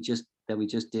tour that we just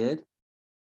did.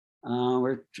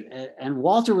 And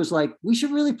Walter was like, we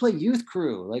should really play Youth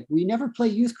Crew. Like we never play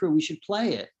Youth Crew. We should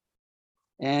play it.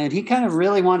 And he kind of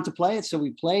really wanted to play it. So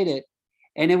we played it.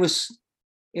 And it was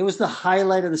the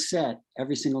highlight of the set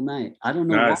every single night. I don't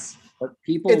know why, Nice. but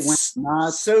people went It's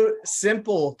nuts. so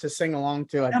simple to sing along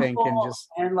to, I think, and Simple. just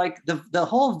And like the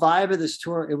whole vibe of this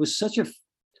tour, it was such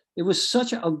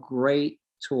a great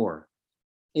tour.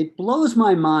 It blows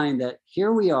my mind that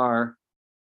here we are,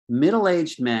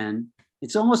 middle-aged men.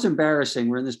 It's almost embarrassing.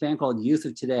 We're in this band called Youth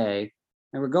of Today,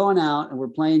 and we're going out and we're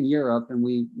playing Europe, and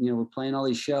we're playing all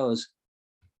these shows,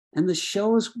 and the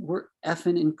shows were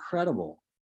effing incredible.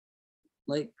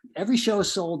 Like every show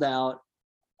is sold out.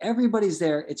 Everybody's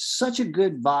there. It's such a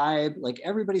good vibe. Like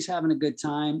everybody's having a good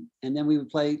time. And then we would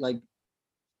play like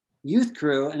Youth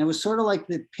Crew, and it was sort of like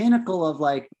the pinnacle of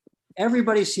like,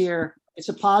 everybody's here. It's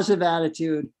a positive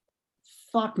attitude.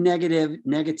 Fuck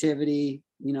negativity,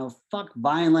 fuck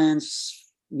violence,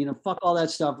 fuck all that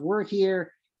stuff. We're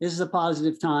here. This is a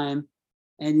positive time.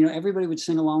 And, everybody would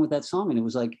sing along with that song. And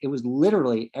it was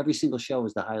literally every single show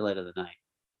was the highlight of the night.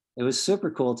 It was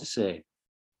super cool to see.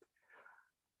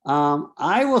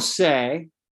 I will say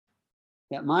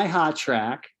that my hot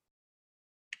track,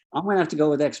 I'm going to have to go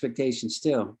with Expectations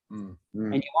too. Mm.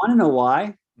 And you want to know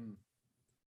why? Mm.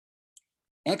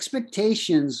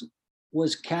 Expectations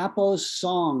was Capo's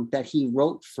song that he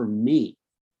wrote for me,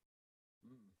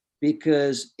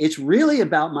 because it's really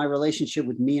about my relationship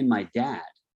with me and my dad.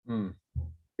 Mm.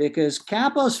 Because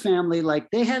Capo's family, like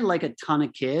they had like a ton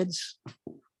of kids,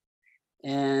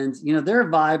 and their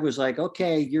vibe was like,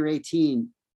 okay, you're 18,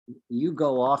 you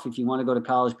go off if you want to go to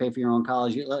college, pay for your own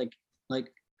college. You're like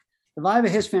the vibe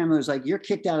of his family was like, you're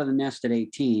kicked out of the nest at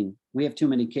 18. We have too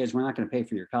many kids. We're not going to pay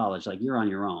for your college. Like you're on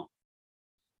your own.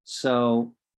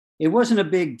 So it wasn't a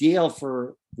big deal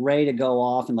for Ray to go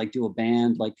off and like do a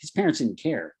band. Like his parents didn't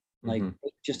care. Like they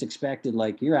just expected,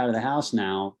 like, you're out of the house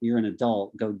now, you're an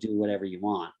adult, go do whatever you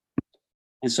want.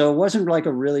 And so it wasn't like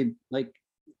a really, like,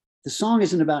 the song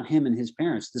isn't about him and his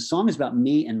parents. The song is about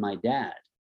me and my dad,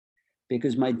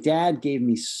 because my dad gave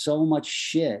me so much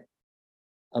shit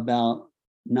about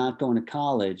not going to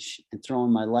college and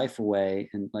throwing my life away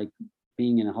and like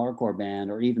being in a hardcore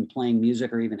band or even playing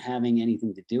music or even having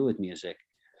anything to do with music.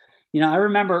 You know, I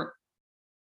remember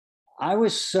I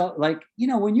was so like, you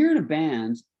know, when you're in a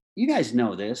band, you guys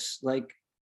know this, like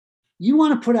you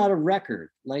want to put out a record.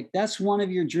 Like that's one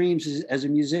of your dreams as a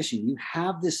musician. You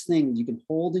have this thing that you can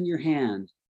hold in your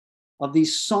hand of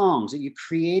these songs that you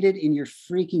created in your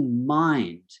freaking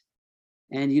mind.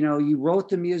 And, you know, you wrote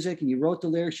the music and you wrote the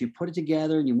lyrics, you put it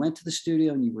together and you went to the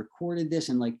studio and you recorded this.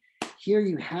 And like, here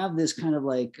you have this kind of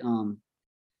like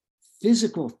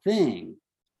physical thing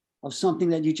of something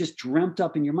that you just dreamt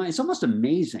up in your mind. It's almost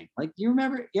amazing. Like, you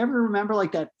ever remember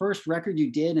like that first record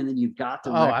you did and then you got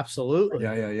the record? Absolutely.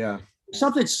 Yeah.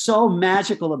 Something so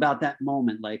magical about that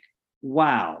moment. Like,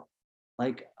 wow,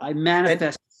 like I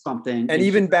manifested something. And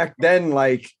even back then,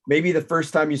 like maybe the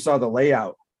first time you saw the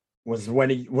layout was when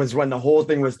the whole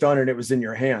thing was done and it was in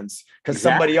your hands, because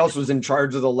somebody else was in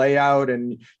charge of the layout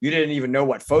and you didn't even know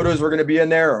what photos were going to be in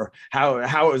there or how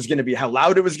it was going to be, how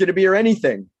loud it was going to be or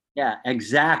anything. Yeah,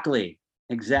 exactly.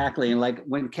 And like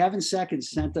when Kevin Seconds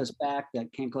sent us back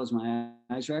that Can't Close My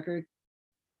Eyes record,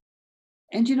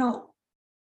 and you know,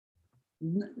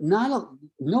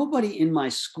 nobody in my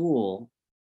school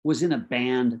was in a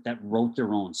band that wrote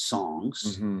their own songs.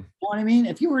 Mm-hmm. You know what I mean?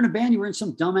 If you were in a band, you were in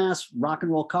some dumbass rock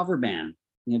and roll cover band,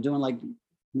 you know, doing like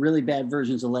really bad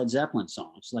versions of Led Zeppelin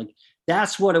songs. Like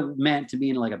that's what it meant to be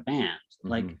in like a band. Mm-hmm.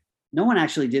 Like no one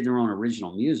actually did their own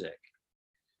original music.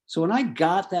 So when I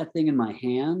got that thing in my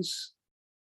hands,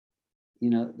 you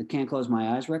know, the Can't Close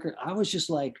My Eyes record, I was just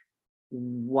like,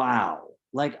 wow.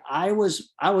 Like I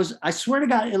swear to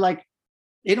God,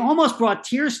 it almost brought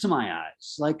tears to my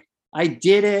eyes. Like I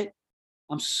did it.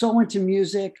 I'm so into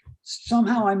music.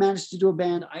 Somehow I managed to do a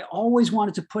band. I always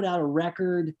wanted to put out a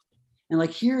record. And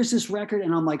like, here's this record.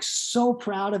 And I'm like, so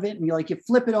proud of it. And you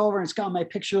flip it over and it's got my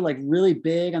picture like really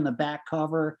big on the back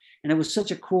cover. And it was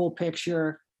such a cool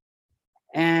picture.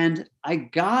 And I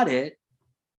got it.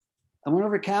 I went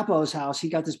over to Capo's house. He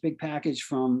got this big package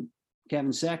from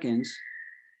Kevin Seconds.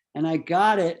 And I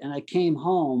got it and I came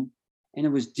home and it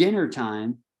was dinner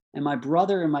time. And my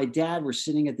brother and my dad were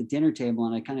sitting at the dinner table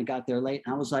and I kind of got there late.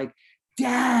 And I was like,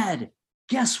 Dad,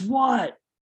 guess what?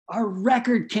 Our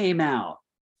record came out.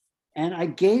 And I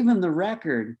gave him the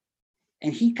record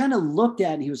and he kind of looked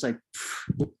at it and he was like,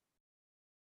 pfft.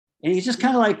 And he just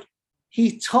kind of like,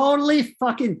 he totally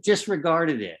fucking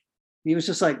disregarded it. He was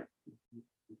just like,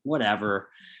 whatever.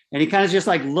 And he kind of just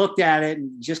like looked at it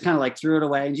and just kind of like threw it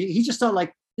away. And he just thought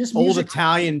like this old music,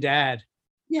 Italian dad.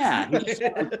 Yeah.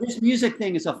 This music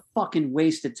thing is a fucking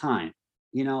waste of time.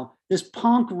 You know, this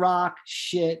punk rock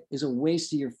shit is a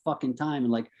waste of your fucking time.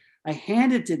 And like, I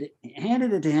handed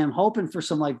it to him, hoping for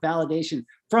some like validation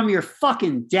from your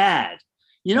fucking dad.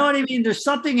 You know what I mean? There's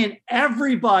something in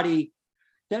everybody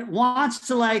that wants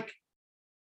to like,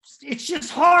 it's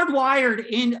just hardwired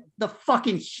in the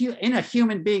fucking in a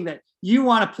human being that you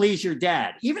want to please your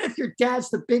dad, even if your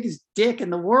dad's the biggest dick in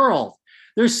the world.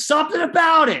 There's something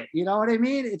about it. You know what I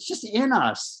mean? It's just in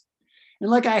us.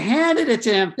 And like I handed it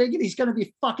to him thinking he's going to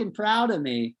be fucking proud of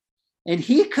me. And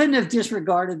he couldn't have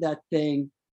disregarded that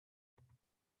thing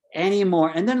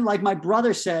anymore. And then like my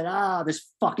brother said,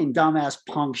 this fucking dumbass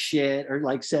punk shit, or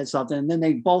like said something. And then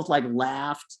they both like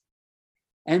laughed.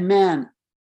 And man,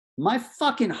 my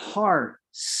fucking heart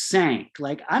sank.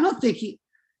 Like, I don't think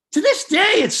to this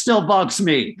day, it still bugs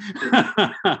me.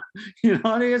 You know what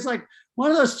I mean? It's like one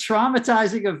of those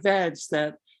traumatizing events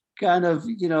that kind of,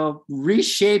 you know,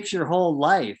 reshapes your whole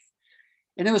life.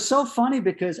 And it was so funny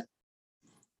because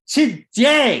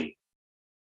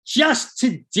just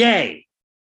today,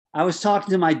 I was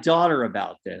talking to my daughter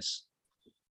about this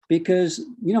because,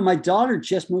 you know, my daughter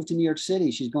just moved to New York City.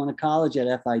 She's going to college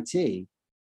at FIT.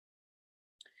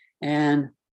 And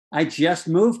I just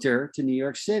moved her to New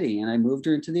York City and I moved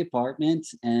her into the apartment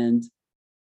and,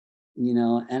 you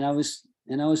know, and I was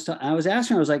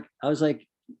asking her, I was like,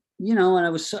 you know, and I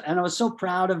was so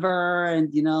proud of her.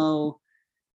 And, you know,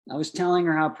 I was telling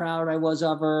her how proud I was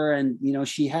of her. And, you know,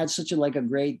 she had such a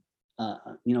great,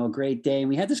 a great day. And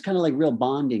we had this kind of like real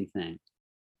bonding thing.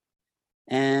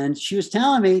 And she was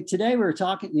telling me today, we were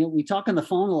talking, you know, we talk on the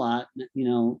phone a lot, you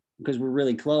know, because we're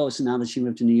really close. And now that she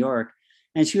moved to New York,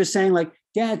 and she was saying like,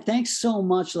 Dad, thanks so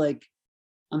much. Like,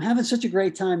 I'm having such a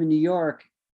great time in New York.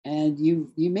 And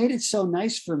you made it so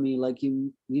nice for me. Like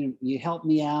you helped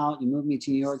me out. You moved me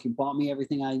to New York. You bought me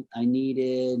everything I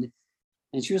needed.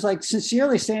 And she was like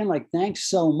sincerely saying like, thanks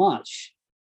so much.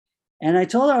 And I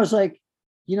told her, I was like,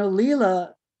 you know,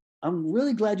 Leela, I'm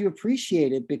really glad you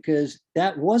appreciate it, because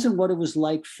that wasn't what it was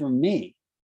like for me.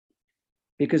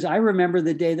 Because I remember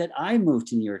the day that I moved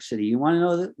to New York City. You want to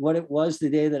know what it was the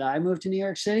day that I moved to New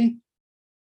York City?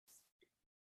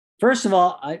 First of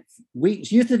all,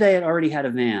 Youth Today had already had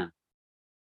a van.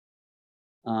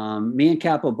 Me and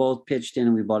Capo both pitched in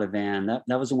and we bought a van.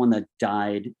 That was the one that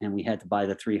died, and we had to buy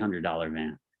the $300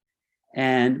 van.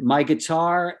 And my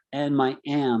guitar and my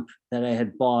amp that I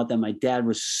had bought, that my dad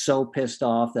was so pissed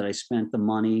off that I spent the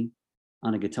money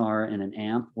on a guitar and an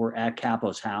amp, were at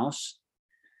Capo's house.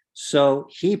 So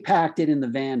he packed it in the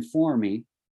van for me.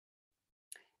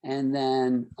 And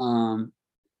then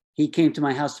he came to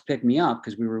my house to pick me up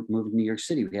because we were moving to New York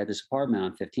City. We had this apartment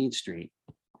on 15th Street.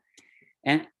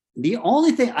 And the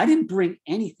only thing, I didn't bring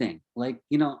anything. Like,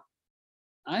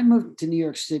 I moved to New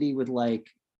York City with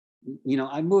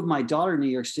I moved my daughter to New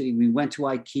York City. We went to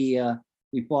IKEA.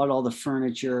 We bought all the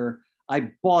furniture.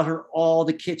 I bought her all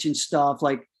the kitchen stuff.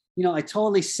 I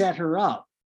totally set her up.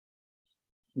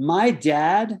 My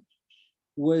dad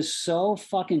was so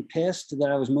fucking pissed that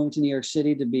I was moving to New York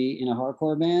City to be in a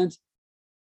hardcore band.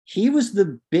 He was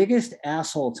the biggest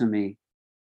asshole to me.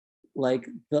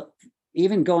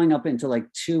 Even going up into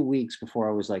 2 weeks before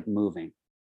I was moving.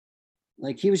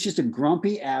 He was just a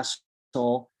grumpy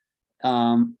asshole.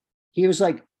 He was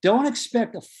like, don't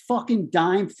expect a fucking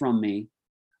dime from me.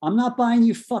 I'm not buying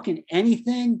you fucking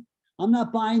anything. I'm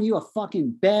not buying you a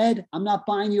fucking bed. I'm not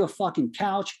buying you a fucking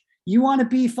couch. You want to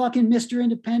be fucking Mr.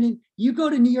 Independent? You go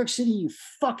to New York City, you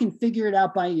fucking figure it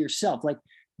out by yourself.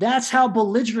 That's how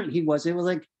belligerent he was. It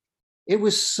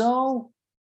was so,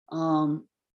 the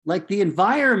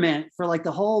environment for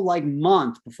the whole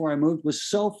month before I moved was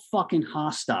so fucking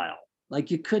hostile.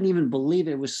 You couldn't even believe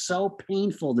it. It was so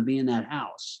painful to be in that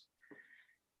house.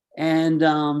 And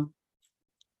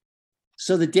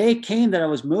so the day came that I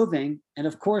was moving, and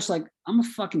of course, I'm a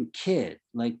fucking kid.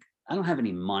 I don't have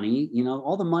any money,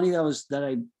 all the money that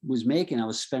I was making, I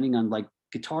was spending on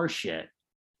guitar shit.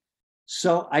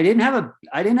 So I didn't have a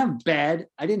bed.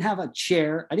 I didn't have a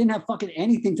chair. I didn't have fucking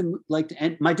anything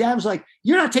and my dad was like,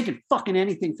 you're not taking fucking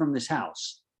anything from this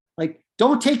house.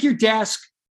 Don't take your desk.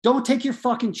 Don't take your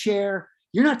fucking chair.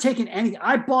 You're not taking anything.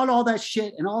 I bought all that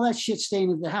shit, and all that shit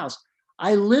staying in the house.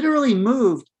 I literally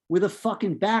moved with a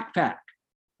fucking backpack.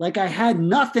 I had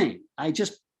nothing. I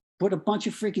just put a bunch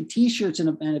of freaking t-shirts and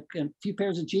a few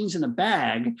pairs of jeans in a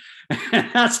bag.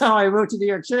 That's how I moved to New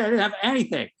York City. I didn't have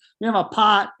anything. I didn't have a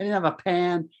pot. I didn't have a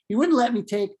pan. He wouldn't let me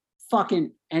take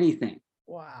fucking anything.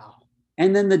 Wow.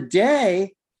 And then the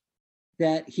day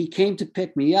that he came to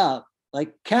pick me up,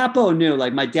 Capo knew,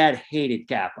 my dad hated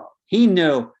Capo. He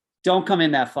knew, don't come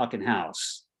in that fucking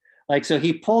house. So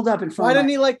he pulled up in front. Why didn't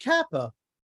he like Capo?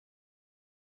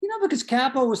 Because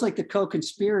Capo was the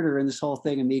co-conspirator in this whole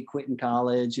thing of me quitting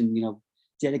college and,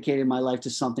 dedicating my life to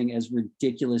something as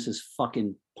ridiculous as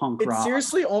fucking punk rock. It's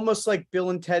seriously almost like Bill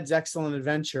and Ted's Excellent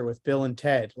Adventure with Bill and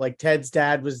Ted. Ted's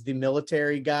dad was the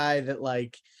military guy that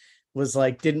was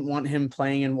didn't want him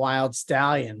playing in Wild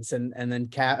Stallions. And then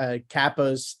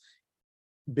Capo's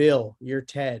Bill, you're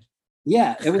Ted.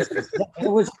 Yeah, it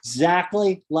was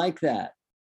exactly like that.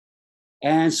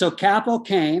 And so Capo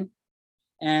came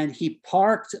and he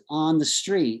parked on the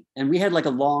street, and we had a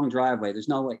long driveway. There's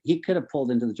no way he could have pulled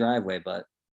into the driveway, but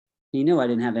he knew I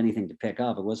didn't have anything to pick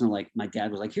up. It wasn't like my dad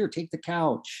was like, here, take the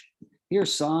couch. Here,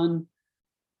 son,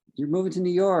 you're moving to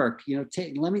New York.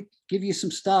 Let me give you some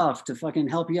stuff to fucking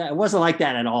help you out. It wasn't like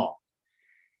that at all.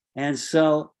 And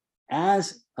so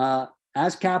as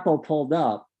Capo pulled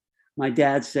up, my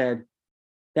dad said,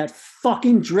 that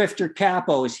fucking drifter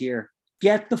Capo is here.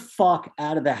 Get the fuck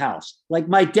out of the house.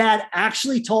 My dad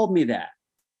actually told me that.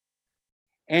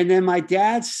 And then my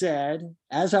dad said,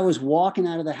 as I was walking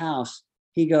out of the house,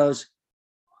 he goes,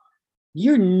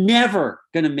 you're never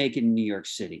going to make it in New York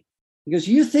City. He goes,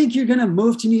 you think you're going to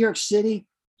move to New York City?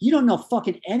 You don't know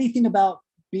fucking anything about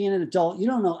being an adult. You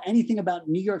don't know anything about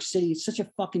New York City. It's such a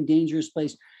fucking dangerous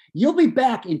place. You'll be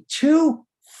back in 2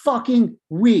 fucking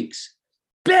weeks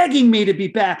begging me to be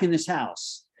back in this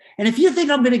house. And if you think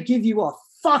I'm going to give you a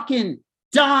fucking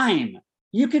dime,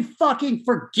 you can fucking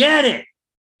forget it.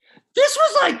 This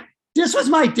was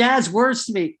my dad's words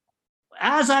to me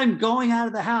as I'm going out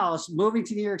of the house, moving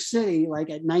to New York City,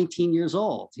 at 19 years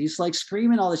old. He's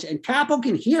screaming all this shit. And Capo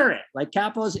can hear it.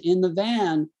 Capo's in the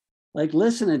van,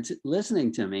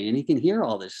 listening to me, and he can hear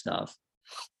all this stuff.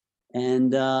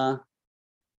 And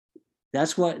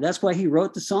that's why he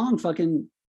wrote the song fucking,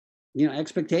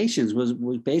 Expectations was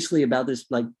basically about this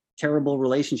terrible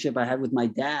relationship I had with my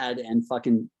dad and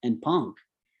punk.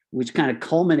 which kind of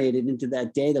culminated into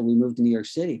that day that we moved to New York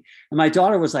City. And my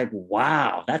daughter was like,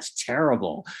 wow, that's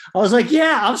terrible. I was like,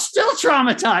 yeah, I'm still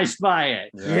traumatized by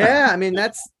it. Yeah. I mean,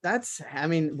 I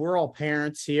mean, we're all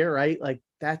parents here, right? Like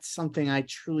that's something I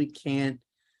truly can't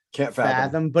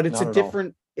fathom, but it's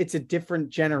it's a different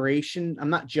generation. I'm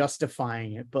not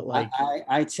justifying it, but like,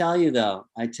 I tell you though,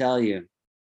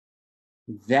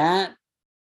 that,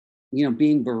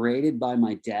 being berated by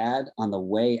my dad on the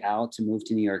way out to move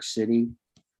to New York City,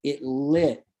 it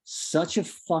lit such a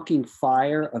fucking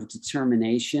fire of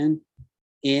determination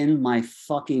in my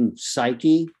fucking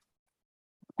psyche.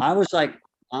 I was like,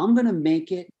 I'm going to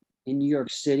make it in New York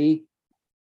City.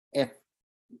 If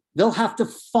they'll have to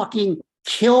fucking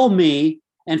kill me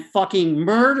and fucking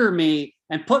murder me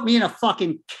and put me in a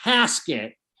fucking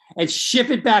casket and ship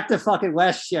it back to fucking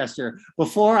Westchester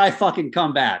before I fucking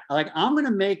come back. Like, I'm going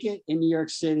to make it in New York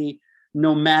City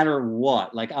no matter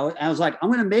what. Like, I was like, I'm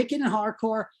going to make it in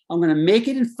hardcore. I'm going to make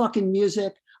it in fucking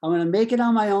music. I'm going to make it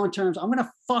on my own terms. I'm going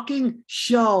to fucking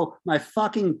show my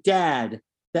fucking dad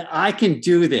that I can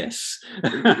do this.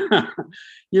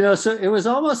 So it was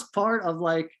almost part of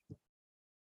like,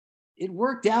 it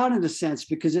worked out in a sense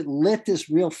because it lit this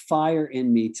real fire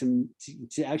in me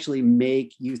to actually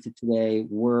make Youth of Today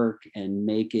work and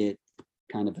make it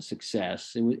kind of a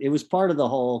success. It was part of the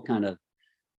whole kind of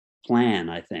plan,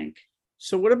 I think.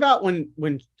 So what about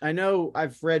when I know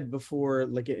I've read before,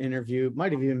 like an interview, it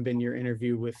might have even been your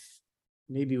interview with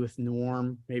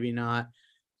Norm, maybe not,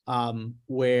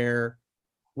 where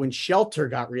when Shelter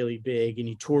got really big and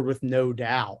you toured with No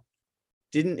Doubt,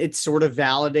 didn't it sort of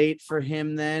validate for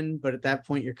him then? But at that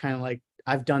point, you're kind of like,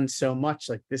 I've done so much.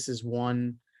 Like this is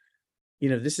one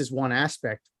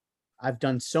aspect. I've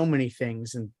done so many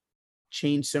things and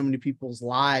changed so many people's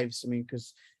lives. I mean,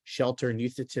 because Shelter and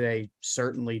Youth of Today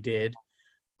certainly did.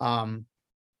 But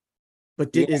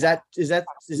is that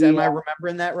am I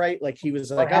remembering that right? Like he was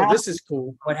like, this is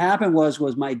cool. What happened was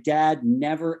my dad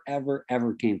never, ever,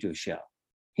 ever came to a show.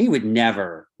 He'd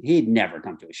never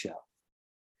come to a show.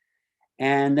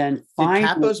 And then finally, did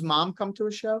Capo's mom come to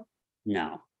a show?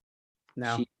 No.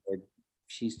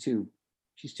 She's too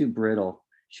brittle.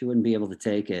 She wouldn't be able to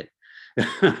take it.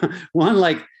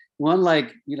 one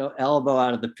elbow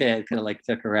out of the pit kind of like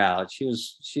took her out. She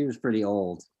was pretty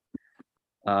old.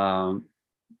 But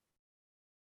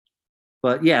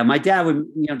yeah, my dad would,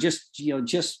 just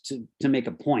to make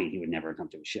a point, he would never come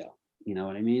to a show. You know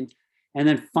what I mean? And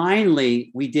then finally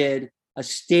we did a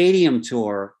stadium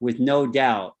tour with No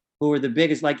Doubt, who were the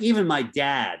biggest, like even my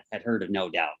dad had heard of No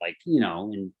Doubt, like,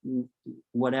 in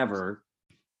whatever,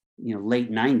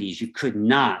 late 90s, you could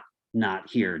not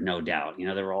hear No Doubt. They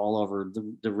were all over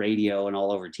the radio and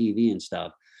all over TV and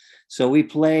stuff. So we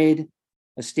played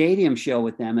a stadium show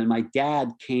with them and my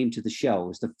dad came to the show. It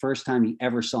was the first time he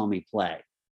ever saw me play.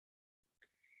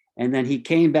 And then he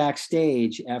came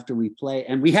backstage after we played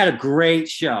and we had a great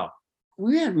show.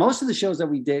 We had most of the shows that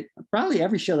we did, probably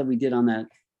every show that we did on that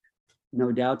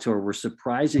No Doubt tour were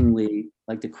surprisingly,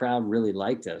 like the crowd really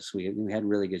liked us. We had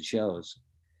really good shows.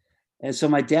 And so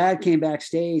my dad came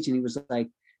backstage and he was like,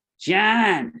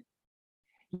 John,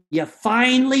 you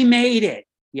finally made it.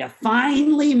 You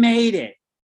finally made it.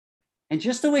 And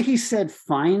just the way he said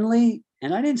finally,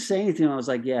 and I didn't say anything. I was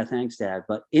like, yeah, thanks, Dad.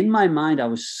 But in my mind, I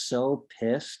was so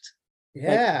pissed.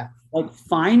 Yeah. Like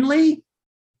finally?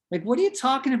 Like, what are you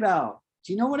talking about?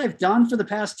 Do you know what I've done for the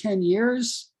past 10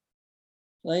 years?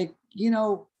 Like,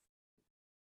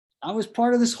 I was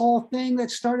part of this whole thing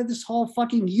that started this whole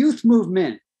fucking youth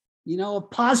movement,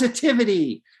 of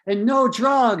positivity and no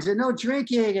drugs and no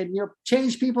drinking and,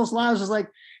 change people's lives. Is like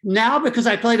now because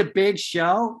I played a big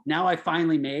show, now I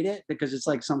finally made it because it's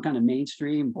like some kind of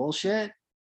mainstream bullshit.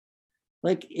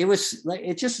 Like it was like,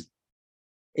 it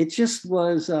just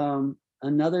was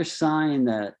another sign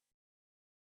that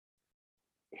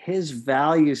his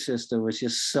value system was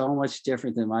just so much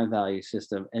different than my value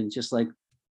system. And just like,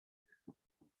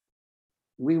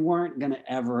 we weren't going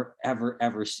to ever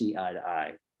see eye to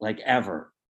eye, like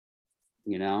ever,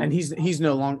 And he's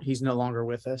no longer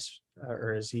with us,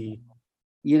 or is he?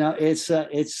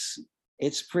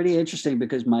 It's pretty interesting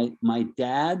because my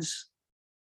dad's,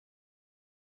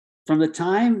 from the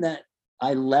time that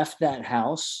I left that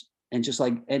house and just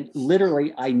like, and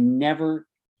literally I never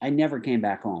came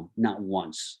back home, not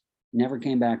once, never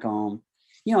came back home,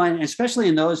 and especially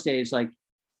in those days, like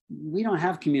we don't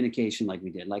have communication like we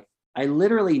did. Like I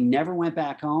literally never went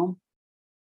back home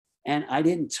and I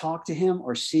didn't talk to him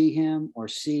or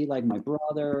see like my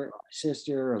brother or my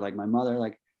sister or like my mother.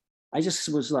 Like I just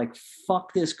was like,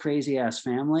 fuck this crazy ass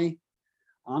family.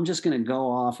 I'm just going to go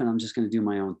off and I'm just going to do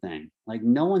my own thing. Like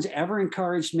no one's ever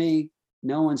encouraged me.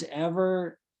 No one's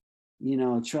ever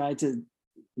try to,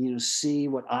 see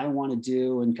what I want to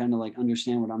do and kind of like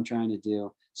understand what I'm trying to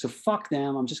do. So fuck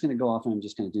them. I'm just going to go off and I'm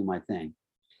just going to do my thing.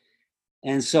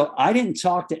 And so I didn't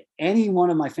talk to any one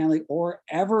of my family or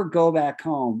ever go back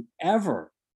home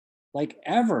ever, like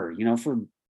ever, for,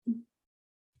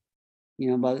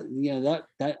 but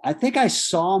that I think I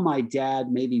saw my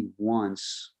dad maybe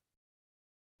once.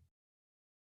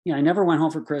 I never went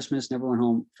home for Christmas, never went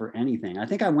home for anything. I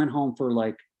think I went home for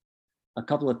like a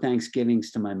couple of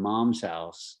Thanksgivings to my mom's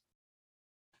house,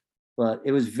 but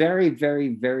it was very, very,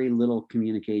 very little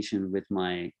communication with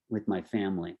my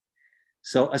family.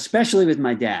 So especially with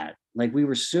my dad, like we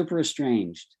were super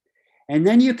estranged. And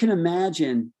then you can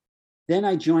imagine, then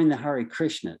I joined the Hare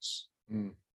Krishnas.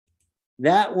 Mm.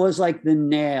 That was like the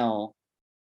nail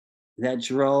that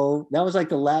was like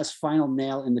the last final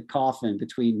nail in the coffin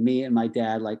between me and my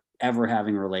dad, like ever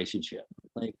having a relationship.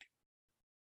 Like,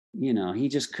 he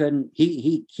just couldn't,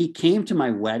 he came to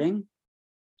my wedding,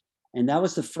 and that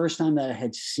was the first time that I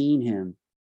had seen him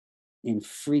in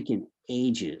freaking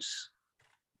ages.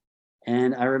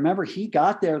 And I remember he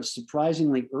got there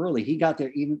surprisingly early. He got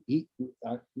there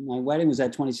my wedding was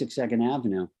at 26 Second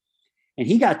Avenue, and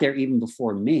he got there even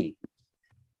before me.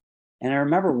 And I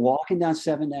remember walking down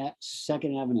Second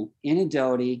Avenue in a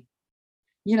dhoti,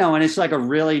 and it's like a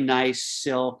really nice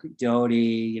silk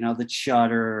dhoti, the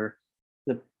chutter,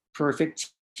 the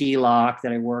perfect T-lock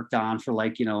that I worked on for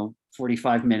like,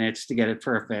 45 minutes to get it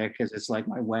perfect because it's like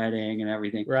my wedding and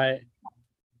everything. Right.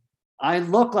 I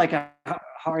look like a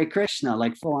Hare Krishna,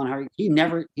 like full on Hare. He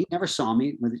never saw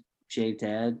me with shaved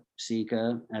head,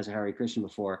 Sika, as a Hare Krishna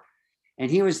before.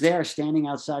 And he was there standing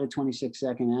outside of 26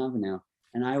 Second Avenue.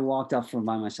 And I walked up from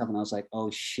by myself and I was like,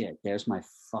 oh shit, there's my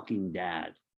fucking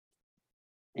dad.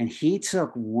 And he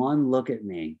took one look at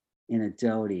me in a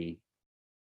dhoti.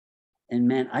 And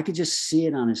man, I could just see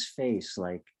it on his face.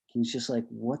 Like, he was just like,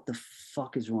 what the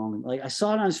fuck is wrong? Like, I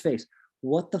saw it on his face.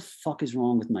 What the fuck is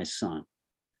wrong with my son?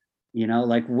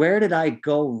 Like, where did I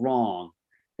go wrong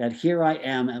that here I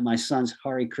am at my son's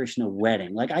Hare Krishna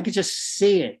wedding? Like, I could just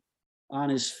see it on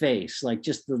his face, like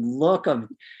just the look of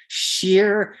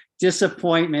sheer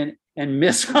disappointment and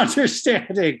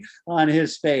misunderstanding on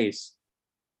his face.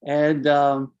 And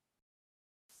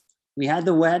we had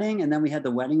the wedding, and then we had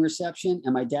the wedding reception,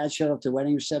 and my dad showed up to the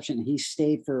wedding reception, and he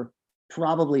stayed for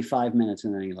probably 5 minutes,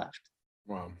 and then he left.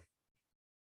 Wow.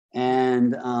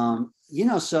 And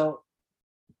so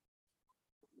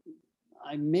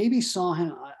I maybe saw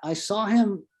him. I saw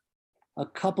him a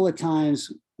couple of times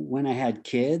when I had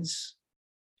kids.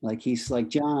 Like, he's like,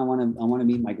 John, I want to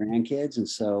meet my grandkids, and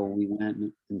so we went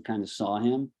and kind of saw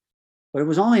him. But it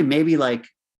was only maybe like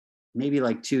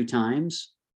 2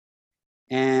 times.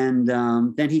 And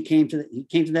then he came to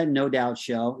that No Doubt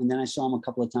show, and then I saw him a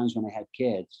couple of times when I had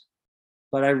kids.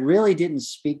 But I really didn't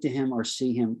speak to him or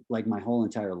see him like my whole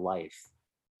entire life.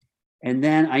 And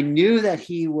then I knew that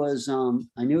he was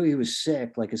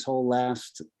sick, like his whole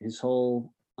last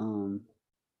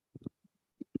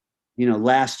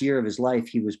year of his life.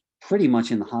 He was pretty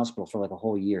much in the hospital for like a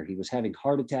whole year. He was having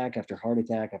heart attack after heart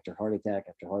attack after heart attack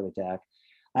after heart attack.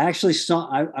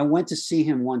 I went to see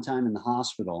him one time in the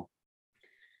hospital,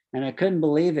 and I couldn't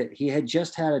believe it. He had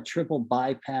just had a triple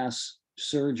bypass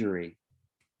surgery,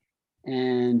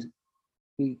 and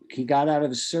he got out of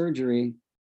his surgery,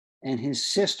 and his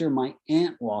sister, my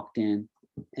aunt, walked in,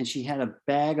 and she had a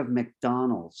bag of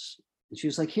McDonald's, and she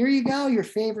was like, here you go, your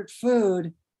favorite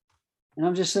food. And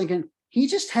I'm just thinking, he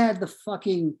just had the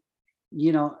fucking,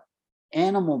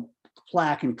 animal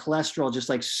plaque and cholesterol just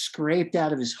like scraped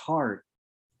out of his heart.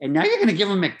 And now you're going to give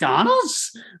him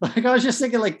McDonald's? Like, I was just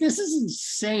thinking, like, this is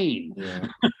insane.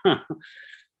 Yeah.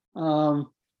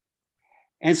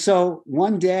 And so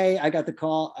one day I got the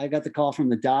call from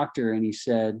the doctor, and he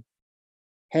said,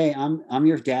 hey, I'm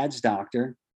your dad's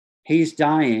doctor. He's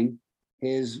dying.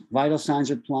 His vital signs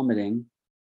are plummeting.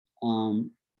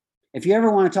 If you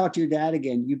ever want to talk to your dad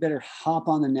again, you better hop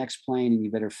on the next plane and you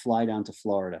better fly down to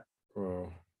Florida.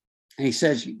 Oh. And he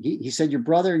said, your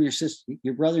brother and your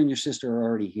sister are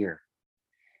already here.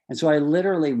 And so I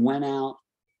literally went out,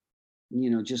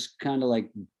 just kind of like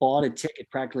bought a ticket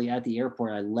practically at the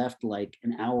airport. I left like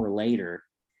an hour later,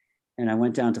 and I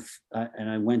went down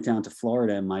to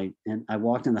Florida, and I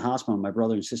walked in the hospital, and my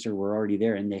brother and sister were already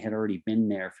there, and they had already been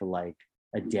there for like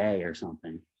a day or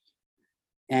something.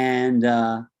 And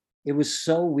it was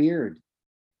so weird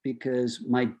because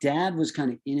my dad was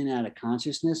kind of in and out of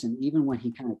consciousness. And even when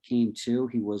he kind of came to,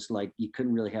 he was like, you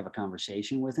couldn't really have a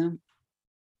conversation with him.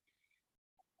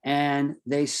 And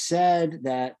they said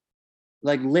that,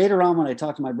 like, later on when I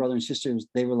talked to my brother and sister,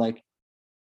 they were like,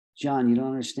 John, you don't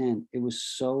understand. It was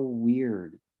so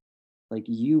weird like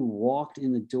you walked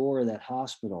in the door of that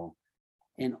hospital,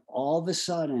 and all of a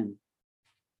sudden,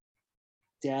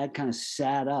 Dad kind of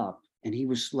sat up, and he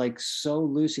was like so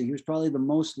lucid. He was probably the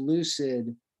most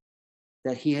lucid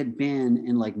that he had been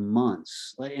in like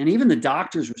months. Like, and even the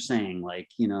doctors were saying, like,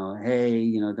 you know, hey,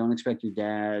 you know, don't expect your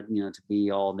dad, you know, to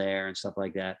be all there and stuff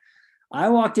like that. I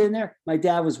walked in there, my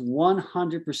dad was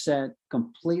 100%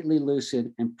 completely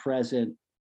lucid and present,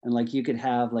 and like you could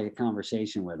have like a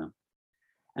conversation with him.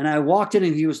 And I walked in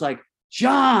and he was like,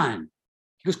 John,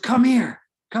 he goes, come here.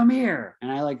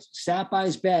 And I like sat by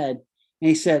his bed, and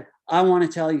he said, I want to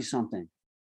tell you something.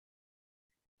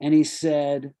 And he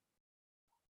said,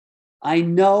 I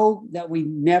know that we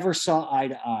never saw eye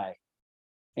to eye.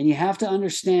 And you have to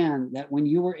understand that when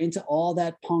you were into all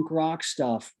that punk rock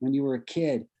stuff, when you were a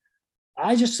kid,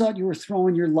 I just thought you were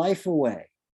throwing your life away.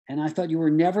 And I thought you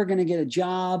were never going to get a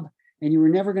job, and you were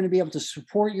never going to be able to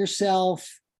support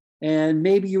yourself. And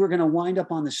maybe you were going to wind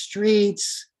up on the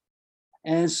streets.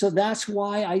 And so that's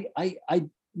why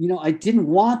I didn't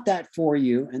want that for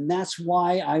you. And that's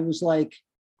why I was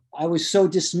so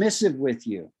dismissive with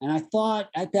you. And I thought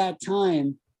at that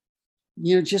time,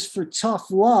 you know, just for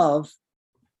tough love,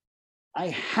 I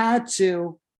had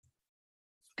to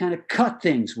kind of cut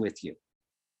things with you.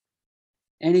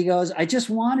 And he goes, I just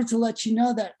wanted to let you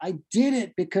know that I did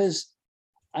it because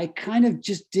I kind of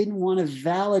just didn't want to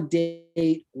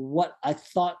validate what I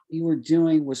thought you were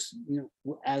doing was, you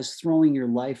know, as throwing your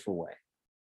life away.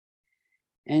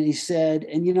 And he said,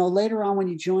 and, you know, later on when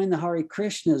you joined the Hare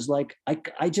Krishnas, like,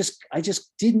 I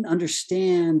just didn't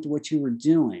understand what you were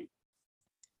doing.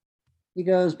 He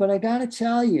goes, but I got to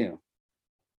tell you,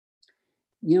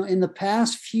 you know, in the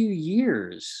past few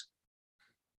years,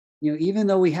 you know, even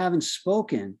though we haven't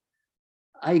spoken,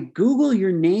 I Google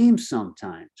your name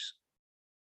sometimes.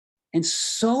 And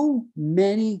so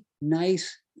many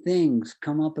nice things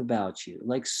come up about you.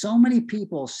 Like, so many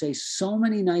people say so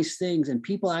many nice things, and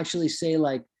people actually say,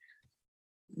 like,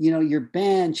 you know, your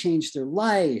band changed their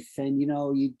life, and, you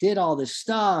know, you did all this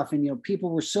stuff, and, you know, people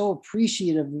were so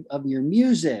appreciative of your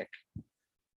music.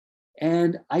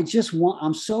 And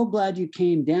I'm so glad you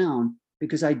came down,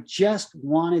 because I just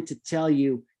wanted to tell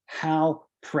you how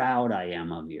proud I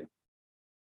am of you.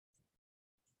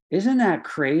 Isn't that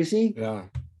crazy? Yeah,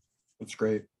 that's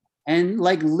great. And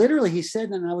like literally he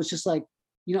said that, and I was just like,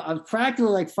 you know, I was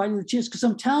practically like fighting the chance, because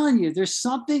I'm telling you, there's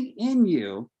something in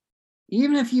you,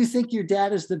 even if you think your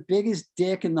dad is the biggest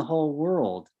dick in the whole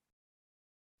world,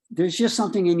 there's just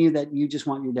something in you that you just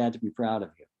want your dad to be proud of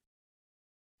you.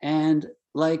 And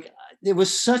like, it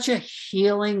was such a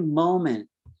healing moment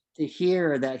to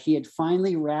hear that he had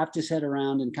finally wrapped his head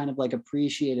around and kind of like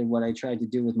appreciated what I tried to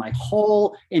do with my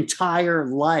whole entire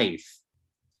life.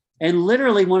 And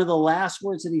literally one of the last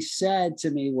words that he said to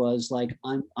me was like,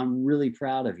 I'm really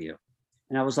proud of you.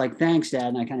 And I was like, thanks, Dad.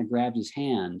 And I kind of grabbed his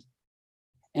hand.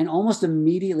 And almost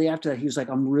immediately after that, he was like,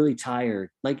 I'm really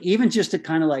tired. Like, even just to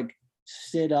kind of like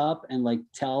sit up and like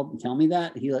tell me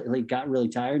that, he like got really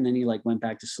tired, and then he like went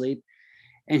back to sleep.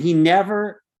 And he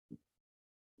never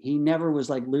was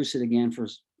like lucid again for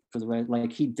the rest.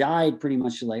 Like, he died pretty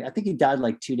much like, I think he died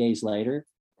like 2 days later.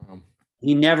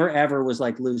 He never ever was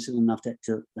like lucid enough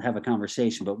to have a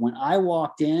conversation. But when I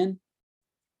walked in,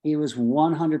 he was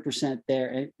 100%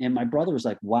 there. And my brother was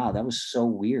like, wow, that was so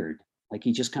weird. Like,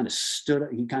 he just kind of stood,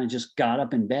 he kind of just got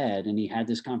up in bed, and he had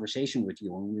this conversation with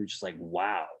you. And we were just like,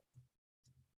 wow.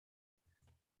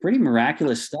 Pretty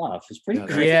miraculous stuff. It's pretty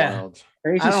crazy. Yeah.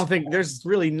 Crazy I don't stuff. think there's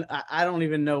really, I don't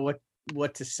even know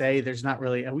what to say. There's not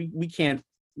really, we can't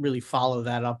really follow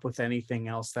that up with anything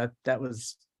else. That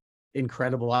was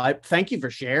incredible. I thank you for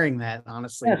sharing that,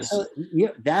 honestly. Yeah, so,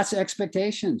 yeah, that's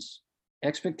Expectations.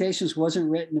 Expectations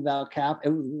wasn't written about Cap.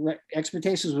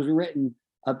 Expectations was written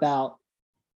about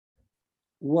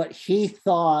what he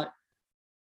thought,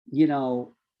 you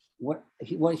know, what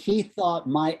he thought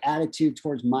my attitude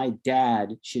towards my dad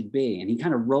should be. And he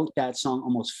kind of wrote that song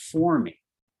almost for me.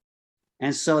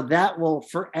 And so that will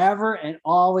forever and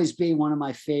always be one of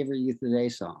my favorite Youth Today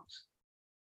songs.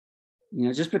 You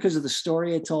know, just because of the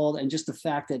story it told, and just the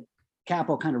fact that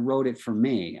Capo kind of wrote it for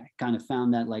me. I kind of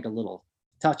found that like a little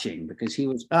touching, because he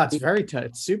was, it's very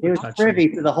touch, super he was touching. privy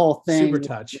to the whole thing. Super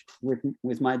touch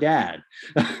with my dad.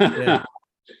 Yeah.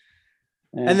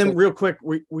 And then so, real quick,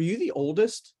 were you the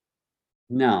oldest?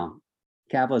 no,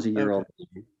 Capo's a year old.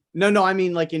 No, I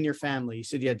mean, like, in your family, you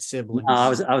said you had siblings. No, I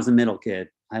was the middle kid.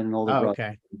 I had an older brother,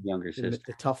 okay. and a younger sister.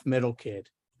 The tough middle kid.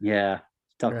 Yeah,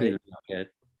 tough Right. being a middle kid.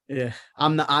 Yeah,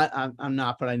 I'm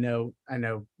not, but I know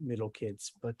middle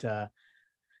kids, but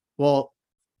well,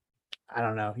 I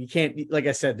don't know. You can't, like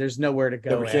I said, there's nowhere to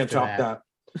go. Yeah, we can't after top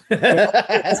that.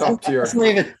 that. Top tier. Let's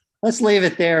leave it. let's leave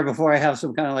it there before I have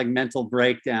some kind of like mental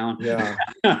breakdown. Yeah.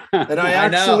 And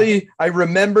I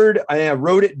remembered, I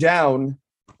wrote it down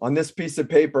on this piece of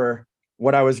paper,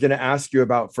 what I was going to ask you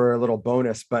about for a little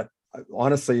bonus, but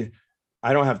honestly,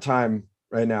 I don't have time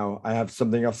right now. I have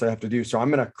something else I have to do. So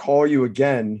I'm going to call you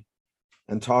again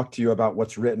and talk to you about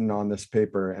what's written on this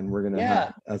paper. And we're going to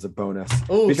have as a bonus.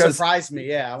 Oh, surprise me.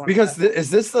 Yeah.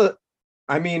 Is this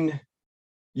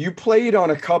you played on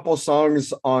a couple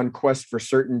songs on Quest for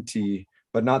Certainty,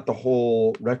 but not the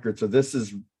whole record. So this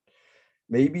is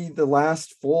maybe the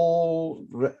last full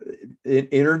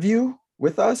interview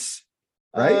with us,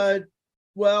 right?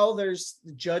 Well, there's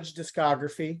the Judge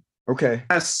discography. Okay.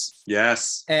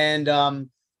 Yes. And the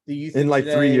Youth in like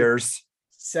 3 years.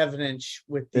 7-inch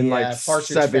with the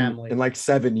Partridge Family. In like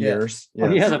 7 years. Yeah.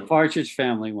 Oh, yeah, the Partridge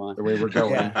Family one. The way we're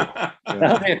going.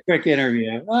 That'll be a quick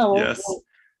interview. Oh, yes.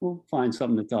 We'll find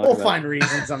something to talk about. We'll find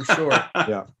reasons, I'm sure.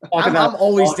 Yeah. I'm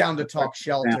always down to talk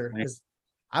shelter because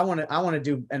I want to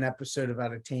do an episode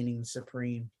about Attaining the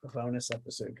Supreme, a bonus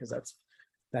episode, because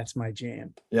that's my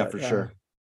jam. Yeah, for sure.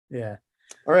 Yeah.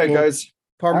 All right, guys.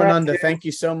 Parmananda, thank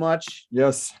you so much.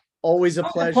 Yes. Always a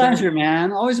pleasure. Pleasure,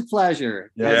 man. Always a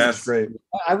pleasure. Yes, it's great.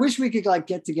 I wish we could like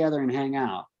get together and hang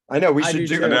out. I know we should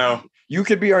do. I know. You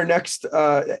could be our next.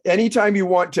 Anytime you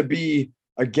want to be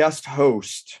a guest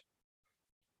host,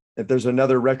 if there's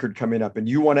another record coming up and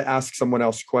you want to ask someone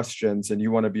else questions and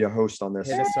you want to be a host on this,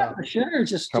 Sure.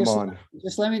 Just come on.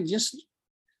 Just let me.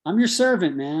 I'm your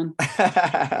servant, man.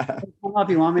 Come up.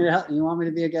 You want me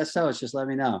to be a guest host? Just let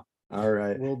me know. All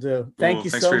right. We'll do. Thank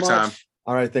you Thanks so for your much. time.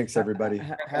 All right. Thanks, everybody.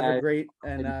 Have a great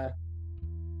and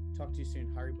talk to you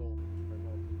soon. Harry Bull.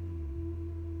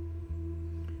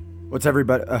 What's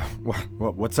everybody?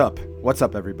 What's up? What's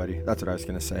up, everybody? That's what I was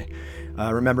going to say.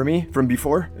 Remember me from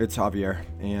before? It's Javier.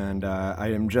 And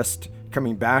I am just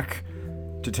coming back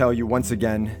to tell you once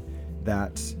again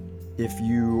that if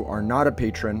you are not a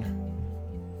patron,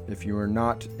 if you are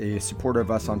not a supporter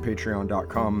of us on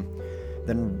patreon.com,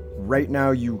 then right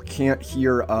now you can't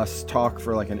hear us talk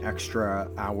for like an extra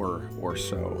hour or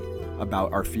so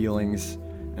about our feelings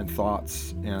and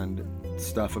thoughts and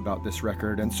stuff about this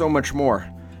record and so much more.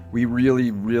 We really,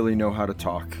 really know how to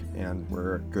talk, and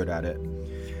we're good at it.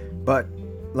 But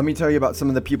let me tell you about some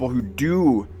of the people who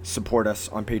do support us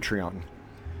on Patreon.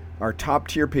 Our top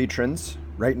tier patrons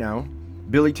right now: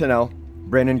 Billy Tennell,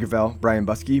 Brandon Gavell, Brian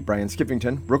Buskey, Brian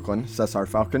Skippington, Brooklyn, Cesar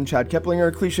Falcon, Chad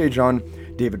Keplinger, Cliche John,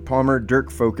 David Palmer, Dirk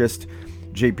Focused,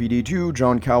 JPD2,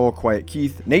 John Cowell, Quiet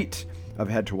Keith, Nate of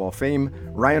Head to Wall fame,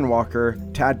 Ryan Walker,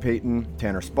 Tad Payton,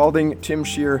 Tanner Spalding, Tim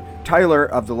Shear, Tyler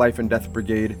of the Life and Death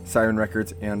Brigade, Siren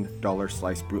Records, and Dollar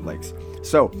Slice Bootlegs.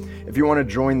 So, if you want to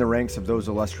join the ranks of those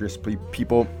illustrious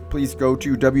people, please go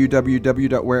to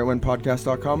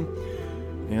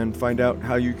www.whereitwentpodcast.com and find out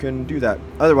how you can do that.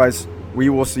 Otherwise, we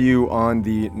will see you on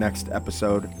the next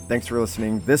episode. Thanks for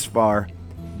listening this far.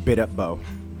 Bit up, Bo.